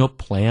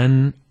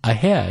 plan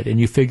ahead and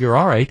you figure,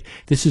 all right,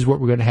 this is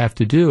what we're going to have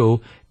to do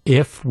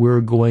if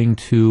we're going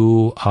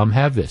to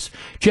have this.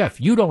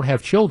 Jeff, you don't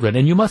have children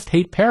and you must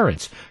hate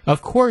parents.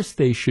 Of course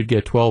they should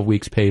get 12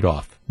 weeks paid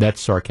off. That's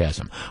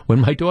sarcasm. When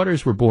my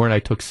daughters were born, I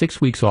took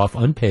 6 weeks off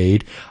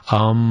unpaid,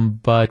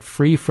 but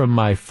free from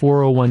my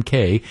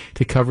 401k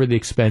to cover the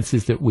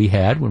expenses that we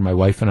had when my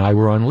wife and I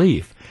were on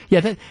leave.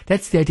 Yeah,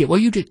 that's the idea. Well,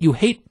 you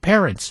hate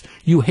parents.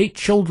 You hate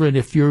children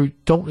if you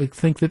don't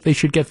think that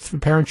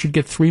parents should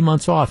get 3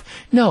 months off.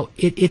 No,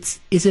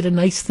 is it a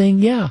nice thing?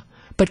 Yeah.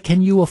 But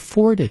can you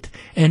afford it?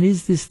 And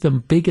is this the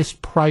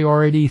biggest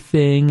priority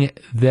thing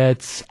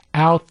that's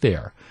out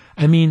there?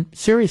 I mean,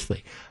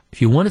 seriously,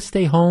 if you want to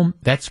stay home,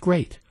 that's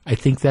great. I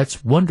think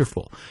that's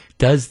wonderful.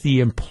 Does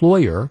the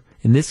employer,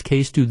 in this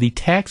case, do the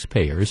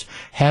taxpayers,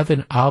 have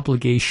an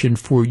obligation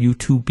for you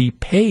to be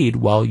paid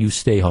while you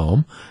stay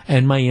home?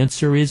 And my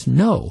answer is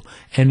no.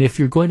 And if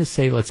you're going to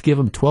say, let's give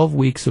them 12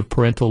 weeks of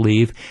parental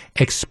leave,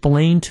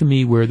 explain to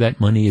me where that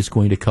money is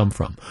going to come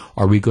from.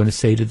 Are we going to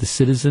say to the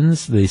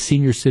citizens, the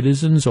senior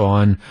citizens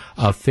on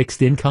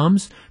fixed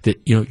incomes, that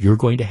you're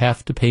going to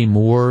have to pay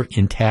more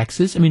in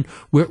taxes? I mean,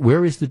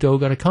 where is the dough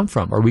going to come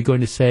from? Are we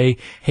going to say,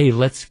 hey,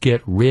 let's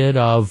get rid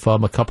of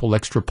a couple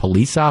extra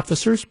police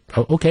officers?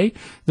 Okay.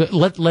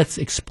 Let's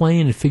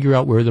explain and figure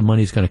out where the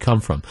money is going to come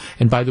from.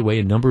 And by the way,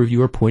 a number of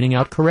you are pointing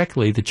out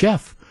correctly that,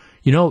 Jeff,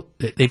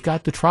 they've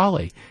got the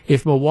trolley.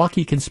 If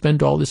Milwaukee can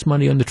spend all this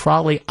money on the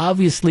trolley,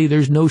 obviously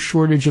there's no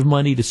shortage of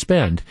money to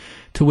spend.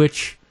 To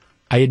which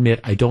I admit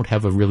I don't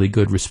have a really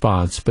good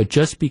response. But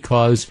just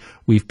because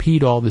we've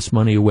peed all this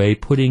money away,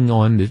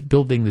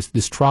 building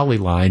this trolley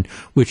line,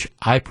 which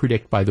I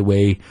predict, by the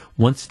way,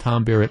 once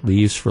Tom Barrett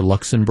leaves for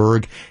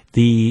Luxembourg,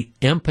 the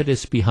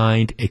impetus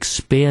behind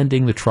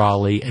expanding the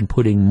trolley and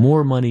putting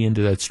more money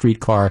into that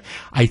streetcar,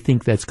 I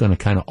think that's going to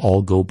kind of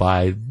all go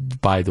by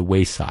the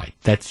wayside.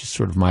 That's just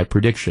sort of my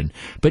prediction.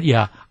 But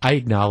yeah, I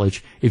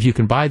acknowledge if you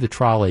can buy the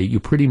trolley, you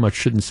pretty much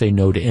shouldn't say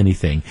no to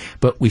anything.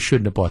 But we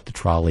shouldn't have bought the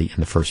trolley in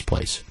the first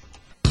place.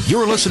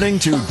 You're listening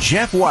to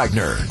Jeff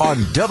Wagner on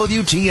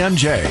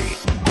WTMJ.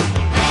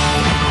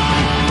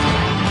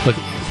 Look,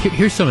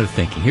 here's some of the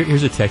thinking.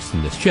 Here's a text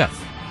in this.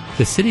 Jeff,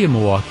 the city of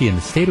Milwaukee and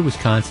the state of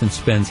Wisconsin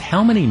spends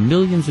how many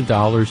millions of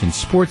dollars in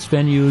sports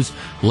venues,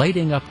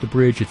 lighting up the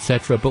bridge,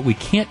 etc., but we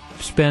can't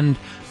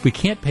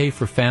pay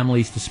for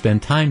families to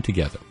spend time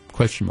together? ?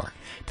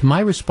 To my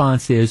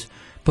response is,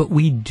 but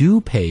we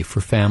do pay for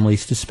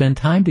families to spend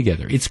time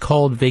together. It's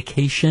called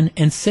vacation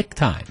and sick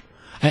time.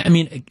 I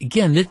mean,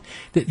 again,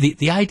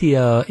 the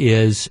idea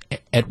is,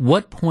 at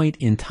what point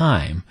in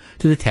time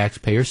do the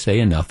taxpayers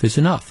say enough is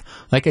enough?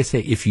 Like I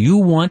say, if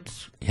you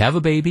have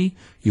a baby,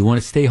 you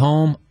want to stay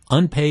home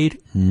unpaid,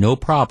 no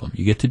problem.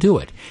 You get to do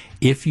it.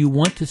 If you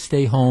want to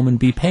stay home and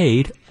be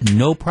paid,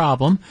 no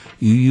problem.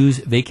 You use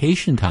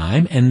vacation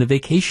time, and the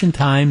vacation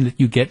time that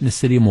you get in the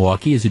city of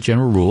Milwaukee, as a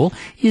general rule,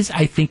 is,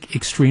 I think,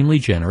 extremely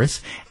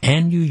generous,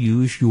 and you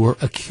use your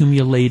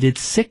accumulated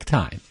sick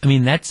time. I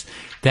mean, that's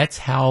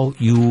how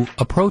you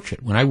approach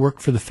it. When I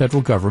worked for the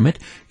federal government,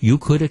 you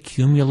could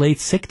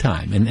accumulate sick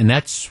time, and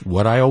that's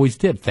what I always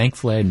did.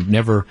 Thankfully, I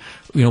never,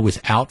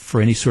 was out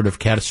for any sort of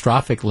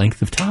catastrophic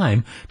length of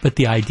time, but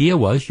the idea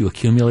was you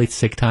accumulate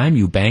sick time,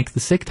 you bank the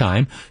sick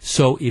time,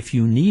 so if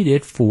you need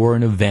it for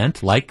an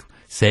event like,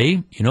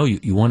 say,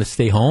 you want to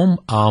stay home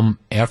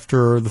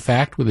after the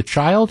fact with a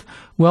child,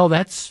 well,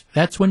 that's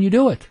when you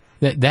do it.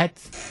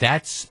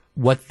 That's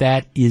what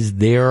that is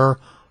there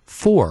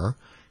for,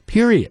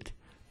 period.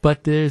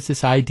 But there's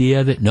this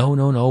idea that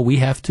no, we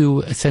have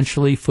to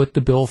essentially foot the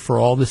bill for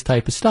all this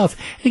type of stuff.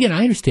 And again,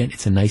 I understand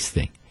it's a nice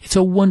thing. It's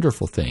a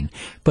wonderful thing.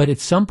 But at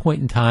some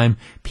point in time,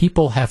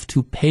 people have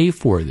to pay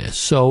for this.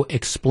 So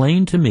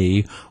explain to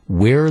me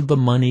where the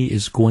money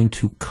is going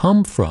to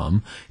come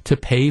from to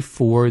pay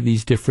for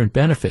these different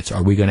benefits.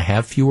 Are we going to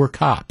have fewer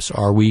cops?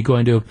 Are we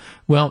going to,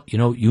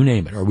 you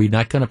name it. Are we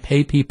not going to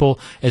pay people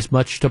as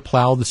much to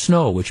plow the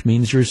snow, which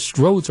means your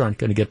roads aren't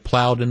going to get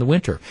plowed in the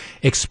winter?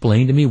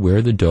 Explain to me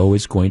where the dough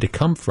is going to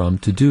come from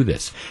to do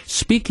this.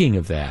 Speaking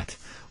of that,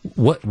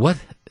 what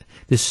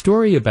this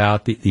story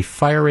about the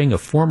firing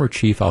of former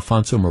Chief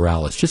Alfonso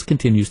Morales just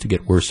continues to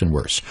get worse and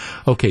worse.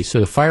 Okay,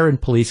 so the Fire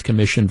and Police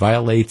Commission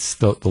violates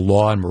the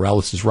law and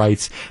Morales'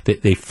 rights.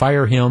 They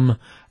fire him.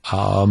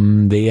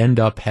 They end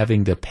up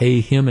having to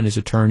pay him and his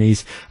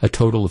attorneys a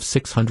total of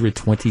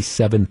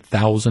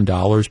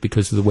 $627,000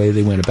 because of the way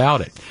they went about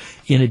it.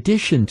 In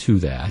addition to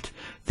that,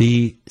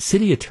 the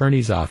city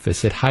attorney's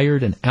office had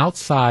hired an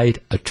outside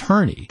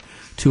attorney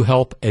to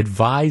help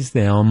advise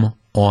them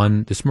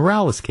on this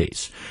Morales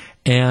case.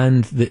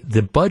 And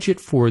the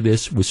budget for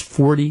this was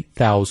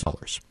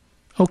 $40,000.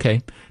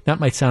 Okay, that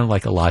might sound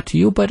like a lot to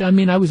you, but I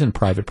mean, I was in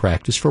private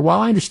practice for a while.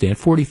 I understand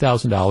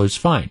 $40,000 is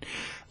fine.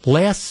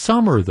 Last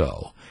summer,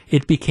 though,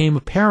 it became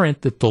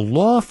apparent that the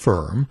law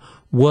firm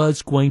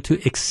was going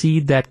to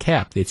exceed that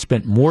cap. They'd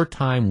spent more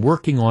time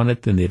working on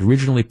it than they'd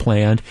originally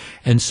planned,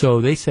 and so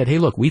they said, hey,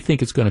 look, we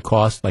think it's going to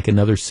cost like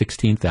another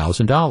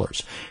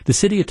 $16,000. The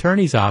city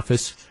attorney's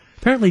office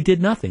apparently did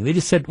nothing. They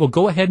just said, well,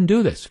 go ahead and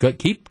do this.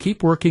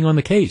 Keep working on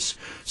the case.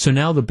 So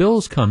now the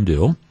bills come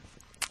due,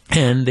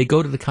 and they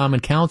go to the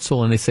Common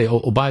Council and they say,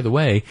 oh, by the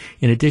way,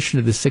 in addition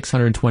to the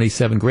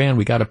 $627,000,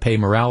 we got to pay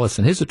Morales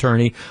and his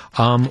attorney.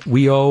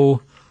 We owe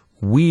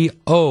the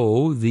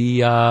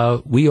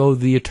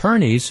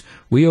attorneys,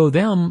 we owe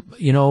them,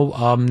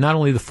 not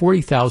only the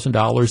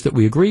 $40,000 that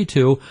we agreed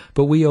to,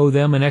 but we owe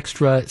them an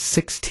extra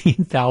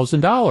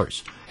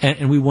 $16,000.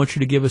 And we want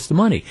you to give us the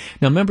money.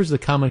 Now, members of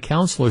the Common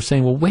Council are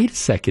saying, well, wait a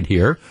second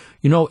here.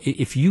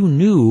 If you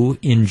knew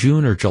in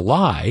June or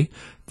July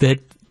that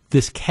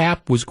this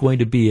cap was going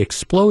to be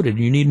exploded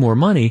and you need more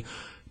money,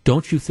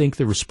 don't you think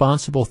the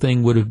responsible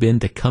thing would have been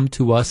to come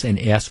to us and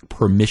ask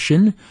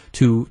permission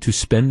to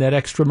spend that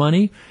extra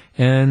money?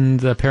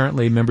 And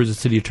apparently members of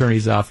the city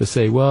attorney's office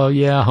say, well,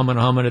 yeah,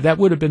 humana, that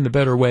would have been the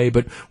better way,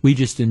 but we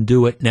just didn't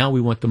do it. Now we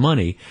want the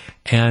money.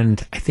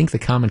 And I think the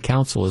Common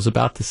Council is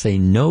about to say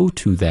no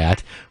to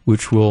that,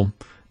 which will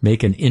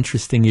make an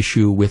interesting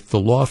issue with the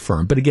law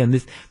firm. But again,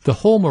 the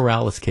whole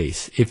Morales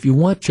case, if you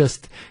want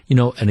just,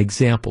 an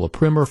example, a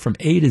primer from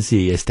A to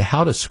Z as to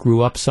how to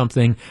screw up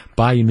something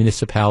by a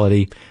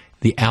municipality,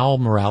 the Al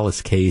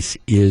Morales case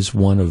is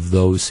one of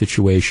those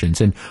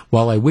situations. And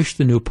while I wish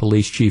the new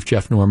police chief,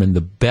 Jeff Norman,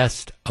 the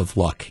best of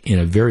luck in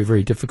a very,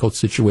 very difficult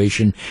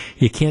situation,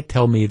 you can't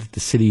tell me that the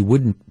city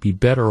wouldn't be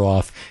better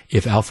off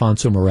if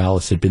Alfonso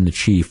Morales had been the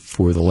chief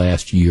for the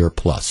last year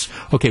plus.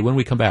 Okay, when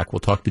we come back, we'll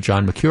talk to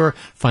John McCure,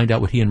 find out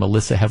what he and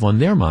Melissa have on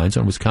their minds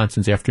on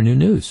Wisconsin's afternoon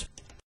news.